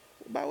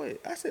 By the way,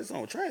 I said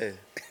something trash.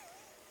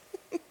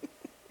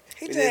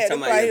 He We just just had to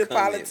talking about play your his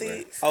comment,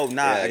 politics. Oh,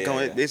 nah,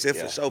 Yeah. this is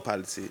Yeah. for show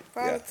politics.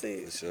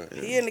 Politics. Yeah, for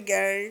sure. He in the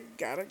game.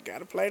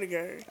 Gotta play the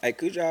game. Hey,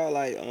 could y'all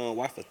like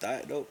wife a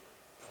thought though?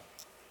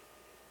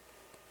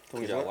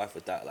 Could y'all what? wife a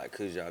thought? Like,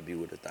 could y'all be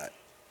with a thought?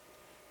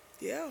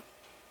 Yeah.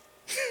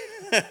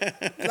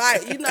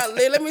 Like, you know,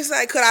 let me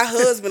say, could I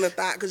husband a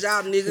thought? Because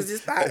y'all niggas is She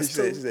thoughts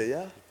said, too.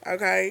 yeah.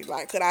 Okay?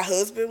 Like, could I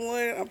husband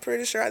one? I'm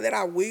pretty sure that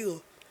I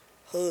will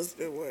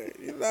husband one.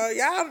 You know,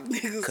 y'all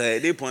niggas. Cause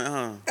at this point,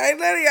 Ain't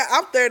none of y'all.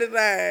 I'm 39.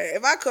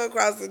 If I come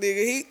across a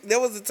nigga, there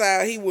was a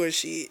time he was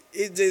shit.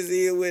 It just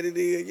is what it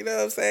is. You know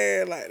what I'm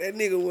saying? Like, that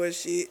nigga was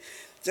shit.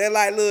 Just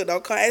like, look,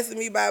 don't come asking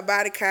me about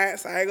body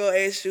counts. I ain't gonna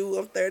ask you.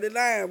 I'm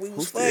 39. We who's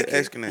was still fucking.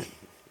 asking that?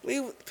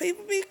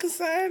 People be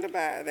concerned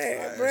about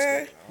that,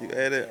 bruh. You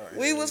had it?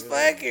 We was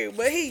fucking,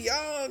 but he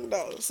young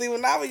though. See,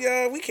 when I was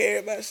young, we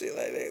cared about shit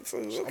like that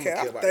too. Okay,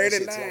 I'm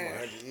 39.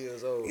 100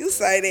 years old. You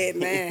say that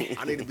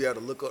now. I need to be able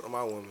to look up to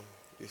my woman.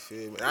 You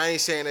feel me? I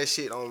ain't saying that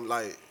shit on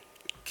like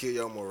kill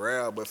your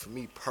morale, but for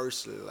me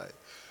personally, like,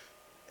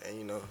 and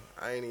you know,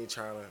 I ain't even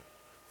trying to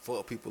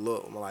fuck people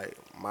up. Like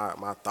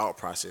my thought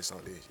process on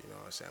this, you know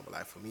what I'm saying? But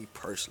like for me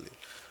personally,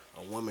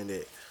 a woman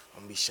that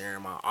I'm gonna be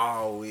sharing my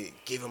all with,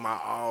 giving my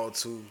all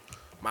to,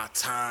 my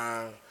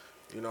time,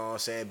 you know what I'm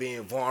saying,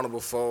 being vulnerable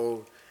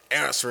for,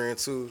 answering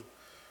to.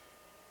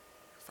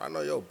 If I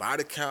know your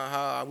body count,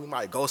 how we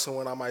might go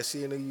somewhere and I might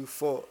see a nigga you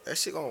fuck, that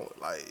shit gon'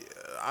 like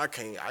I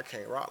can't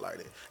rock like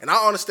that. And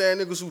I understand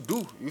niggas who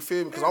do, you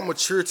feel me? Cause I'm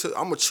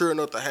mature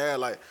enough to have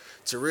like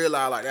to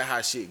realize like that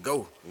how shit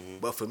go.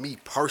 But for me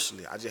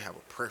personally, I just have a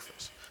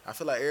preference. I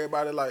feel like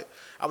everybody like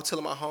I was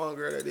telling my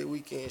homegirl that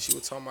weekend, she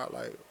was talking about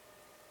like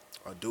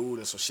a dude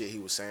and some shit he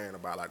was saying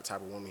about like the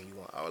type of woman he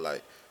want. I was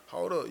like,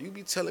 hold up, you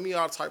be telling me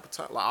all the type of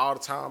time, like all the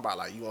time about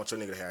like you want your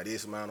nigga to have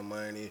this amount of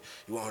money,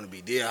 you want him to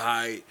be this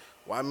height.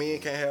 Why men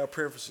can't have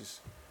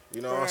preferences?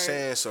 You know what I'm Right.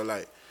 saying? So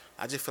like,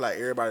 I just feel like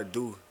everybody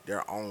do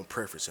their own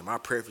preference, and my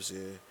preference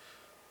is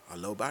a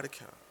low body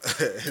count. But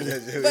She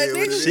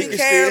niggas be can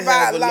caring still have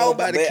about a low low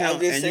body But I'm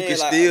count, just and you saying, can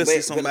like, still see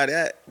but- somebody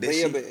at that. But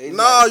yeah, shit. but it's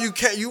No, like, you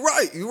can't. You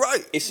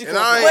right. if she And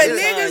come I from ain't- But out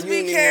of town, niggas you be don't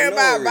even caring know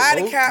about her.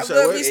 body Who? counts. You say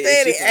They'll what? be If she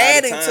steady from out of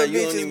adding town, to you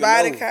don't bitches' even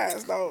body know.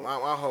 counts though.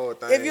 my whole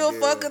thing. If you a is-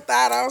 fucking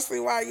thought, I don't see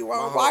why you My want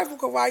a whole- wife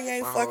because why you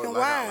ain't my whole- fucking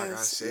like I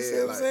wise. said, You see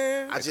what I'm like,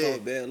 saying? I That come with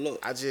just, bad luck.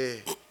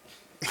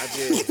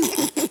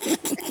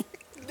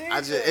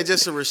 it's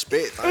just a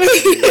respect thing.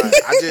 For me. Like,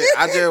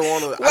 I just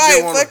wanna.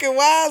 Right, fucking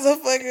wise or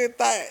fucking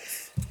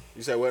thoughts?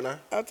 You say what now?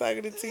 I'm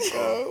talking to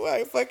Tico.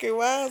 Like, fucking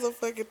wise or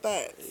fucking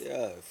thoughts?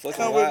 Yeah, fucking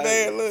Come with wild.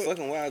 bad luck.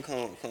 Fucking wild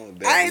come with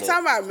bad I ain't luck.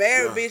 talking about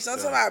married Yeah, bitches. I'm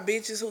yeah. talking about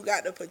bitches who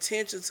got the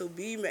potential to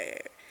be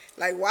married.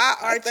 Like, why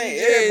I aren't you think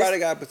just... everybody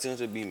got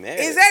potential to be mad.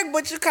 Exactly,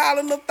 but you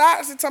calling them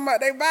thoughts and talking about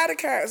their body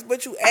counts,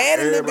 but you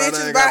adding Everybody the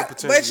bitches ain't got the body,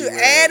 potential but to you be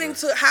mad, adding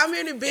bro. to how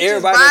many bitches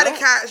Everybody body don't.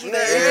 counts you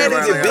done added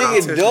Everybody to The ain't got them.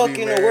 biggest potential to duck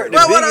be in the mad. world. The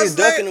But what I'm biggest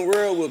duck saying- in the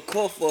world would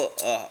cuff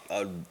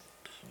a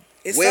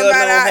It's well-known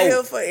somebody out hoe.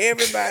 here for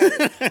everybody.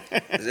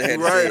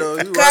 You right though.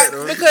 You right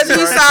though. Because You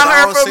he right, saw but I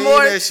her don't for see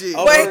more- that shit.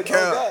 but- No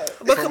cap.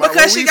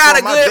 Because she got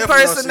a good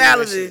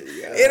personality.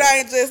 Yeah. It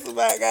ain't just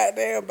about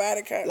goddamn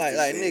body counts. Like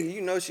and shit. nigga,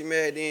 you know she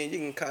mad. Then you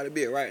can call the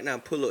bitch right now.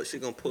 Pull up. She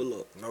gonna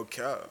pull up No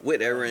cap. with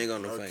that ring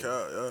on the No finger.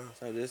 cap. Yeah.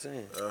 So I'm just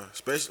saying.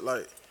 Especially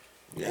like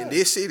Yeah. in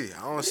this city,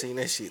 I don't seen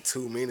that shit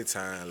too many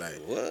times. Like,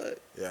 What?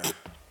 yeah.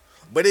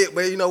 But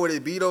you know what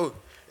it be though?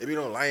 It be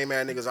them lame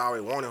ass niggas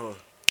always wanting her.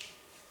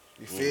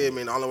 You feel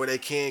me? And the only way they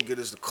can get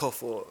is the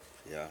cuff her.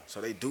 Yeah.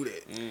 So they do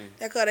that.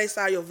 That's because they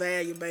saw your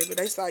value, baby.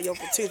 They saw your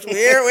potential.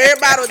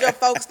 Everybody was just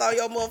focused on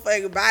your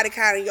motherfucking body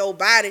count and your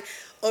body.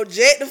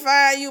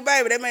 Objectifying you,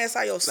 baby. That man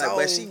saw your soul.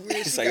 But she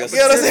really, Saw she your got You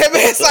know what I'm saying? That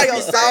man saw your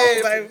potential.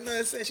 soul, baby. You know what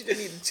I'm saying? She just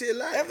need to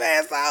chill out. That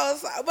man saw her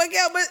soul. But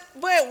yeah,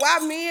 but why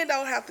men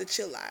don't have to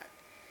chill out?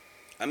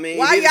 I mean,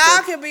 Why it is y'all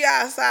a- can be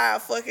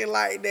outside fucking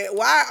like that?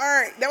 Why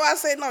aren't? That's why I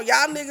say no.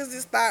 Y'all niggas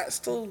is thoughts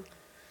too.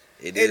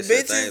 It And is such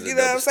bitches, things you as know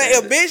what I'm double saying? If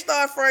standards. bitch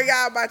start for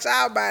y'all about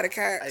y'all body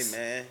counts Hey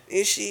man,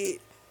 and shit.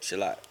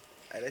 Chill out.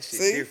 hey, that shit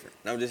See? different.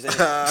 No, I'm just saying.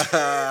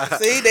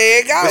 See,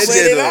 there you go. But But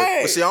shit, it though.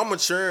 ain't. But see, I'm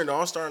maturing though.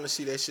 I'm starting to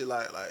see that shit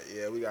like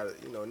yeah, we gotta,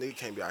 nigga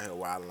can't be out here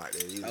wilding like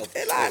that either. Oh, It's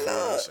like, You know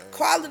what I'm look, saying?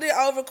 quality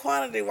over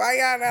quantity. Why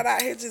y'all not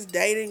out here just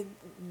dating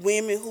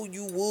women who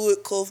you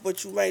would cuff,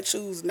 but you may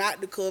choose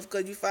not to cuff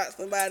because you found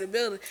somebody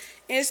better?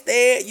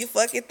 Instead, you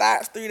fucking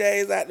thoughts 3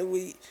 days out the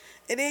week.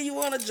 And then you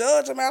want to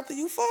judge them after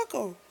you fuck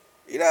them.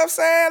 You know what I'm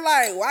saying?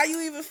 Like, why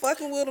you even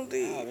fucking with them Oh,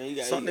 then? man, you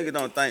got, Some niggas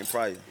don't think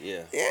prior.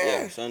 Yeah. Yeah.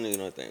 Yeah. Some niggas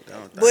don't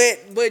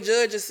think. But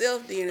judge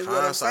yourself then is what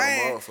I'm Hindsight a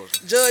saying.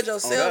 motherfucker. Judge Oh,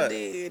 yourself that.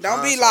 then.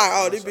 Don't be Hindsight, like,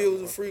 oh, this hindsight,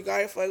 bitch was a freak.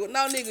 I ain't fucking with.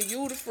 No, nigga,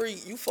 you the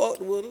freak. You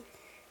fucked with her.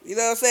 You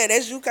know what I'm saying?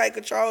 That's you can't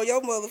control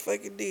your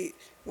motherfucking dick.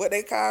 What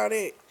they call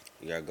that.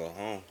 You gotta go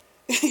home.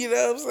 You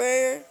know what I'm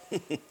saying?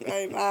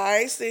 Like, nah, I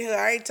ain't sitting here.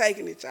 I ain't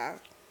taking it, y'all.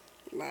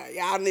 Nah,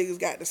 y'all niggas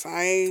got the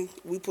same.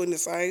 We putting the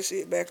same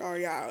shit back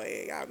on y'all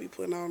head. Y'all be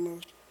putting on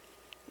the.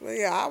 But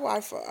yeah,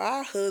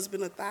 our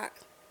husband a thought.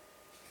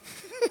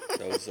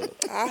 That was up.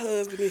 Our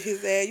husband and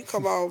his ass. You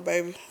come on,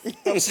 baby.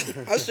 I'm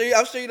sure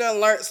you done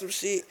learned some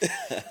shit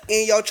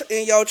in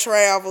your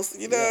travels.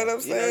 You know what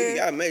I'm saying? You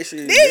gotta make sure.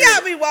 Then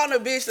y'all be wanting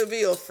a bitch to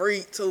be a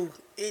freak too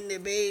in the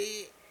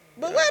bed.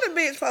 But where the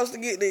bitch supposed to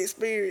get the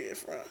experience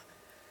from?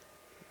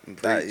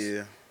 That,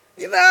 yeah.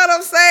 You know what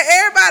I'm saying?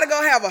 Everybody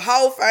gonna have a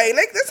whole phase.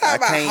 Let's talk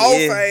about whole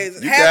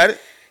phase. You got it.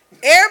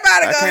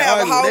 Everybody I gonna can't have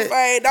a argue whole with that.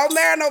 phase. Don't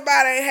marry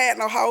nobody ain't had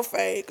no whole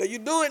phase. Cause you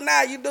do it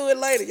now, you do it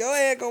later. Your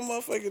ass gonna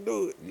motherfucking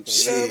do it. You know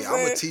Shit, what I'm I'm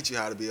gonna saying? teach you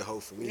how to be a hoe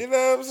for me. You know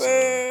what I'm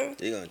saying?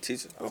 You gonna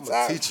teach her. I'm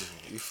Sorry. gonna teach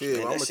you. You feel me?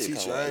 Man, I'm that gonna shit teach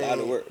come you. with I a lot of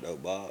ain't, work though,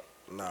 Bob.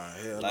 nah,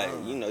 hell Like,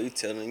 nah. you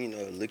tell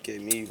them, look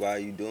at me while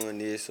you doing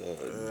this, or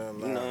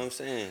you know what I'm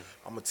saying.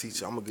 I'm gonna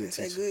teach you. I'm a good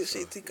That teacher. good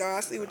shit, T. I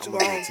see what I'm you a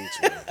good want.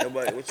 teacher. Man.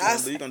 Everybody, what you gonna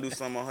do? You gonna do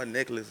something on her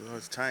necklace or her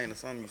chain or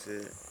something? You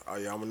said. Oh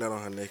yeah, I'm gonna nut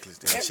on her necklace.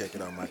 Then check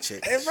it on my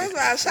check. And first of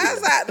all,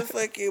 shouts out to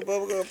fucking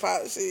bubblegum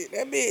pop shit.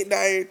 That bitch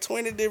done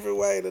 20 different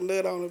ways to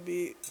nut on a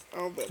bitch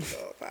on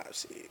bubblegum pop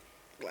shit.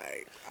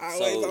 Like,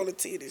 always on the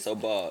titties. So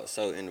Bob,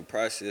 in the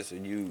process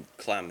of you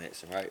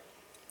climaxing, right?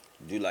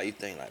 You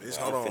think like, This,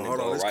 bro, hold I'm finna on.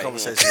 go This right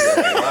conversation. here.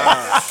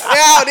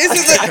 Yo,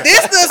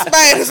 this the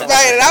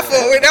spade. I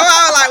feel weird. That's why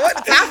I was like,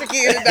 what the topic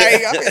is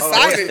today? I'm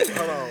excited.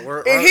 Hold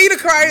on. And he the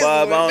crazy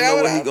Bob, one. I don't That's know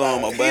what where he I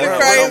going, thought. my boy. He the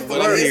Run- crazy run- one.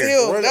 run It's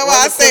here. him. That's why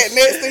I sat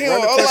next to him.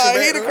 run the I'm question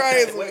like, he back. the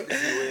crazy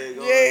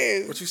one.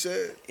 Yes. What you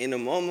said? In the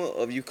moment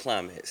of you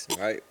climaxing,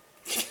 right?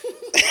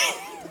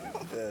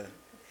 Yeah.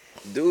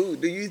 Do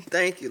you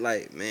think you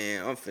like,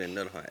 man, I'm finna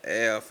nut on her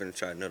ass, I'm finna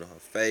try to nut on her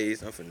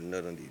face, I'm finna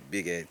nut on these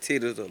big ass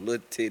titties or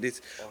little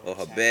titties or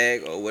her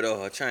bag or whatever,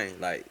 her chain.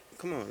 Like,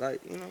 come on,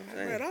 like, you know what I'm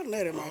saying? Bro, don't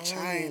let it my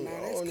chain now.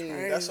 That's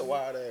crazy. That's a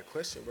wild ass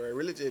question, bro. It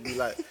really just be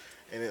like,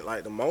 in it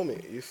like the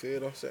moment. You feel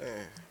what I'm saying?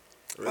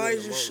 Really Why in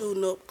is the you moment.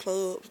 shooting up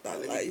clubs?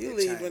 Dog? Like, you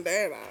leaving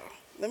that out.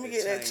 Let me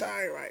get that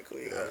chain right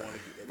quick.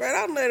 Bro,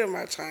 don't let in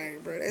my chain,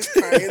 bro. That's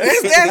crazy.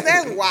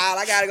 That's wild.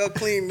 I gotta go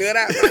clean nut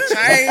out my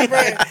chain, bro.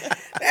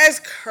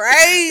 That's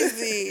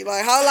crazy.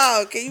 Like, hold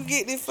on. Can you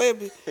get this for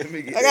me?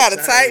 I gotta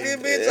take this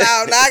bitch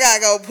out. Now I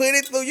gotta go put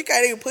it through. You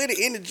can't even put it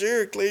in the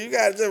jury clean. You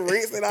gotta just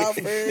rinse it off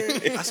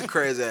first. That's a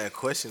crazy ass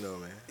question though,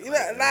 man. You know,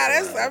 that's,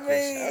 I I'm just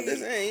mean,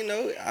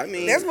 saying, I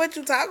mean, that's what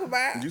you talk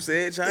about. You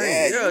said chain.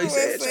 Yeah, yeah, you he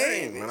said was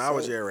saying chain. Man, I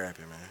was just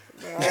rapping, man.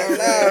 No,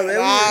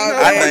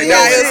 I think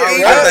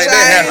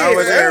that I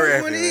was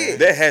just rapping, man.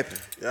 That happened.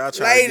 Y'all trying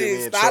to get me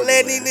Ladies, in stop trouble,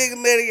 letting man. these niggas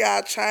nut in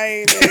y'all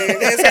chain, man.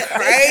 That's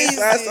crazy.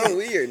 That's so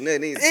weird,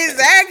 nothing.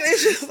 Exactly.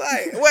 It's just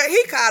like, well,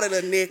 he called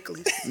it a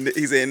necklace.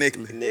 He said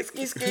necklace.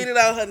 He skeeted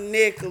on her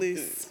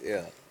necklace.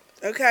 Yeah.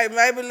 Okay,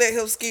 maybe let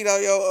him skeet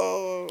on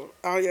your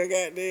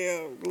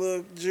goddamn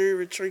little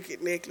jewelry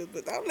trinket necklace,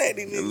 but don't let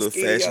these A niggas little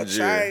skeet in your fashion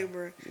jewelry. chain,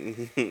 bro.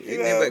 You It know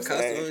what never I'm cost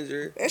saying?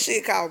 100. That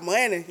shit cost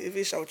money if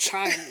it's your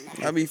chain.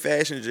 I be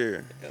fashion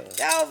jewelry.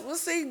 Y'all, we'll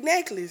see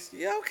necklace.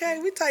 Yeah,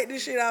 okay, we take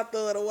this shit out,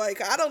 throw it away.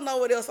 Cause I don't know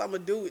what else I'm gonna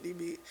do with this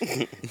bitch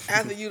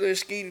after you done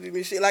skeeted in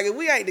this shit. Like, if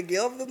we ain't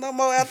together no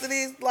more after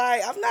this,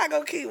 like, I'm not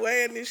gonna keep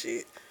wearing this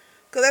shit.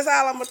 Cause that's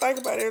all I'm gonna think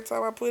about every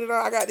time I put it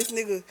on. I got this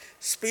nigga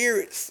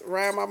spirits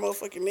around my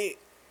motherfucking neck.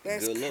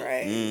 That's Good luck.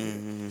 crazy.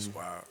 It's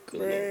wild.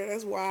 Good Bruh, luck.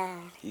 that's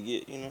wild. You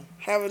get, you know.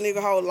 Have a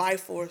nigga whole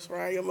life force,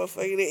 right? Your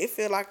motherfucking neck. It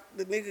feel like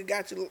the nigga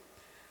got you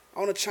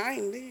on a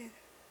chain then.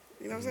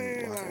 You know what I'm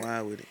saying? Walk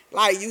around with it.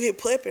 Like you hit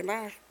pupping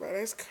now, bro.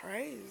 That's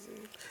crazy.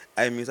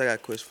 Hey, Miss, I got a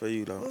question for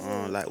you though.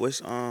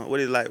 What's up? Like, what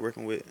is it like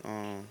working with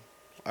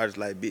artists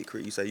like Big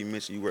Crit? You say you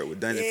mentioned you work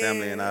with Dungeon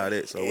Family and all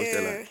that. So what's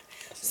that like?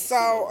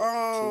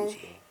 So,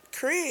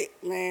 Crit,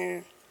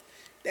 man,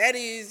 that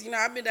is,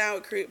 I've been down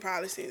with Crit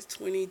probably since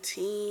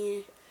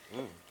 2010.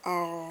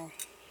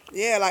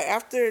 Yeah, like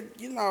after,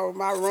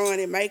 my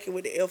run and making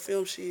with the L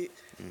Film shit,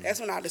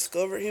 that's when I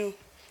discovered him.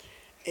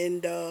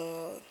 And,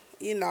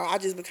 I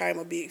just became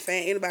a big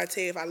fan. Anybody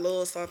tell you if I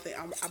love something,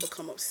 I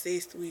become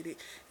obsessed with it.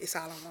 It's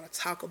all I want to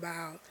talk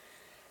about.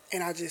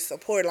 And I just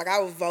support it. Like I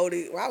was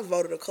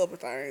voted a couple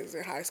things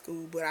in high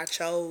school, but I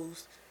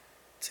chose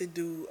to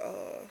do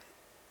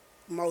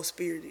Most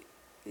Spirited.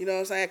 You know what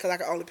I'm saying? Because I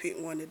could only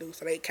pick one to do.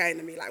 So they came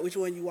to me like, which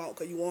one you want?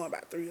 Because you won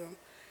about 3 of them.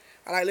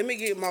 I like, let me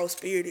get Most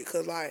Spirited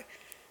because, like,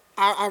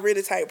 I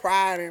really take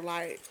pride in,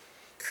 like,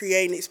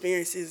 creating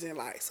experiences and,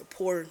 like,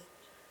 supporting,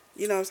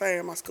 you know what I'm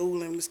saying, my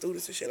school and the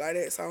students and shit like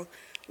that. So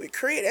with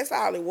Crit, that's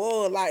all it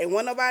was. Like, and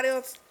wasn't nobody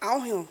else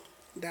on him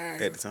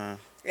down At the time.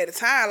 At the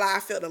time, like,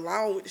 I felt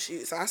alone with the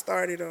shit. So I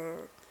started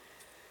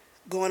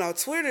going on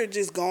Twitter,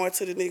 just going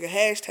to the nigga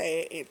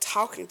hashtag and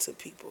talking to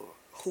people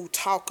who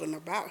talking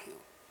about him.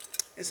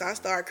 And so I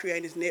started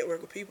creating this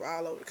network of people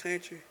all over the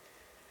country.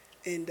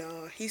 And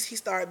he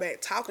started back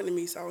talking to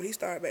me. So when he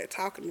started back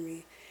talking to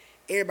me,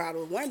 everybody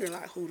was wondering,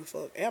 like, who the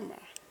fuck am I?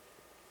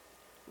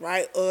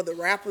 Right? Other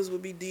rappers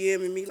would be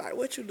DMing me, like,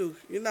 what you do?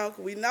 You know,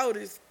 'cause we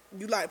noticed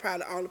you, like,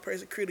 probably the only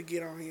person Crit to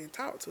get on here and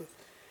talk to.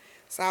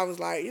 So I was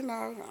like, I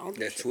don't do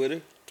That's shit.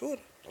 Twitter?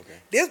 Twitter. Okay.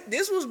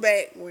 This was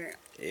back when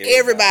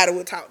everybody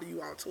would talk to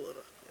you on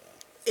Twitter.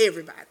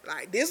 Everybody.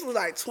 Like, this was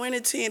like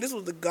 2010. This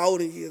was the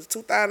golden years.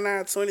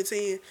 2009,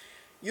 2010.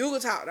 You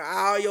could talk to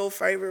all your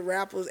favorite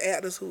rappers,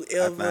 actors,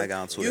 whoever. I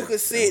got on Twitter. You could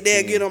sit there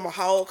and get them a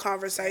whole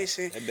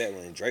conversation. That back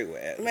when Drake was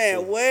acting. Man,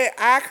 too. what?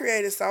 I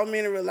created so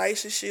many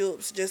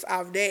relationships just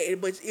off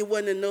that, but it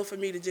wasn't enough for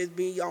me to just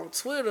be on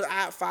Twitter.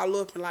 I'd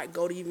follow up and, like,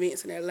 go to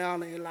events in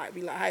Atlanta and, like,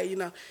 be like, hey,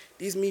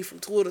 this me from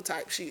Twitter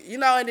type shit.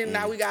 And then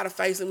now we got a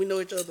face and we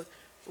know each other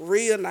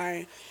real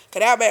name. Cause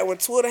that back when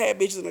Twitter had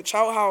bitches in the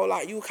chokehold,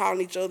 like, you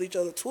calling each other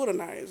Twitter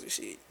names and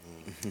shit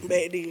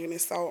back then. And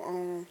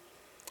so,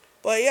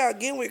 but yeah,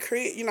 getting with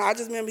Crit, I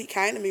just remember he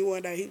came to me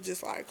one day. He was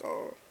just like,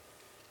 the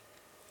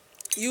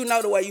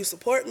way you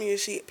support me and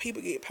shit,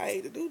 people get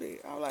paid to do that.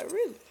 I was like,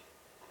 really?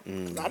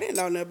 'Cause I didn't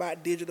know nothing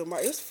about digital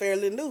marketing. It's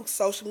fairly new.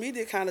 Social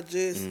media kind of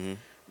just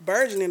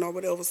burgeoning or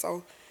whatever.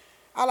 So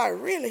I like,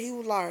 really? He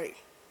was like,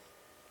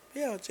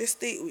 yeah, just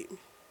stick with me.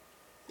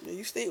 When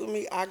you stick with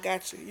me, I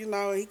got you.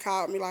 He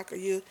called me like a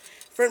year.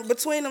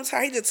 Between them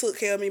time, he just took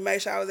care of me,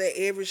 made sure I was at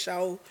every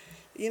show.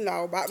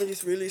 Bought me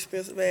this really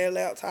expensive ass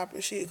laptop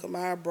and shit because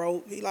mine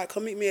broke. He like,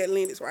 come meet me at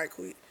Lennox right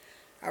quick.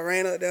 I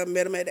ran up there,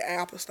 met him at the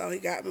Apple store. He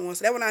got me one.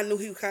 So that when I knew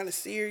he was kind of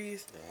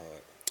serious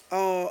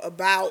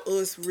about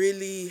us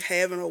really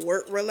having a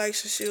work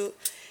relationship.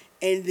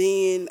 And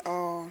then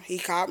he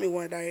called me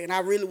one day, and I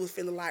really was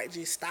feeling like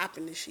just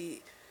stopping the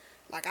shit.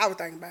 Like, I was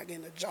thinking about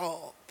getting a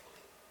job.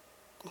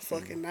 A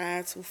fucking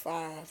 9 to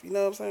 5. You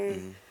know what I'm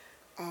saying?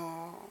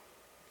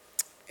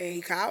 And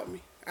he called me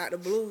out the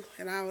blue.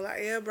 And I was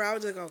like, yeah, bro, I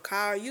was just going to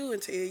call you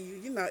and tell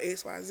you,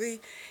 XYZ.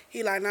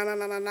 He like,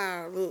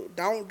 no. Look,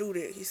 don't do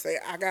that. He said,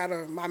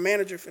 my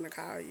manager finna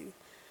call you.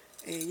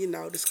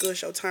 And,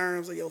 discuss your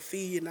terms or your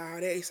fee and all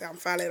that. He said, I'm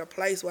finally at a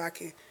place where I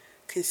can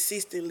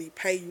consistently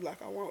pay you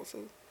like I want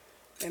to.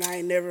 And I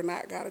ain't never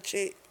not got a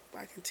check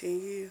like in 10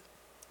 years.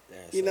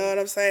 You know what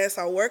I'm saying?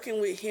 So working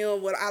with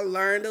him, what I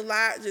learned a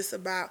lot just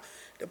about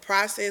the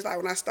process. Like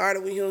when I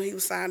started with him, he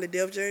was signed to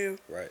Def Jam.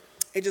 Right.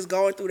 And just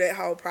going through that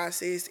whole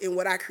process. And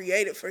what I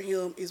created for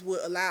him is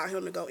what allowed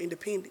him to go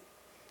independent.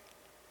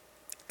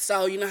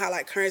 So you know how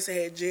like Currency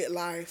had Jet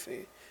Life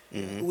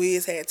and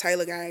Wiz had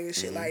Taylor Gang and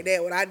shit like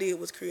that. What I did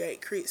was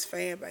create Crit's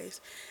fan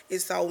base.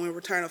 And so when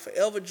Return of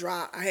Forever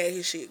dropped, I had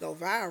his shit go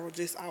viral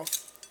just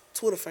off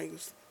Twitter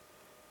fingers.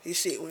 His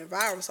shit went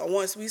viral. So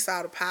once we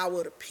saw the power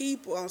of the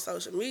people on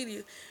social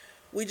media,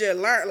 we just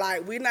learned,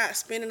 like, we're not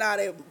spending all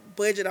that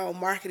budget on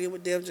marketing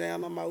with Def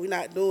Jam no more. We're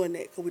not doing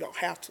that because we don't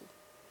have to.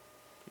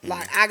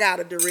 Like, I got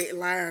a direct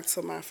line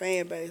to my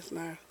fan base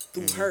now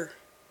through her.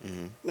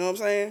 You know what I'm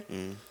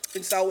saying?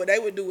 And so what they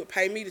would do would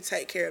pay me to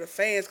take care of the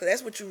fans because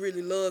that's what you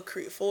really love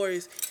Crit for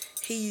is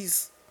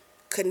he's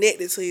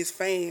connected to his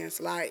fans.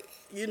 Like,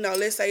 you know,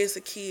 let's say it's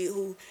a kid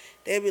who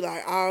they be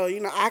like, oh, you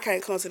know, I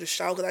can't come to the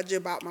show because I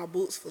just bought my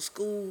books for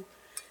school.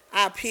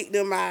 I pick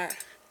them out.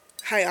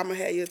 Hey, I'm going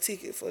to have your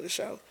ticket for the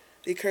show.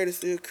 The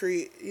courtesy of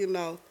Crit, you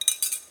know,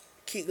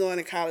 keep going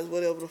to college,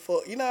 whatever the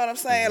fuck. You know what I'm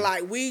saying?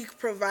 Like, we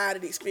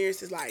provided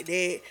experiences like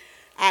that.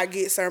 I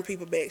get certain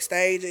people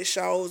backstage at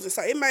shows. And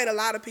so it made a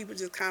lot of people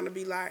just kind of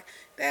be like,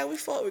 damn, we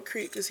fuck with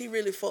Crit because he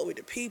really fuck with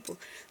the people.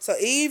 So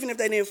even if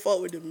they didn't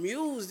fuck with the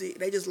music,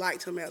 they just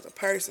liked him as a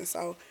person.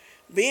 So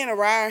being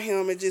around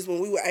him and just when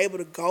we were able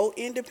to go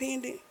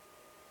independent.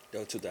 That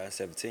was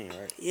 2017,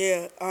 right?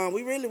 Yeah,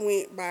 we really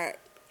went by,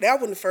 that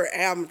was when the first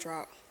album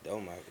dropped.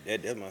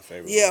 That's my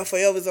favorite. Yeah, one.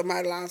 Forever's a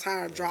Mighty Long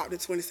Time dropped in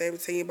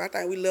 2017, but I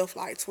think we left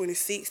like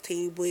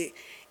 2016. But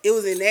it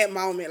was in that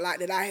moment like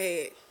that I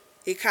had,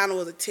 it kind of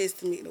was a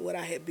testament to what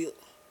I had built.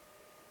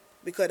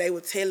 Because they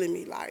were telling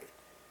me like,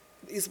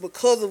 it's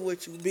because of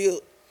what you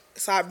built.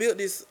 So I built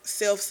this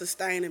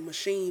self-sustaining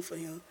machine for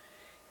him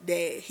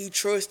that he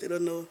trusted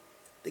enough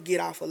to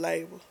get off a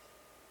label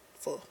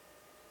for.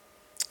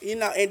 You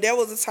know, and there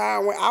was a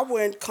time when I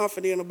wasn't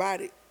confident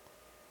about it.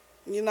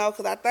 You know,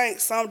 because I think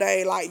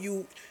someday, like,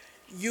 you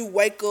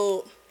wake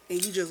up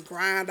and you just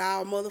grind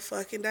all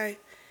motherfucking day.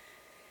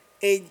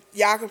 And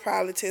y'all can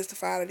probably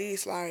testify to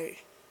this,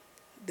 like,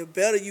 the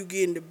better you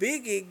get and the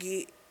bigger it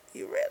get,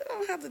 you really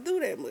don't have to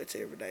do that much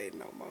every day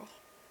no more.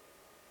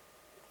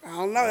 I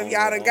don't know if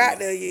y'all done got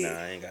there yet. Nah,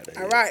 I ain't got there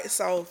All yet. right,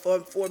 so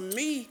for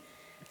me,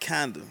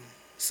 Kinda.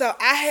 so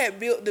I had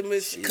built the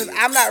machine, because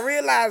I'm not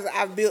realizing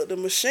I built the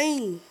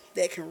machine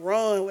that can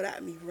run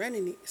without me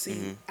running it.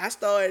 See, I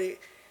started,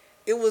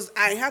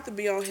 I ain't have to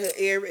be on here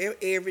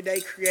every day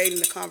creating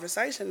the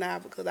conversation now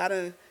because I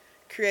done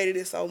created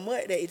it so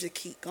much that it just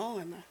keep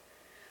going now.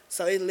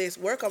 So it's less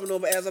work I'm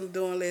doing, but as I'm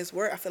doing less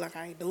work, I feel like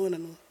I ain't doing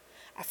enough.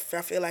 I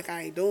feel like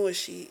I ain't doing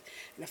shit.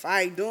 And if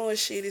I ain't doing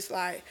shit, it's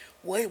like,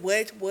 what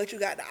you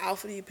got to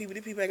offer these people?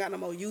 These people ain't got no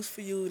more use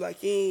for you.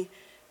 Like, you ain't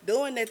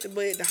doing nothing,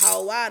 but the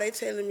whole while they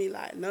telling me,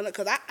 like, no,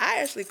 because I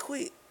actually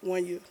quit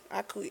one year.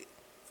 I quit.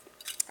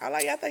 I was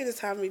like, I think it's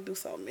time for me to do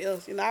something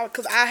else, you know,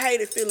 because I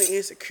hated feeling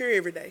insecure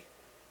every day.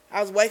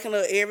 I was waking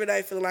up every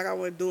day feeling like I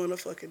wasn't doing the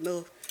fucking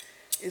enough.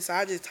 And so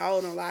I just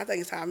told them, like, I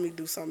think it's time for me to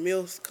do something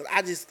else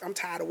because I'm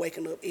tired of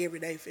waking up every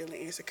day feeling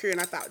insecure. And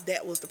I thought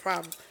that was the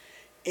problem.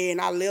 And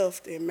I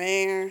left, and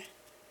man,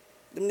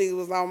 them niggas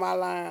was on my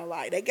line.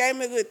 Like, they gave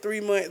me a good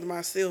 3 months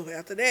myself.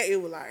 After that,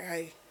 it was like,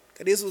 hey,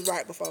 because this was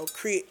right before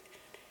Crit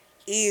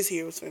Is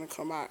Here was finna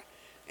come out.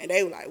 And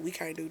they were like, we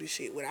can't do this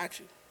shit without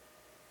you.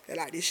 They're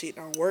like, this shit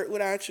don't work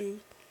without you.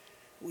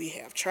 We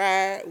have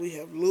tried. We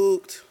have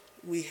looked.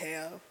 He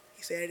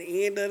said, at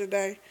the end of the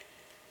day,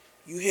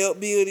 you help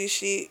build this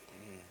shit.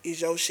 It's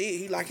your shit.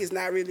 He like, it's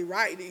not really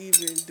right to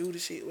even do the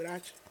shit without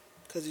you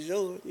because it's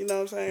yours. You know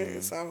what I'm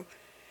saying? So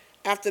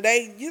after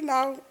they, you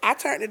know, I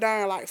turned it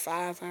down like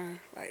 5 times.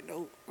 Like,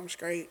 nope, I'm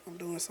straight. I'm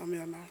doing something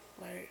else now.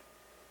 Like,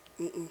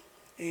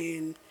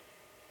 And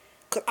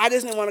cause I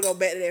just didn't want to go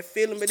back to that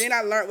feeling. But then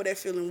I learned what that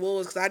feeling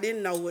was because I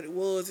didn't know what it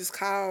was. It's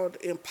called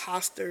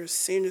imposter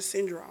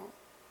syndrome.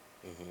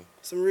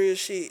 Some real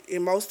shit.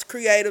 And most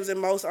creatives and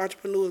most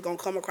entrepreneurs going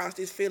to come across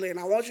this feeling. And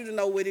I want you to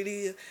know what it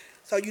is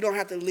so you don't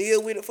have to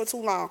live with it for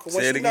too long. Cause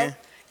once Say it you know, again.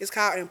 it's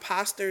called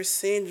imposter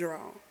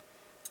syndrome.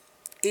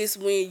 It's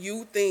when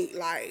you think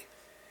like,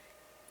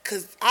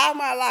 cause all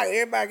my life,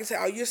 everybody can say,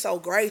 oh, you're so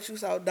great, you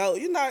so dope.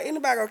 You know,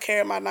 anybody gonna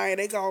carry my name,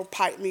 they gonna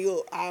pipe me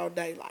up all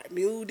day, like,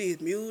 mute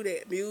this, mute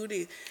that, mute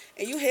this.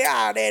 And you hear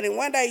all that, and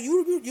one day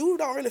you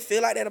don't really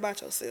feel like that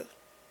about yourself.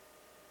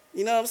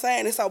 You know what I'm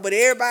saying? And so, but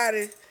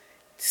everybody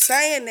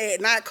saying that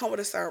not come with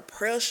a certain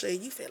pressure,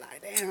 you feel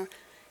like, damn,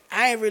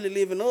 I ain't really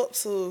living up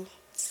to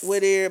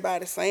what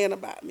everybody's saying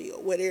about me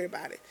or what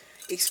everybody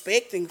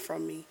expecting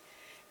from me.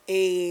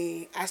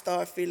 And I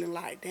started feeling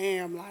like,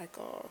 damn, like,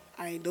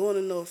 I ain't doing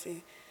enough,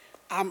 and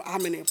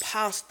I'm an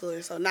imposter.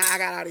 And so now I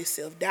got all this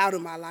self-doubt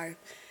in my life.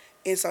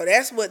 And so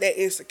that's what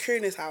that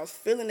insecurities I was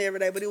feeling every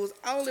day. But it was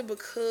only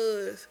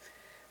because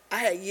I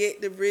had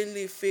yet to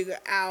really figure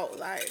out,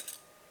 like,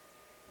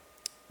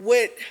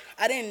 what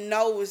I didn't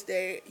know was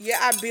that, yeah,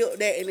 I built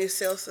that and it's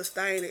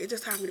self-sustaining. It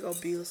just time me to go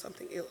build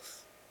something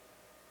else.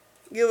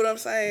 You know what I'm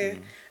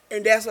saying?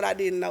 And that's what I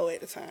didn't know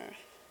at the time.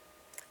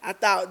 I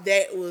thought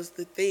that was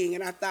the thing.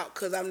 And I thought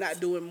because I'm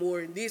not doing more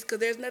than this, because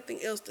there's nothing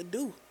else to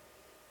do.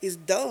 It's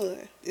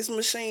done. This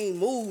machine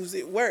moves.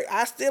 It works.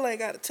 I still ain't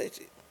got to touch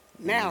it.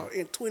 Now,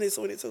 in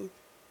 2022,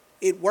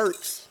 it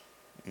works.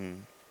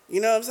 You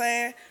know what I'm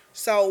saying?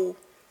 So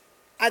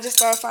I just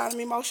started finding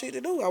me more shit to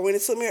do. I went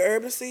and took me an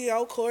urban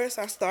CEO course.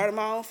 I started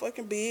my own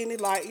fucking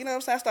business. Like, you know what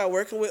I'm saying? I started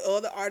working with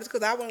other artists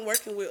because I wasn't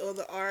working with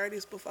other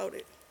artists before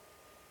that.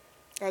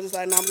 I was just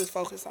like, no, I'm just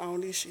focused on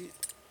this shit.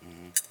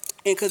 And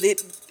because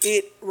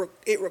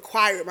it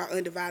required my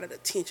undivided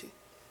attention.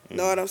 You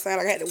know what I'm saying?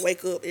 Like, I had to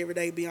wake up every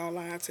day, be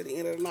online to the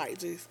end of the night,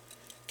 just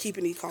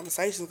keeping these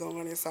conversations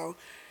going. And so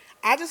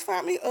I just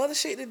found me other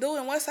shit to do.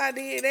 And once I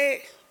did that,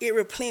 it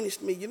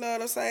replenished me. You know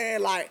what I'm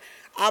saying? Like,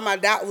 all my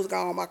doubt was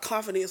gone. My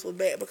confidence was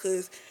back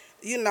because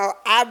you know,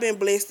 I've been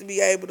blessed to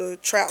be able to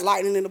trap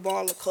lightning in the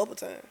ball a couple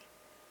times.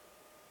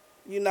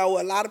 You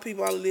know, a lot of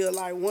people only live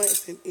like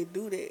once and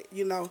do that,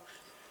 you know.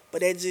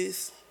 But that's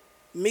just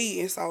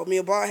me. And so me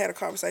and Bob had a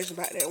conversation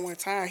about that one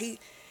time.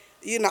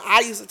 You know,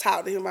 I used to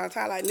talk to him all the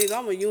time like, nigga,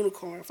 I'm a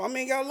unicorn. If I'm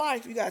in your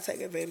life, you got to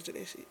take advantage of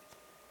that shit.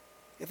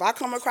 If I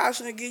come across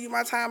you and give you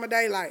my time of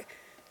day, like,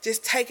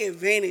 just take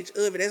advantage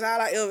of it. That's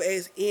all I ever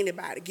ask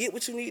anybody. Get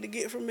what you need to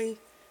get from me.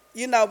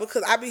 You know,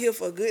 because I be here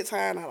for a good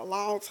time, not a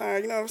long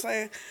time. You know what I'm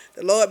saying?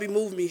 The Lord be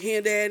moving me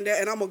here, there, and there,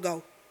 and I'm going to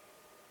go.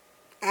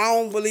 I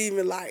don't believe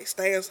in, like,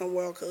 staying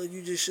somewhere because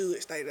you just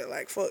should stay there.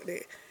 Like, fuck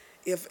that.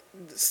 If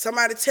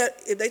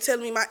they tell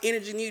me my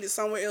energy needed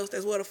somewhere else,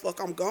 that's where the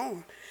fuck I'm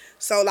going.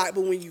 So, like,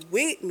 but when you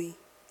with me,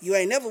 you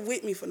ain't never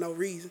with me for no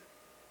reason.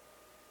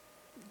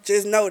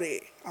 Just know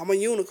that. I'm a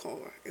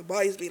unicorn. And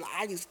boys be like,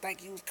 I used to think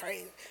he was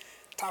crazy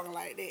talking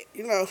like that,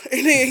 you know.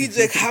 And then he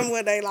just come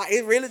one day, like,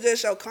 it really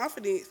just show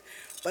confidence.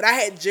 But I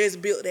had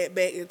just built that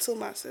back into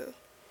myself.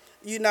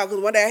 You know,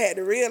 because one day I had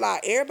to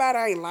realize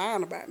everybody ain't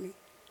lying about me.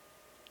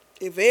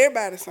 If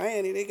everybody's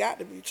saying it, it got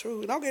to be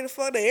true. Don't get the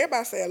fuck that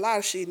everybody say a lot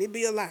of shit and it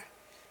be a lie.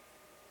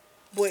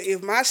 But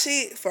if my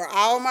shit for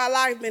all my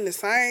life been the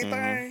same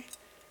thing,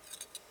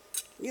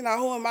 you know,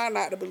 who am I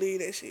not to believe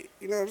that shit?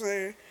 You know what I'm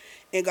saying?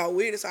 And go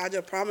with it. So I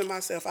just promised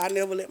myself I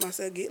never let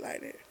myself get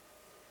like that.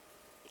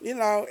 You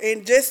know,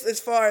 and just as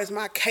far as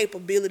my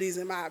capabilities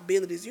and my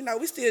abilities, you know,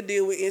 we still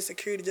deal with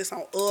insecurity just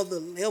on other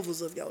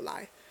levels of your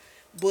life.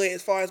 But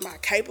as far as my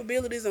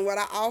capabilities and what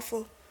I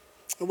offer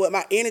and what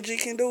my energy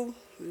can do,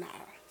 nah.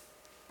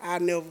 I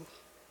never.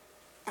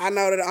 I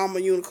know that I'm a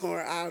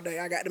unicorn all day.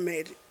 I got the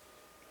magic.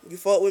 You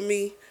fuck with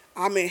me,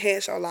 I'm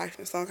enhance your life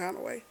in some kind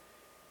of way.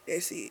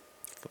 That's it.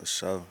 For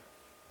sure.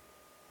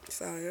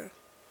 So, yeah.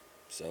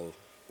 So,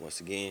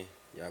 once again,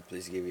 y'all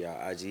please give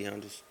y'all IG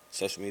handles,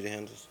 social media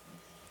handles.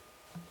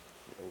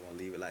 We're going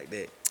to leave it like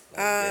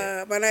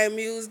that. My name is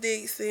Muse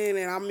Dixon,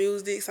 and I'm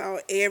Muse Dixon on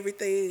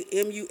everything.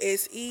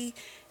 MuseDixon.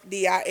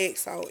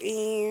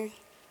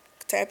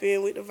 Tap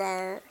in with the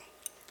vibe.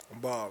 I'm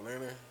Bob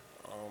Lennon.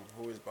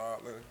 Who is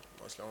Bob Lennon?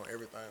 Mostly on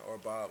everything, or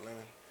Bob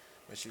Lennon.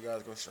 Make sure you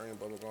guys go stream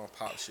Bubblegum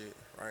Pop shit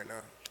right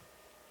now.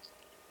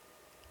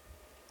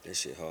 That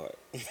shit hard.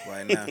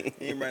 Right now. You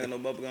ain't bringing no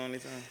bubblegum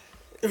anytime?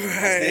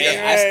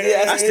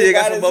 I still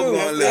got some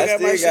bubblegum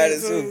left. I still got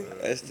it too.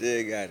 I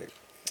still got it.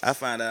 I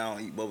find out I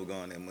don't eat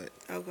bubblegum that much.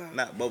 Okay.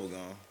 Not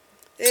bubblegum.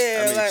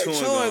 Yeah, I mean, like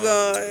chewing gum.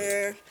 gum.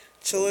 Yeah.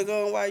 Chewing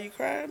gum while you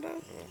crying,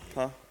 though?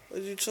 Huh?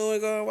 Was you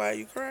chewing gum while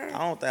you crying? I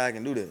don't think I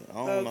can do that.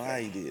 I don't know how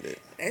you did that.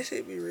 That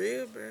shit be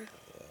real, bro.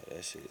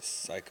 That shit is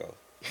psycho.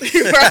 right.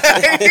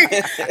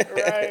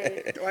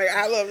 Like,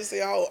 I love to see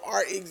a whole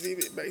art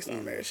exhibit based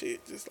on that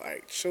shit. Just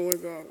like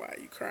chewing gum while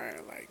you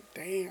crying. Like,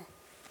 damn.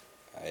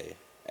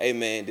 Hey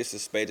man, this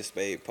is Spade to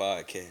Spade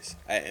Podcast.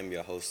 I am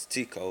your host,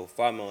 T-Code.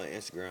 Follow me on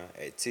Instagram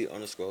at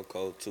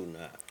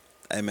T_code29.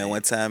 Hey man,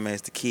 one time, man,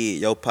 it's the kid,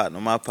 your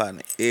partner, my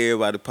partner,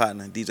 everybody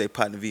partner, DJ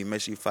Partner V.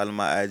 Make sure you follow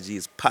my IG.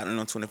 It's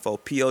Partner24,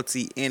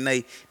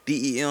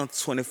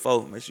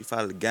 POTNADEM24. Make sure you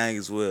follow the gang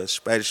as well.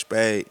 Spade to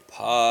Spade.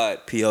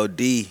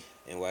 POD.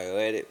 And while you're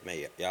at it,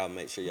 man, y'all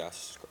make sure y'all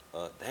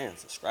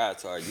subscribe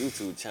to our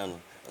YouTube channel,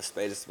 A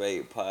Spade to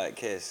Spade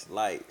Podcast.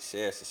 Like,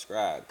 share,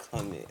 subscribe,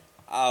 comment,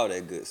 all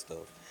that good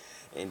stuff.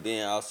 And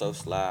then also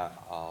slide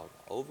all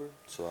over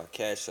to our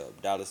Cash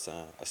App, $,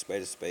 A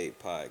Spade to Spade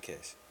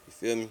Podcast. You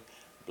feel me?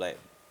 Black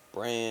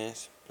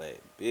brands, black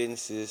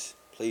businesses,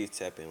 please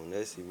tap in with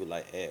us if you would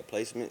like add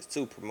placements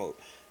to promote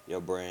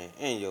your brand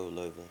and your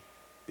loving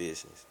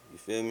business. You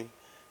feel me?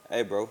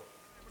 Hey, bro.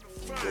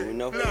 What we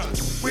know? Look,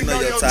 we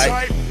know your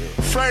type.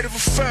 Afraid of a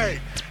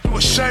fade. You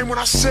ashamed when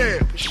I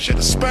said, shit,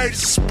 a spade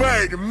is a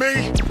spade. To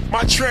me,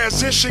 my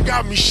transition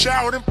got me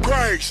showered in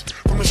praise.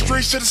 From the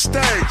streets to the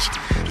stage.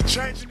 The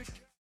changing